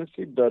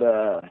fantasy, but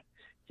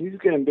he's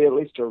going to be at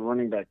least a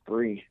running back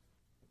 3.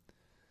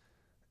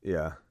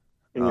 Yeah.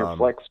 In your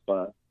flex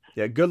spot.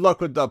 Yeah, good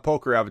luck with the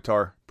poker,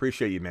 Avatar.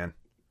 Appreciate you, man.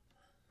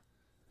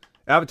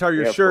 Avatar,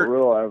 your shirt. For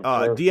real,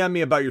 Avatar. DM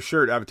me about your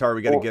shirt, Avatar.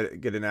 We got to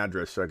get an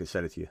address so I can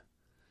send it to you.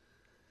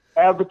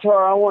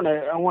 Avatar, I want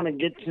to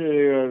get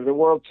to the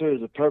World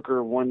Series of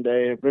Poker one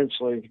day.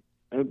 Eventually,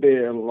 it'll be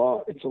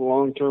it's a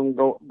long-term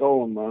goal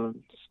of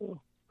mine. So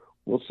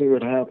we'll see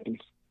what happens.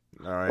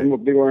 All right. I'm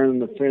gonna be wearing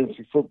the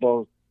fantasy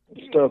football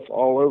stuff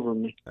all over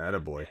me.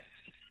 Attaboy.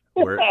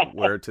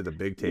 Wear it to the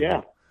big table.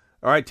 Yeah.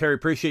 All right, Terry.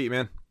 Appreciate you,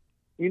 man.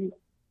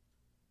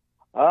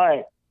 All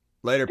right.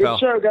 Later, good pal.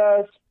 Good show,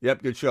 guys.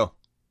 Yep, good show.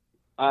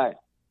 All right.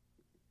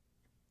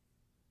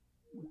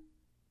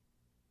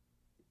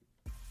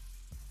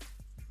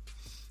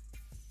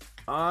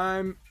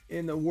 I'm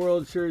in the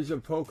World Series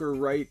of Poker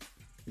right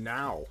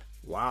now.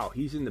 Wow,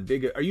 he's in the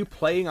big... Are you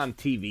playing on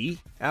TV,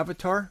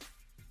 Avatar?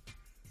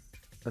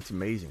 That's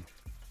amazing.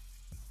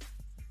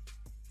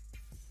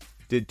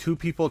 Did 2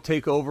 people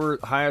take over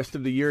highest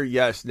of the year?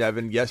 Yes,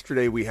 Nevin.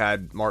 Yesterday we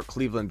had Mark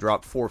Cleveland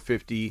drop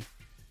 $450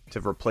 to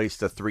replace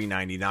the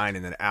 $399,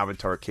 and then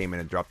Avatar came in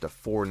and dropped a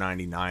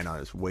 $499 on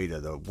his way to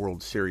the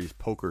World Series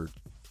Poker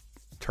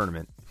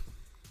tournament.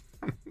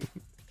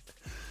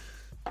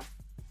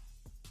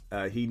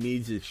 He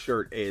needs his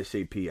shirt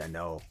ASAP. I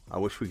know. I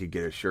wish we could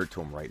get his shirt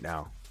to him right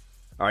now.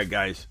 All right,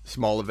 guys.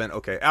 Small event.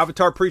 Okay,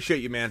 Avatar.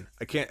 Appreciate you, man.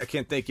 I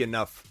can't thank you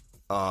enough,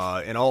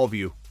 and all of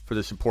you for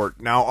the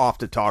support. Now off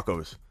to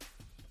tacos.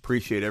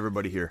 Appreciate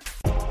everybody here.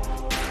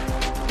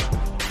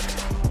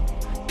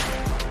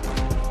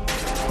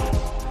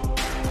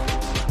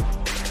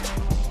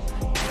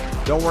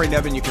 Don't worry,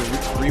 Nevin. You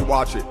can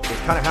re-watch it. It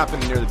kind of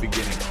happened near the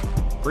beginning.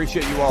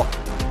 Appreciate you all.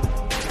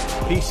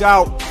 Peace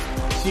out.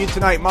 See you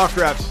tonight, mock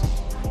drafts.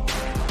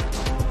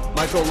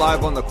 Might go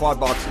live on the Quad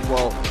Box as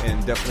well,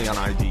 and definitely on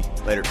IG.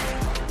 Later.